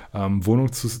deine Wohnung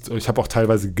ich habe auch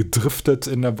teilweise gedriftet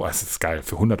es ist geil,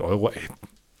 für 100 €, ey,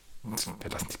 wer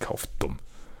das nicht kauft, dumm.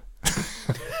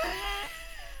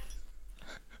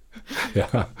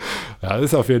 Ja, das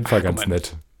ist auf jeden Fall ganz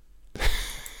nett.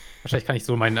 Wahrscheinlich kann ich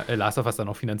so mein Last of Us dann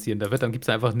auch finanzieren. Dann gibt es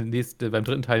einfach beim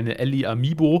dritten Teil eine Ellie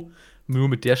Amiibo. Nur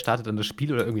mit der startet dann das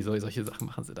Spiel oder irgendwie solche Sachen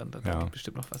machen sie dann. Dann geht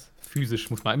bestimmt noch was.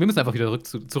 Physisch muss man. Wir müssen einfach wieder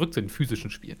zurück zu den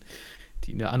physischen Spielen,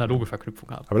 die eine analoge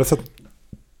Verknüpfung haben. Aber das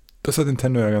hat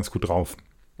Nintendo ja ganz gut drauf.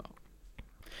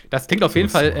 Das klingt auf jeden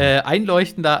Fall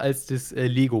einleuchtender als das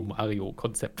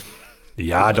Lego-Mario-Konzept.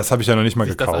 Ja, das habe ich ja noch nicht mal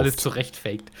gekauft. Das alles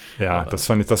zurechtfaked. Ja, das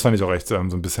fand ich auch echt so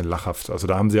ein bisschen lachhaft. Also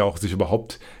da haben sie ja auch sich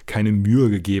überhaupt keine Mühe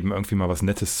gegeben, irgendwie mal was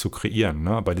Nettes zu kreieren.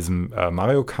 Ne? Bei diesem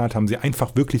Mario Kart haben sie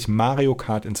einfach wirklich Mario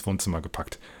Kart ins Wohnzimmer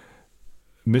gepackt.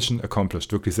 Mission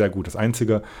accomplished, wirklich sehr gut. Das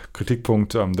einzige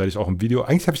Kritikpunkt, da hatte ich auch im Video,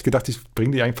 eigentlich habe ich gedacht, ich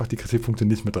bringe die einfach die Kritikpunkte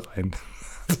nicht mit rein.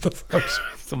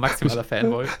 So maximaler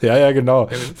Fanboy. Ja, genau.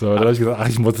 So, da habe ich gesagt,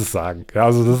 ich muss es sagen. Ja,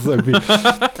 also das ist irgendwie.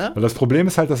 Weil das Problem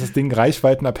ist halt, dass das Ding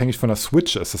reichweitenabhängig von der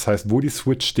Switch ist. Das heißt, wo die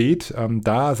Switch steht,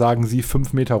 da sagen sie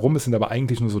 5 Meter rum, es sind aber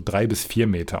eigentlich nur so 3 bis 4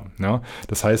 Meter. Ja?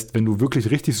 Das heißt, wenn du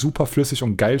wirklich richtig super flüssig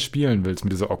und geil spielen willst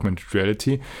mit dieser Augmented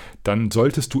Reality, dann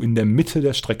solltest du in der Mitte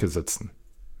der Strecke sitzen.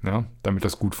 Ja, damit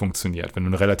das gut funktioniert, wenn du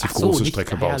eine relativ große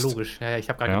Strecke baust. Ja, logisch. Ja, ich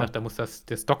habe gerade gedacht, da muss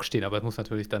der Stock stehen, aber es muss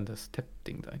natürlich dann das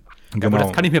Tap-Ding sein. Ja, Genau. aber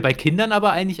das kann ich mir bei Kindern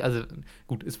aber eigentlich, also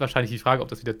gut, ist wahrscheinlich die Frage, ob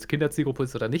das wieder Kinderzielgruppe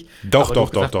ist oder nicht.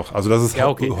 Doch. Also das ist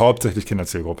hauptsächlich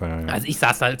Kinderzielgruppe. Ja. Also ich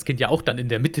saß da als Kind ja auch dann in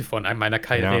der Mitte von meiner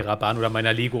Carrera-Bahn oder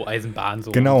meiner Lego-Eisenbahn.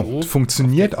 So genau, so.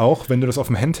 Funktioniert auch, wenn du das auf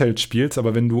dem Handheld spielst,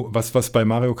 aber wenn du, was bei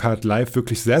Mario Kart Live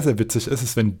wirklich sehr, sehr witzig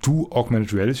ist wenn du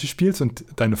Augmented Reality spielst und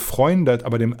deine Freunde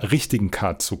aber dem richtigen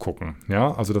Kart zugucken.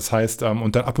 Ja, also das heißt,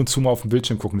 und dann ab und zu mal auf dem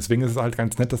Bildschirm gucken. Deswegen ist es halt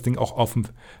ganz nett, das Ding auch auf dem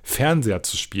Fernseher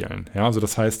zu spielen. Ja, also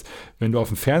das heißt, wenn du auf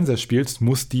dem Fernseher spielst,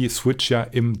 muss die Switch ja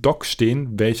im Dock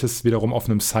stehen, welches wiederum auf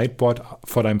einem Sideboard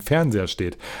vor deinem Fernseher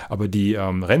steht. Aber die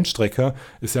Rennstrecke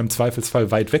ist ja im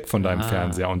Zweifelsfall weit weg von deinem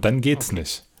Fernseher und dann geht's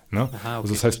nicht. Ne?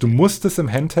 Also das heißt, du musst es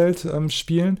im Handheld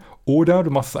spielen oder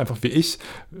du machst es einfach wie ich,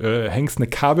 hängst eine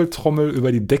Kabeltrommel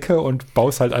über die Decke und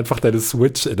baust halt einfach deine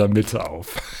Switch in der Mitte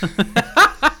auf.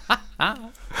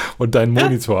 Und deinen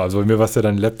Monitor. Also bei mir war es ja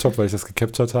dein Laptop, weil ich das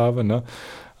gecaptured habe. Ne?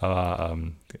 Aber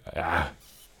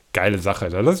geile Sache.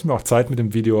 Da lasse ich mir auch Zeit mit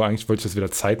dem Video. Eigentlich wollte ich das wieder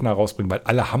zeitnah rausbringen, weil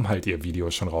alle haben halt ihr Video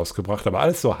schon rausgebracht. Aber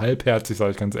alles so halbherzig,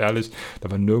 sage ich ganz ehrlich.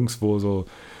 Da war nirgendwo so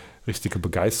richtige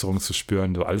Begeisterung zu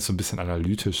spüren. So alles so ein bisschen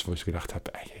analytisch, wo ich gedacht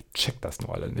habe, ey, check das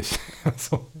nur alle nicht.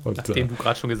 Nachdem du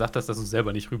gerade schon gesagt hast, dass du es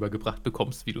selber nicht rübergebracht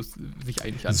bekommst, wie du es sich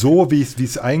eigentlich anfühlt. So wie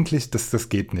es eigentlich, das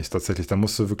geht nicht tatsächlich. Da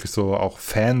musst du wirklich so auch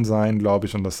Fan sein, glaube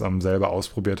ich, und das selber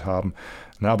ausprobiert haben.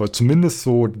 Na, aber zumindest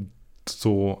so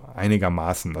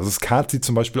einigermaßen. Also das Kart sieht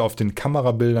zum Beispiel auf den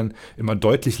Kamerabildern immer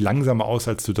deutlich langsamer aus,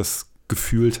 als du das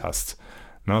gefühlt hast.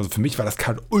 Na, also für mich war das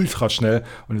Kart ultra schnell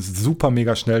und ist super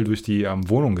mega schnell durch die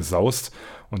Wohnung gesaust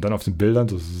und dann auf den Bildern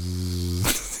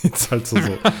sieht es halt so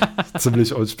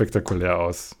ziemlich unspektakulär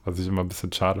aus, was ich immer ein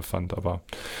bisschen schade fand, aber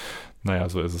naja,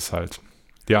 so ist es halt.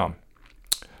 Ja,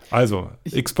 also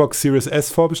Xbox Series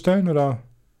S vorbestellen oder?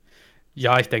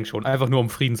 Ja, ich denke schon. Einfach nur,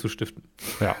 um Frieden zu stiften.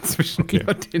 Ja, zwischen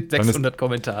den 600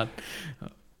 Kommentaren.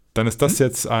 Dann ist das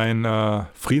jetzt ein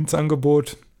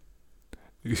Friedensangebot.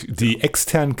 Die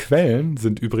externen Quellen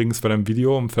sind übrigens bei deinem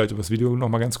Video, um vielleicht über das Video noch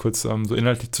mal ganz kurz so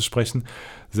inhaltlich zu sprechen,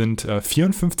 sind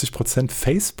 54%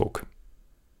 Facebook.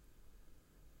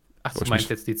 Ach, du meinst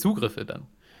jetzt die Zugriffe dann?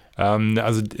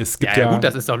 Also es gibt ja gut,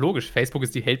 das ist doch logisch. Facebook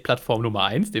ist die Hate-Plattform Nummer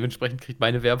 1, dementsprechend kriegt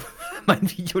mein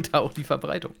Video da auch die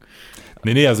Verbreitung.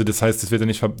 Nee, also das heißt,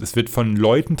 es wird von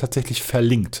Leuten tatsächlich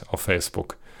verlinkt auf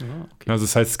Facebook. Okay. Also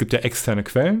das heißt, es gibt ja externe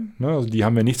Quellen, ne? Also die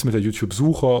haben ja nichts mit der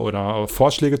YouTube-Suche oder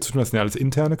Vorschläge zu tun, das sind ja alles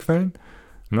interne Quellen.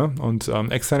 Ne? Und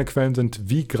externe Quellen sind,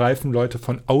 wie greifen Leute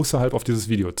von außerhalb auf dieses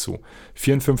Video zu?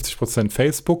 54%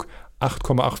 Facebook,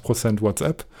 8,8%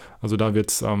 WhatsApp, also da wird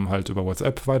es halt über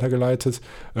WhatsApp weitergeleitet.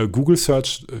 Google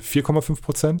Search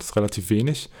 4,5%, ist relativ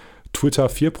wenig. Twitter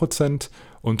 4%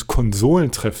 und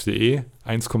konsolentreff.de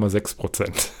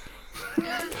 1,6%.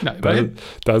 Na, immerhin.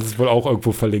 Da ist es wohl auch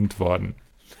irgendwo verlinkt worden.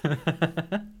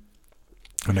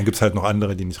 Und dann gibt es halt noch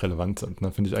andere, die nicht relevant sind.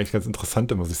 Ne? Finde ich eigentlich ganz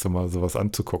interessant, immer sich so mal sowas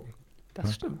anzugucken.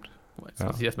 Das stimmt. Jetzt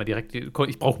muss ich erstmal direkt, ich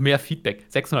brauche mehr Feedback.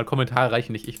 600 Kommentare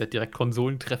reichen nicht. Ich werde direkt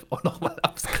Konsolentreff auch nochmal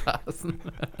abgrasen.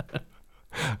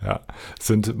 Ja, es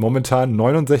sind momentan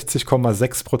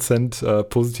 69,6%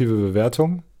 positive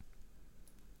Bewertungen.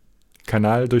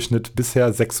 Kanaldurchschnitt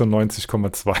bisher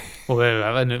 96,2.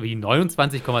 Wie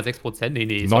 29,6%?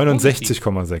 Nee.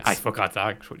 69,6. Ich wollte gerade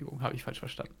sagen, Entschuldigung, habe ich falsch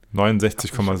verstanden.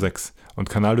 69,6. Und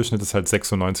Kanaldurchschnitt ist halt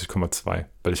 96,2,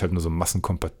 weil ich halt nur so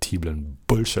massenkompatiblen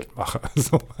Bullshit mache.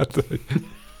 So,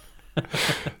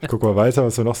 guck mal weiter,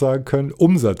 was wir noch sagen können.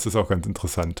 Umsatz ist auch ganz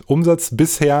interessant. Umsatz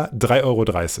bisher 3,30 Euro.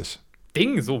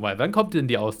 Ding, so mal. Wann kommt denn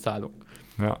die Auszahlung?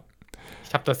 Ja.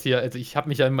 Ich habe das hier, also ich habe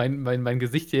mich ja mein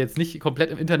Gesicht hier jetzt nicht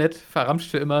komplett im Internet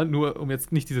verramscht für immer, nur um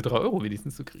jetzt nicht diese 3 Euro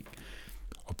wenigstens zu kriegen.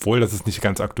 Obwohl, das ist nicht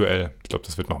ganz aktuell. Ich glaube,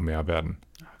 das wird noch mehr werden.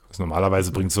 Also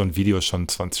normalerweise bringt so ein Video schon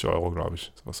 20 Euro, glaube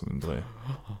ich. Sowas um den Dreh.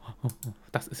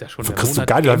 Das ist ja schon der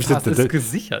Monat Game Pass ist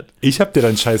gesichert. Ich habe dir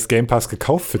deinen scheiß Game Pass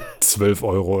gekauft für 12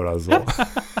 Euro oder so.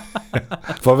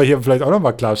 Wollen wir hier vielleicht auch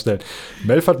nochmal klarstellen.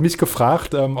 Melf hat mich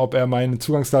gefragt, ob er meine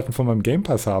Zugangsdaten von meinem Game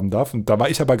Pass haben darf. Und da war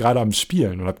ich aber gerade am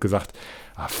Spielen und habe gesagt,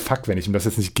 fuck, wenn ich ihm das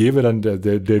jetzt nicht gebe, dann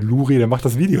der Luri, der macht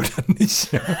das Video dann nicht.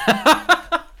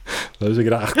 Da habe ich mir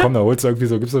gedacht, ach komm, da holst du irgendwie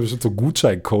so, gibt es da bestimmt so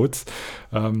Gutscheincodes,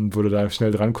 wo du da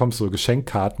schnell drankommst, so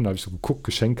Geschenkkarten. Da habe ich so geguckt,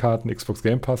 Geschenkkarten, Xbox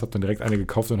Game Pass, habe dann direkt eine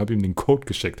gekauft und habe ihm den Code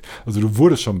geschickt. Also du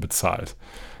wurdest schon bezahlt.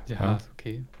 Ja, ist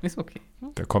okay. Ist okay.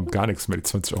 Da kommt gar nichts mehr, die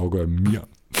 20 Euro gehören mir.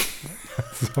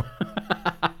 So.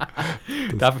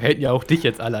 Dafür hätten ja auch dich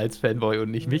jetzt alle als Fanboy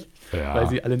und nicht mich, weil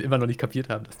sie alle immer noch nicht kapiert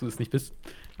haben, dass du es nicht bist.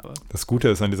 Aber das Gute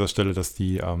ist an dieser Stelle, dass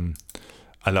die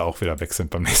alle auch wieder weg sind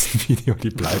beim nächsten Video. Die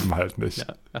bleiben halt nicht.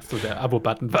 Ja, achso, der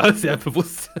Abo-Button war sehr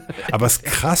bewusst. Aber es ist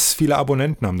krass, viele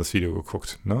Abonnenten haben das Video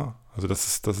geguckt. Ne? Also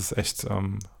das ist echt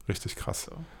richtig krass.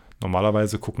 So.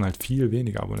 Normalerweise gucken halt viel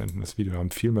weniger Abonnenten das Video. Da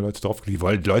haben viel mehr Leute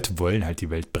draufgeklickt. Die Leute wollen halt die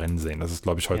Welt brennen sehen. Das ist,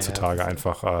 glaube ich, heutzutage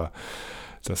einfach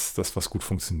das, was gut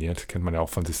funktioniert. Kennt man ja auch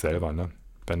von sich selber, ne?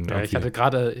 Ich hatte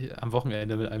gerade am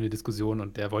Wochenende mit einem eine Diskussion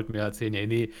und der wollte mir erzählen,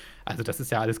 nee, also das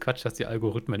ist ja alles Quatsch, dass die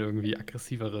Algorithmen irgendwie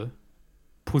aggressivere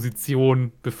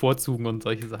Positionen bevorzugen und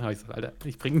solche Sachen. Aber ich sage, Alter,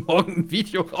 ich bringe morgen ein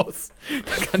Video raus.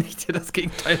 Da kann ich dir das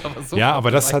Gegenteil aber so. Ja,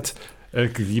 aber das hat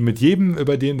mit jedem,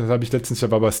 das habe ich letztens, ich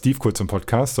war bei Steve kurz im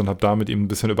Podcast und habe da mit ihm ein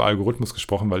bisschen über Algorithmus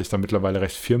gesprochen, weil ich da mittlerweile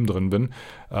recht firm drin bin.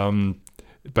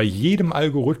 Bei jedem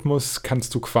Algorithmus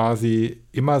kannst du quasi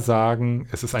immer sagen,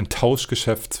 es ist ein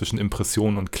Tauschgeschäft zwischen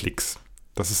Impressionen und Klicks.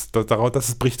 Das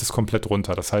bricht es komplett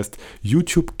runter. Das heißt,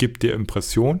 YouTube gibt dir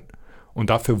Impressionen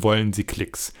und dafür wollen sie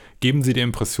Klicks. Geben sie dir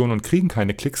Impressionen und kriegen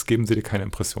keine Klicks, geben sie dir keine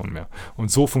Impressionen mehr. Und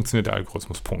so funktioniert der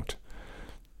Algorithmus, Punkt.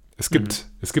 Es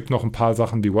gibt noch ein paar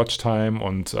Sachen wie Watchtime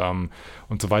und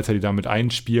so weiter, die damit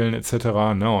einspielen etc.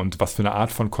 Ne? Und was für eine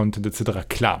Art von Content etc.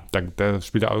 Klar, da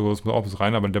spielt der Algorithmus auch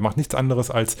rein, aber der macht nichts anderes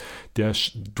als,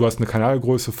 du hast eine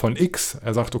Kanalgröße von X,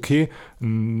 er sagt, okay,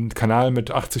 ein Kanal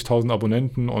mit 80.000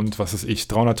 Abonnenten und was weiß ich,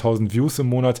 300.000 Views im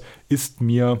Monat ist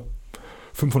mir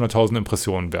 500.000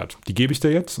 Impressionen wert. Die gebe ich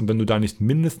dir jetzt und wenn du da nicht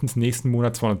mindestens nächsten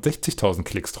Monat 260.000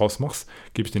 Klicks draus machst,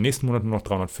 gebe ich dir nächsten Monat nur noch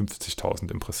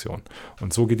 350.000 Impressionen.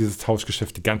 Und so geht dieses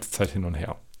Tauschgeschäft die ganze Zeit hin und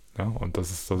her. Ja, und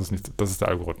das ist der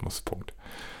Algorithmuspunkt.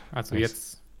 Also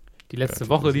jetzt, die letzte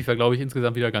Woche lief ja, glaube ich,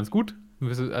 insgesamt wieder ganz gut.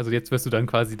 Also jetzt wirst du dann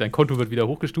quasi, dein Konto wird wieder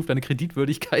hochgestuft, deine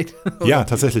Kreditwürdigkeit. Ja,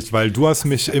 tatsächlich, weil du hast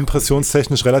mich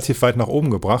impressionstechnisch relativ weit nach oben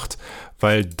gebracht,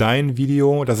 weil dein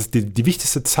Video, das ist die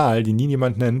wichtigste Zahl, die nie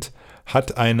jemand nennt,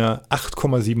 hat eine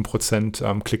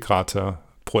 8,7% Klickrate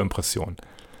pro Impression.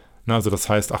 Na, also das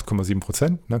heißt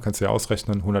 8,7%, ne, kannst du ja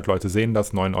ausrechnen, 100 Leute sehen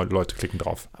das, 9 Leute klicken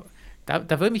drauf.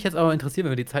 Da würde mich jetzt aber interessieren,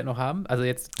 wenn wir die Zeit noch haben, also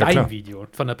jetzt dein Video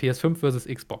von der PS5 VS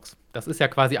XBOX, das ist ja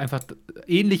quasi einfach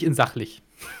ähnlich in sachlich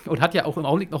und hat ja auch im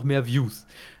Augenblick noch mehr Views.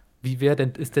 Wie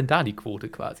ist denn da die Quote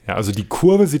quasi? Ja, also die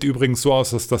Kurve sieht übrigens so aus,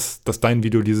 dass dein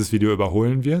Video dieses Video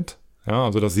überholen wird. Ja,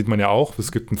 also das sieht man ja auch,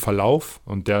 es gibt einen Verlauf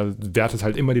und der wertet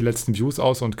halt immer die letzten Views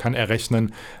aus und kann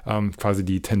errechnen quasi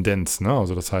die Tendenz. Ne?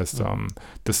 Also das heißt,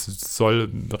 das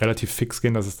soll relativ fix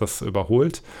gehen, dass es das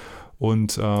überholt.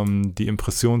 Und die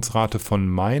Impressionsrate von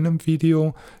meinem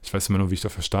Video, ich weiß immer nur, wie ich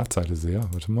das auf der Startseite sehe,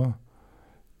 warte mal,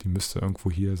 die müsste irgendwo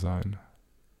hier sein.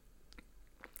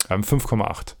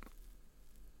 5,8.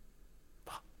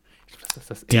 Ich glaube, das ist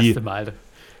das erste Mal.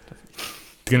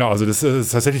 Genau, also das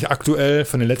ist tatsächlich aktuell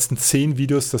von den letzten 10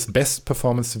 Videos das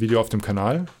best-performance-Video auf dem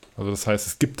Kanal. Also das heißt,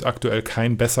 es gibt aktuell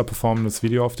kein besser performendes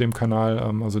Video auf dem Kanal,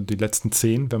 also die letzten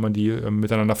 10, wenn man die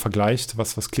miteinander vergleicht,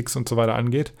 was Klicks und so weiter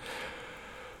angeht.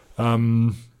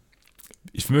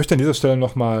 Ich möchte an dieser Stelle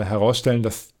nochmal herausstellen,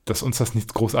 dass uns das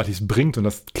nichts Großartiges bringt und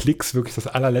dass Klicks wirklich das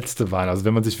allerletzte waren. Also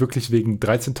wenn man sich wirklich wegen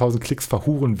 13.000 Klicks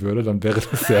verhuren würde, dann wäre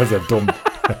das sehr, sehr dumm.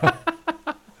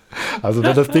 Also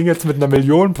wenn das Ding jetzt mit 1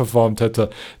 Million performt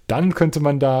hätte, dann könnte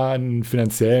man da einen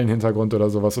finanziellen Hintergrund oder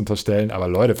sowas unterstellen. Aber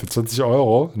Leute, für 20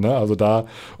 Euro, ne, also da,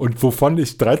 und wovon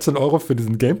ich 13 Euro für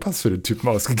diesen Game Pass für den Typen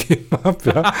ausgegeben habe,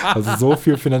 ja, also so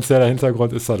viel finanzieller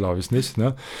Hintergrund ist da, glaube ich, nicht,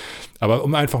 ne. Aber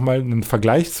um einfach mal einen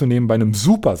Vergleich zu nehmen bei einem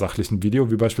super sachlichen Video,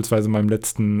 wie beispielsweise meinem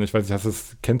letzten, ich weiß nicht,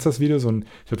 kennst du das Video? Ich habe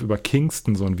über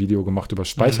Kingston so ein Video gemacht, über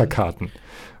Speicherkarten.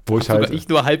 Wo ich halt. Ich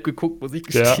nur halb geguckt, muss ich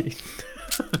gestehen.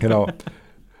 Ja, genau.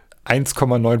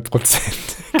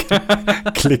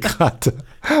 1,9% Klickrate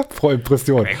pro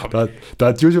Impression. Da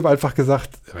hat YouTube einfach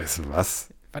gesagt, weißt du was?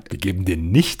 Wir geben dir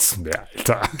nichts mehr,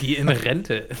 Alter. Geh in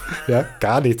Rente. Ja,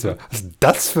 gar nichts mehr. Was ist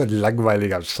das für ein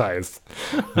langweiliger Scheiß?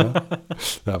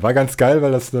 Ja, war ganz geil,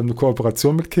 weil das dann eine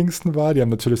Kooperation mit Kingston war. Die haben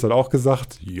natürlich dann auch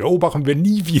gesagt, yo, machen wir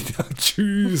nie wieder.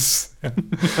 Tschüss. Ja.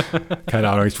 Keine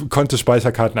Ahnung, ich konnte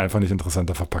Speicherkarten einfach nicht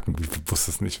interessanter verpacken. Ich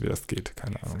wusste es nicht, wie das geht.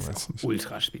 Keine Ahnung. Das ist nicht.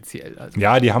 Ultra speziell. Also.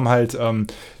 Ja, die haben halt,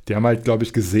 glaube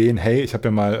ich, gesehen, hey, ich hatte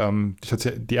ja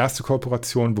die erste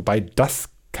Kooperation, wobei das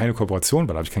keine Kooperation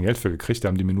war, da habe ich kein Geld für gekriegt, da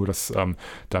haben die mir,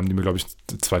 glaube ich,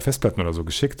 2 Festplatten oder so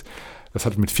geschickt. Das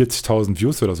hat mit 40.000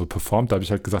 Views oder so performt. Da habe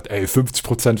ich halt gesagt,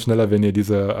 50% schneller, wenn ihr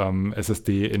diese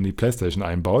SSD in die Playstation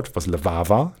einbaut, was wahr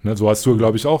war. Ne? So hast du,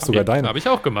 glaube ich, auch sogar habe ich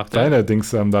auch gemacht. Deine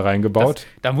Dings da reingebaut.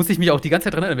 Da muss ich mich auch die ganze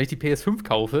Zeit dran erinnern, wenn ich die PS5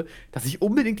 kaufe, dass ich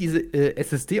unbedingt diese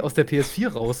SSD aus der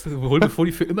PS4 raushole, bevor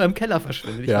die für immer im Keller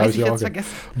verschwindet. Ich weiß, ich werde es vergessen.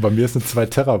 Bei mir ist eine 2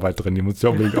 Terabyte drin, die muss ich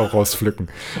unbedingt auch rauspflücken.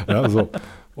 Ja, so.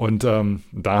 Und da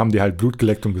haben die halt Blut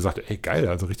geleckt und gesagt, ey geil,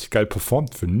 also richtig geil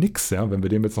performt für nix, ja. Wenn wir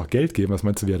dem jetzt noch Geld geben, was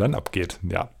meinst du, wie er dann abgeht?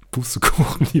 Ja,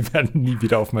 Pustekuchen, die werden nie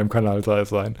wieder auf meinem Kanal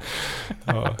sein.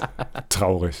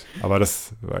 Traurig. Aber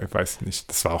das, ich weiß nicht,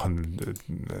 das war auch ein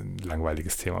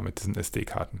langweiliges Thema mit diesen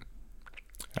SD-Karten.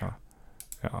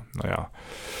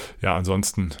 Ja,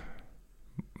 ansonsten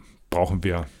brauchen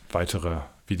wir weitere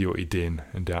Videoideen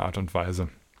in der Art und Weise.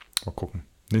 Mal gucken.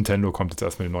 Nintendo kommt jetzt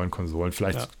erst mit den neuen Konsolen.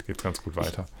 Vielleicht geht es ganz gut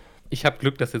weiter. Ich habe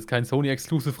Glück, dass jetzt kein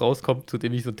Sony-Exclusive rauskommt, zu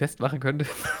dem ich so einen Test machen könnte.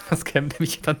 Das käme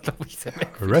nämlich dann, glaube ich, sehr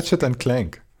merkwürdig. Ratchet &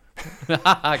 Clank.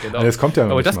 Genau. Das kommt ja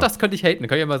noch aber nicht das könnte ich haten. Da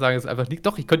könnte ich ja mal sagen, das ist einfach nicht.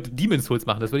 Doch, ich könnte Demon's Souls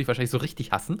machen. Das würde ich wahrscheinlich so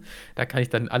richtig hassen. Da kann ich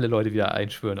dann alle Leute wieder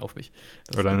einschwören auf mich.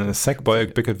 Oder eine Sackboy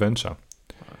Big Adventure.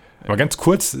 Aber ganz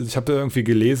kurz, ich habe da irgendwie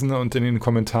gelesen und in den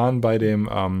Kommentaren bei dem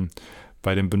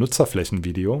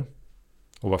Benutzerflächenvideo,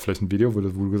 Oberflächenvideo, wo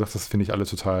du gesagt hast, das finde ich alle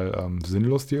total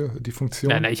sinnlos, die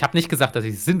Funktion. Nein, ich habe nicht gesagt, dass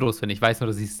ich es sinnlos finde. Ich weiß nur,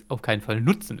 dass ich es auf keinen Fall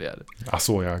nutzen werde. Ach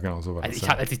so, ja, genau, so war das.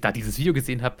 Als ich da dieses Video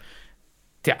gesehen habe,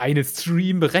 der eine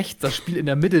Stream rechts, das Spiel in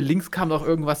der Mitte, links kam noch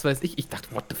irgendwas, weiß ich. Ich dachte,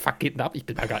 what the fuck geht denn ab? Ich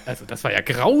bin da gar, also das war ja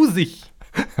grausig.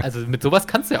 Also mit sowas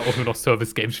kannst du ja auch nur noch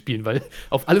Service-Games spielen, weil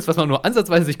auf alles, was man nur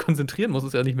ansatzweise sich konzentrieren muss,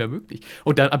 ist ja nicht mehr möglich.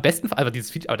 Und dann am besten, aber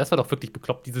dieses Feature, aber das war doch wirklich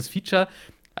bekloppt, dieses Feature,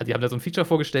 also die haben da so ein Feature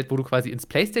vorgestellt, wo du quasi ins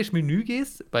PlayStation-Menü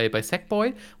gehst, bei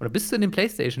Sackboy, und dann bist du in dem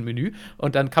PlayStation-Menü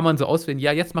und dann kann man so auswählen,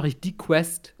 ja, jetzt mache ich die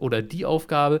Quest oder die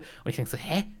Aufgabe. Und ich denke so,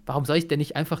 warum soll ich denn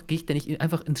nicht einfach, gehe ich denn nicht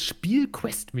einfach ins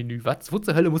Spiel-Quest-Menü? Wo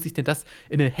zur Hölle muss ich denn das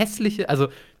in eine hässliche, also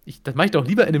das mache ich doch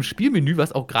lieber in einem Spielmenü,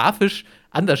 was auch grafisch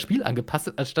an das Spiel angepasst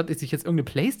ist, anstatt dass ich jetzt irgendeine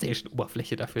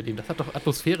PlayStation-Oberfläche dafür nehme. Das hat doch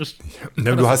atmosphärisch.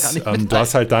 Ja, du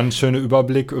hast halt dann einen schönen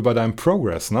Überblick über deinen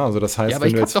Progress, ne? Also das heißt, ja, aber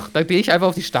da gehe ich einfach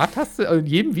auf die Starttaste in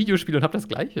jedem Videospiel und habe das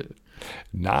Gleiche.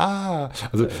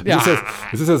 Also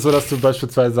es ist ja so, dass du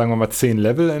beispielsweise, sagen wir mal, 10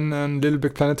 Level in Little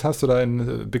Big Planet hast oder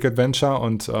in Big Adventure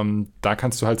und da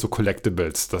kannst du halt so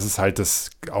Collectibles. Das ist halt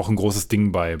auch ein großes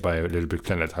Ding bei Little Big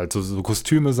Planet. Halt so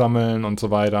Kostüme sammeln und so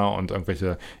weiter und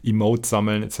irgendwelche Emotes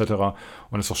sammeln etc.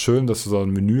 Und es ist doch schön, dass du so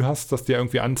ein Menü hast, das dir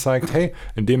irgendwie anzeigt, hey,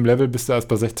 in dem Level bist du erst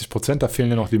bei 60%, da fehlen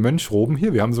ja noch die Mönchroben.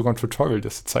 Hier, wir haben sogar ein Tutorial,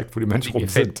 das zeigt, wo die Mönchroben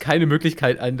sind. Mir fällt keine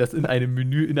Möglichkeit ein, das in einem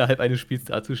Menü innerhalb eines Spiels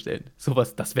darzustellen.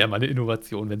 Sowas, das wäre mal eine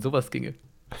Innovation, wenn sowas ginge.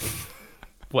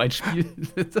 Wo ein Spiel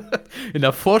in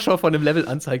der Vorschau von einem Level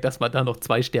anzeigt, dass man da noch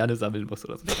 2 Sterne sammeln muss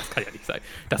oder so. Das kann ja nicht sein.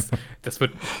 Das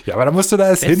wird. Ja, aber da musst du da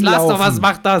erst hinlaufen. Lass doch, was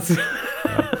macht das?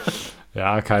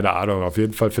 Ja, keine Ahnung. Auf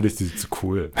jeden Fall finde ich die zu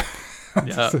cool.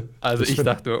 Ja, also ich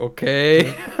dachte,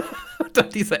 okay. Und dann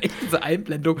diese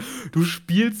Einblendung, du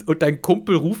spielst und dein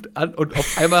Kumpel ruft an und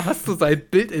auf einmal hast du sein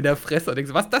Bild in der Fresse und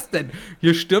denkst, was ist das denn?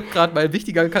 Hier stirbt gerade mein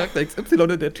wichtiger Charakter XY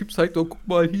und der Typ zeigt, oh, guck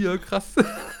mal hier, krass.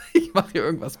 Ich mache hier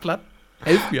irgendwas platt.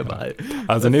 Helf mir mal.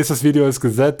 Also nächstes Video ist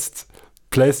gesetzt.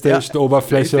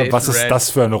 PlayStation-Oberfläche, PlayStation was ist das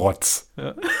für ein Rotz?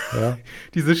 Ja.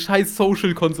 Diese scheiß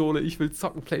Social-Konsole, ich will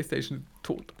zocken, PlayStation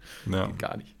tot. Ja. Geht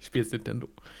gar nicht. Ich spiele jetzt Nintendo.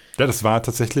 Ja, das war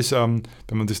tatsächlich, wenn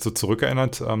man sich so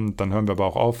zurückerinnert, dann hören wir aber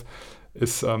auch auf,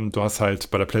 du hast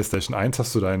halt bei der PlayStation 1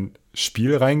 hast du dein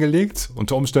Spiel reingelegt,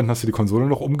 unter Umständen hast du die Konsole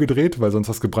noch umgedreht, weil sonst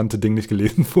das gebrannte Ding nicht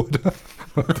gelesen wurde.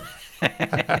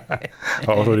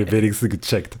 Aber auch nur die wenigsten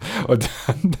gecheckt. Und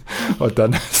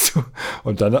dann hast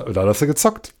du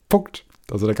gezockt. Punkt.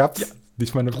 Also da gab es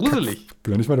nicht mal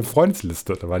eine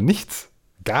Freundesliste. Da war nichts.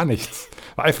 Gar nichts.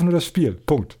 War einfach nur das Spiel.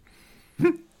 Punkt.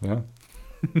 Ja.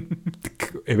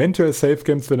 Eventuell Save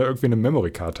Games, wenn du irgendwie eine Memory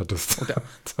Card hattest.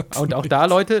 Und auch da,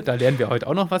 Leute, da lernen wir heute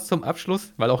auch noch was zum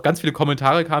Abschluss, weil auch ganz viele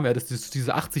Kommentare kamen, ja, dass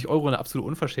diese 80 € eine absolute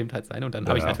Unverschämtheit sein. Und dann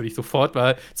habe ich natürlich sofort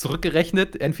mal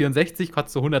zurückgerechnet. N64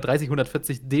 hat so 130,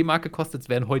 140 D-Mark gekostet, es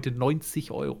wären heute 90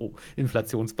 €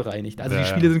 inflationsbereinigt. Also die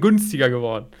Spiele sind günstiger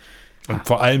geworden. Und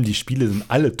vor allem, die Spiele sind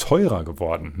alle teurer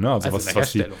geworden, ne? Also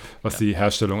was die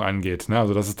Herstellung angeht. Ne?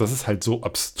 Also das ist halt so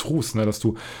abstrus, ne? Dass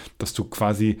du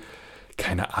quasi,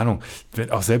 keine Ahnung,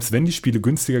 selbst wenn die Spiele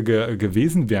günstiger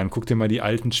gewesen wären, guck dir mal die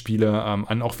alten Spiele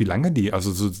an, auch wie lange die,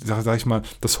 also so, sag ich mal,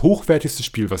 das hochwertigste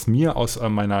Spiel, was mir aus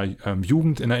meiner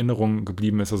Jugend in Erinnerung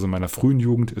geblieben ist, also meiner frühen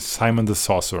Jugend, ist Simon the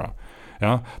Sorcerer.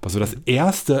 Ja, also das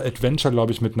erste Adventure,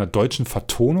 glaube ich, mit einer deutschen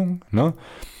Vertonung, ne?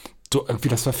 So, irgendwie,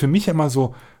 das war für mich immer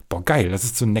so, boah, geil, das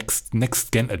ist so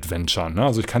Next-Gen-Adventure, ne?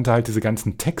 Also ich kannte halt diese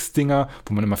ganzen Textdinger,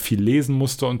 wo man immer viel lesen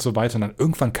musste und so weiter. Und dann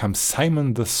irgendwann kam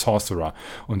Simon the Sorcerer.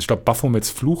 Und ich glaube, Baphomets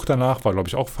Fluch danach war, glaube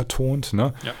ich, auch vertont,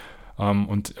 ne? Ja.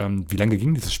 Wie lange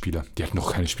gingen diese Spiele? Die hatten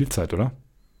noch keine Spielzeit, oder?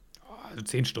 Also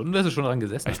 10 Stunden wirst du schon dran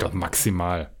gesessen. Ich glaube,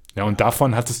 maximal. Ja, und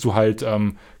davon hattest du halt,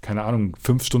 keine Ahnung,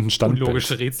 5 Stunden Standbild.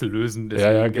 Unlogische Rätsel lösen.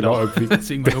 Deswegen, ja, genau. Irgendwie.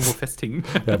 Deswegen mal irgendwo festhingen.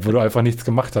 Ja, wo du einfach nichts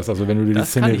gemacht hast. Also wenn du dir die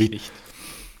Szenerie... Kann ich nicht.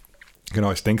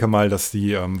 Genau, ich denke mal, dass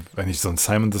wenn ich so ein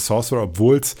Simon the Sorcerer,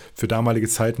 obwohl es für damalige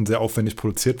Zeiten sehr aufwendig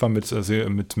produziert war mit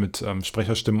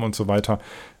Sprecherstimmen und so weiter,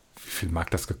 wie viel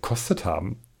mag das gekostet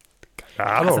haben?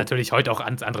 Ja, das ist natürlich heute auch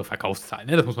andere Verkaufszahlen,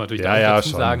 ne? Das muss man natürlich dazu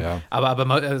schon sagen. Ja. Aber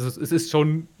also es ist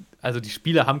schon, also die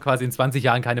Spiele haben quasi in 20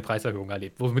 Jahren keine Preiserhöhung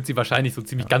erlebt, womit sie wahrscheinlich so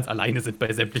ziemlich ganz alleine sind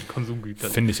bei sämtlichen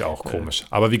Konsumgütern. Finde ich auch komisch.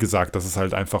 Aber wie gesagt, das ist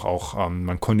halt einfach auch,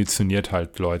 man konditioniert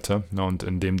halt Leute, ne? Und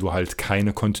indem du halt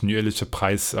keine kontinuierliche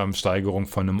Preissteigerung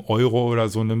von einem Euro oder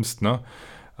so nimmst, ne?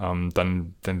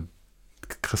 Dann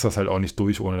kriegst du das halt auch nicht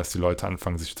durch, ohne dass die Leute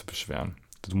anfangen, sich zu beschweren.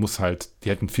 Du musst halt, die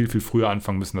hätten viel, viel früher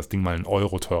anfangen müssen, das Ding mal 1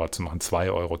 Euro teurer zu machen,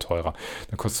 2 Euro teurer.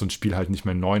 Dann kostet so ein Spiel halt nicht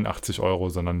mehr 89 Euro,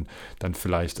 sondern dann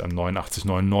vielleicht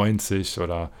 89,99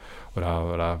 oder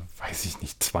weiß ich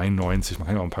nicht, 92. Man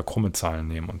kann ja auch ein paar krumme Zahlen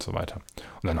nehmen und so weiter.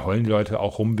 Und dann heulen die Leute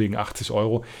auch rum wegen 80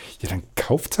 Euro. Ja, dann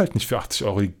kauft es halt nicht für 80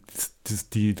 Euro.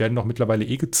 Die werden doch mittlerweile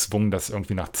gezwungen, das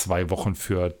irgendwie nach 2 Wochen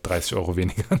für 30 Euro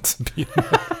weniger anzubieten.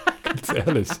 Ganz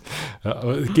ehrlich. Ja,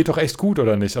 aber es geht doch echt gut,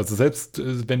 oder nicht? Also selbst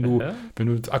wenn du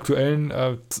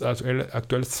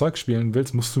aktuelles Zeug spielen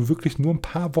willst, musst du wirklich nur ein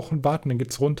paar Wochen warten, dann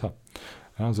geht's runter.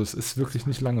 Ja, also es ist wirklich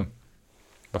nicht lange,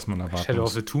 was man erwarten Shadow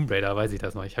muss. of the Tomb Raider, weiß ich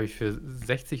das noch. Ich habe für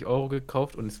 60 Euro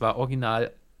gekauft und es war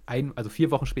original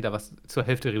 4 Wochen später was zur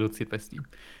Hälfte reduziert bei Steam.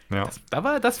 Ja.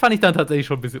 Das fand ich dann tatsächlich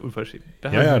schon ein bisschen unverschämt. Da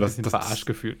habe ich mich ein bisschen verarscht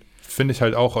gefühlt. Finde ich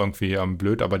halt auch irgendwie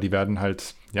blöd, aber die werden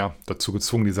halt dazu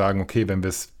gezwungen, die sagen, okay,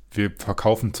 wir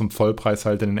verkaufen zum Vollpreis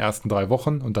halt in den ersten 3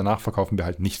 Wochen und danach verkaufen wir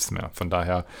halt nichts mehr. Von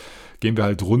daher gehen wir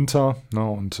halt runter, ne,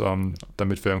 und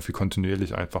damit wir irgendwie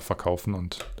kontinuierlich einfach verkaufen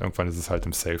und irgendwann ist es halt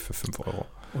im Sale für 5 Euro.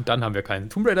 Und dann haben wir keinen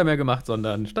Tomb Raider mehr gemacht,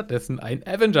 sondern stattdessen ein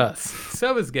Avengers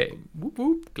Service Game. Wup,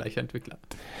 wup, gleicher Entwickler.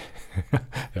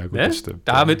 Ja gut, das stimmt.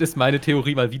 Damit ist meine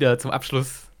Theorie mal wieder zum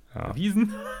Abschluss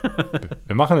erwiesen.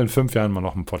 Wir machen in 5 Jahren mal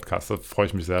noch einen Podcast, da freue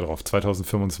ich mich sehr drauf.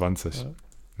 2025.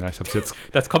 Ja, ich hab's jetzt.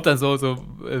 Das kommt dann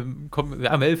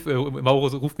Melf, Mauro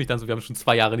ruft mich dann so, wir haben schon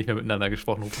 2 Jahre nicht mehr miteinander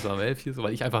gesprochen, ruft so Melf hier so,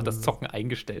 weil ich einfach das Zocken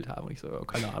eingestellt habe. Und ich so,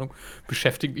 keine Ahnung,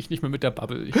 beschäftige mich nicht mehr mit der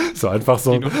Bubble. Du siehst so einfach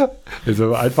so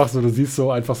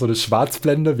eine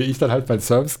Schwarzblende, wie ich dann halt mein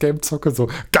Service-Game zocke, so,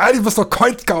 geil, ich muss doch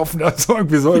Coins kaufen, also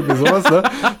irgendwie sowas, ne?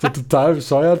 So total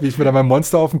bescheuert, wie ich mir dann mein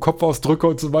Monster auf den Kopf ausdrücke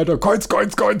und so weiter, Coins,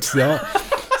 ja.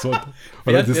 So.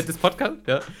 Während des Podcasts?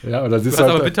 Ja, oder siehst du hast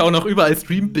halt, aber bitte auch noch überall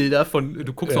Streambilder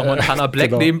du guckst noch Montana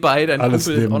Black nebenbei, dein alles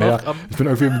Kumpel ist auch noch am... Ich bin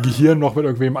irgendwie im Gehirn noch mit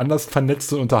irgendwem anders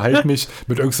vernetzt und unterhalte mich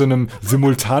mit irgendeinem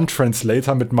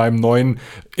Simultan-Translator mit meinem neuen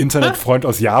Internetfreund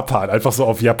aus Japan, einfach so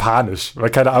auf Japanisch, weil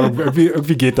keine Ahnung,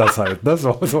 irgendwie geht das halt, ne?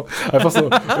 So einfach so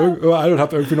überall und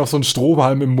habe irgendwie noch so einen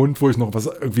Strohhalm im Mund, wo ich noch was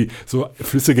irgendwie so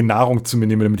flüssige Nahrung zu mir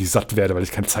nehme, damit ich satt werde, weil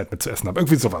ich keine Zeit mehr zu essen habe.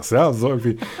 Irgendwie sowas, ja, so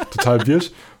irgendwie total wirsch.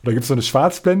 Und da gibt es so eine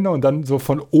Schwarzblende und dann so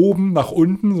von oben nach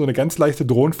unten, so eine ganz leichte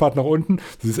Drohnenfahrt nach unten.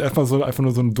 Du siehst einfach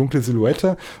nur so eine dunkle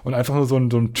Silhouette und einfach nur so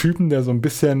einen Typen, der so ein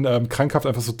bisschen krankhaft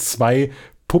einfach so 2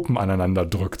 Puppen aneinander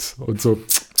drückt und so.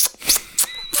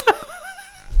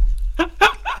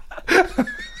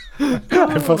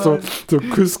 Einfach so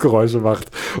Küssgeräusche macht.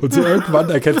 Und so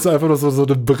irgendwann erkennst du einfach nur so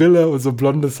eine Brille und so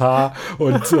blondes Haar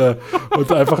und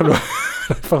einfach nur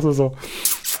so.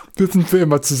 Wir sind für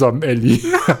immer zusammen, Ellie.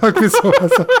 Irgendwie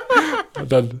sowas.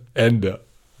 Und dann Ende.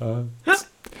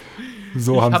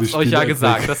 So ich haben hab's sie euch ja Spiele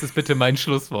gesagt, entwickelt. das ist bitte mein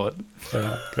Schlusswort.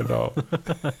 Ja, genau.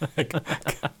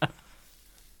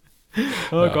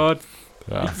 Oh Gott,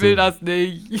 ich will das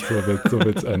nicht. So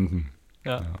wird's enden.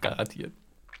 Ja, garantiert.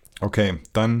 Okay,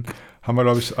 dann haben wir,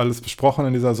 glaube ich, alles besprochen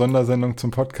in dieser Sondersendung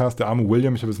zum Podcast. Der arme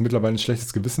William, ich habe jetzt mittlerweile ein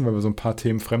schlechtes Gewissen, weil wir so ein paar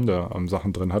themenfremde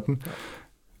Sachen drin hatten.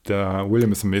 Der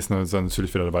William ist am nächsten Mal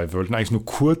natürlich wieder dabei. Wir wollten eigentlich nur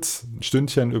kurz ein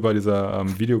Stündchen über diese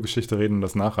Videogeschichte reden und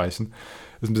das nachreichen.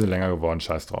 Ist ein bisschen länger geworden,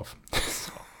 scheiß drauf.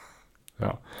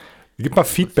 Ja. Gib mal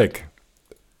Feedback.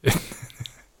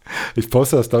 Ich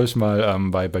poste das, glaube ich, mal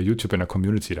bei YouTube in der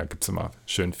Community, da gibt es immer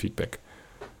schön Feedback.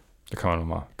 Da kann man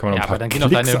noch ein paar aber dann gehen auch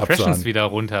deine Impressions wieder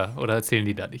runter, oder zählen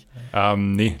die da nicht?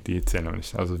 Nee, die zählen noch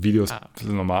nicht. Also Videos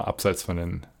sind nochmal abseits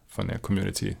von der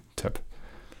Community-Tab.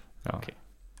 Ja. Okay.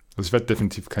 Also ich werde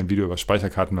definitiv kein Video über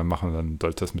Speicherkarten mehr machen, dann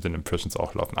sollte das mit den Impressions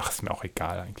auch laufen. Ach, ist mir auch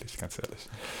egal eigentlich, ganz ehrlich.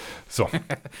 So.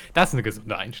 Das ist eine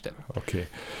gesunde Einstellung. Okay.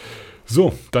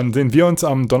 So, dann sehen wir uns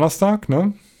am Donnerstag,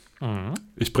 ne? Mhm.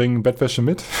 Ich bringe Bettwäsche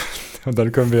mit und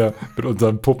dann können wir mit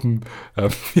unseren Puppen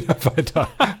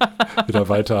wieder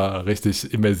weiter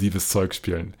richtig immersives Zeug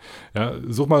spielen. Ja,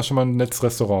 such mal schon mal ein nettes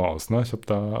Restaurant aus, ne? Ich habe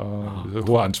da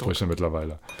hohe Ansprüche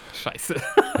mittlerweile. Scheiße.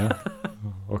 Ja?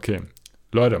 Okay.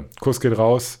 Leute, Kuss geht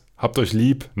raus, habt euch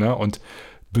lieb, ne? Und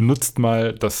benutzt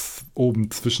mal das oben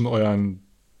zwischen euren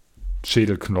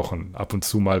Schädelknochen ab und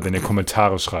zu mal, wenn ihr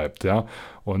Kommentare schreibt, ja?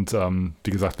 Und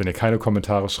wie gesagt, wenn ihr keine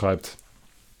Kommentare schreibt,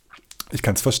 ich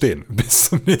kann es verstehen. Bis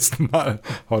zum nächsten Mal.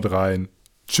 Haut rein.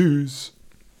 Tschüss.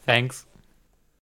 Thanks.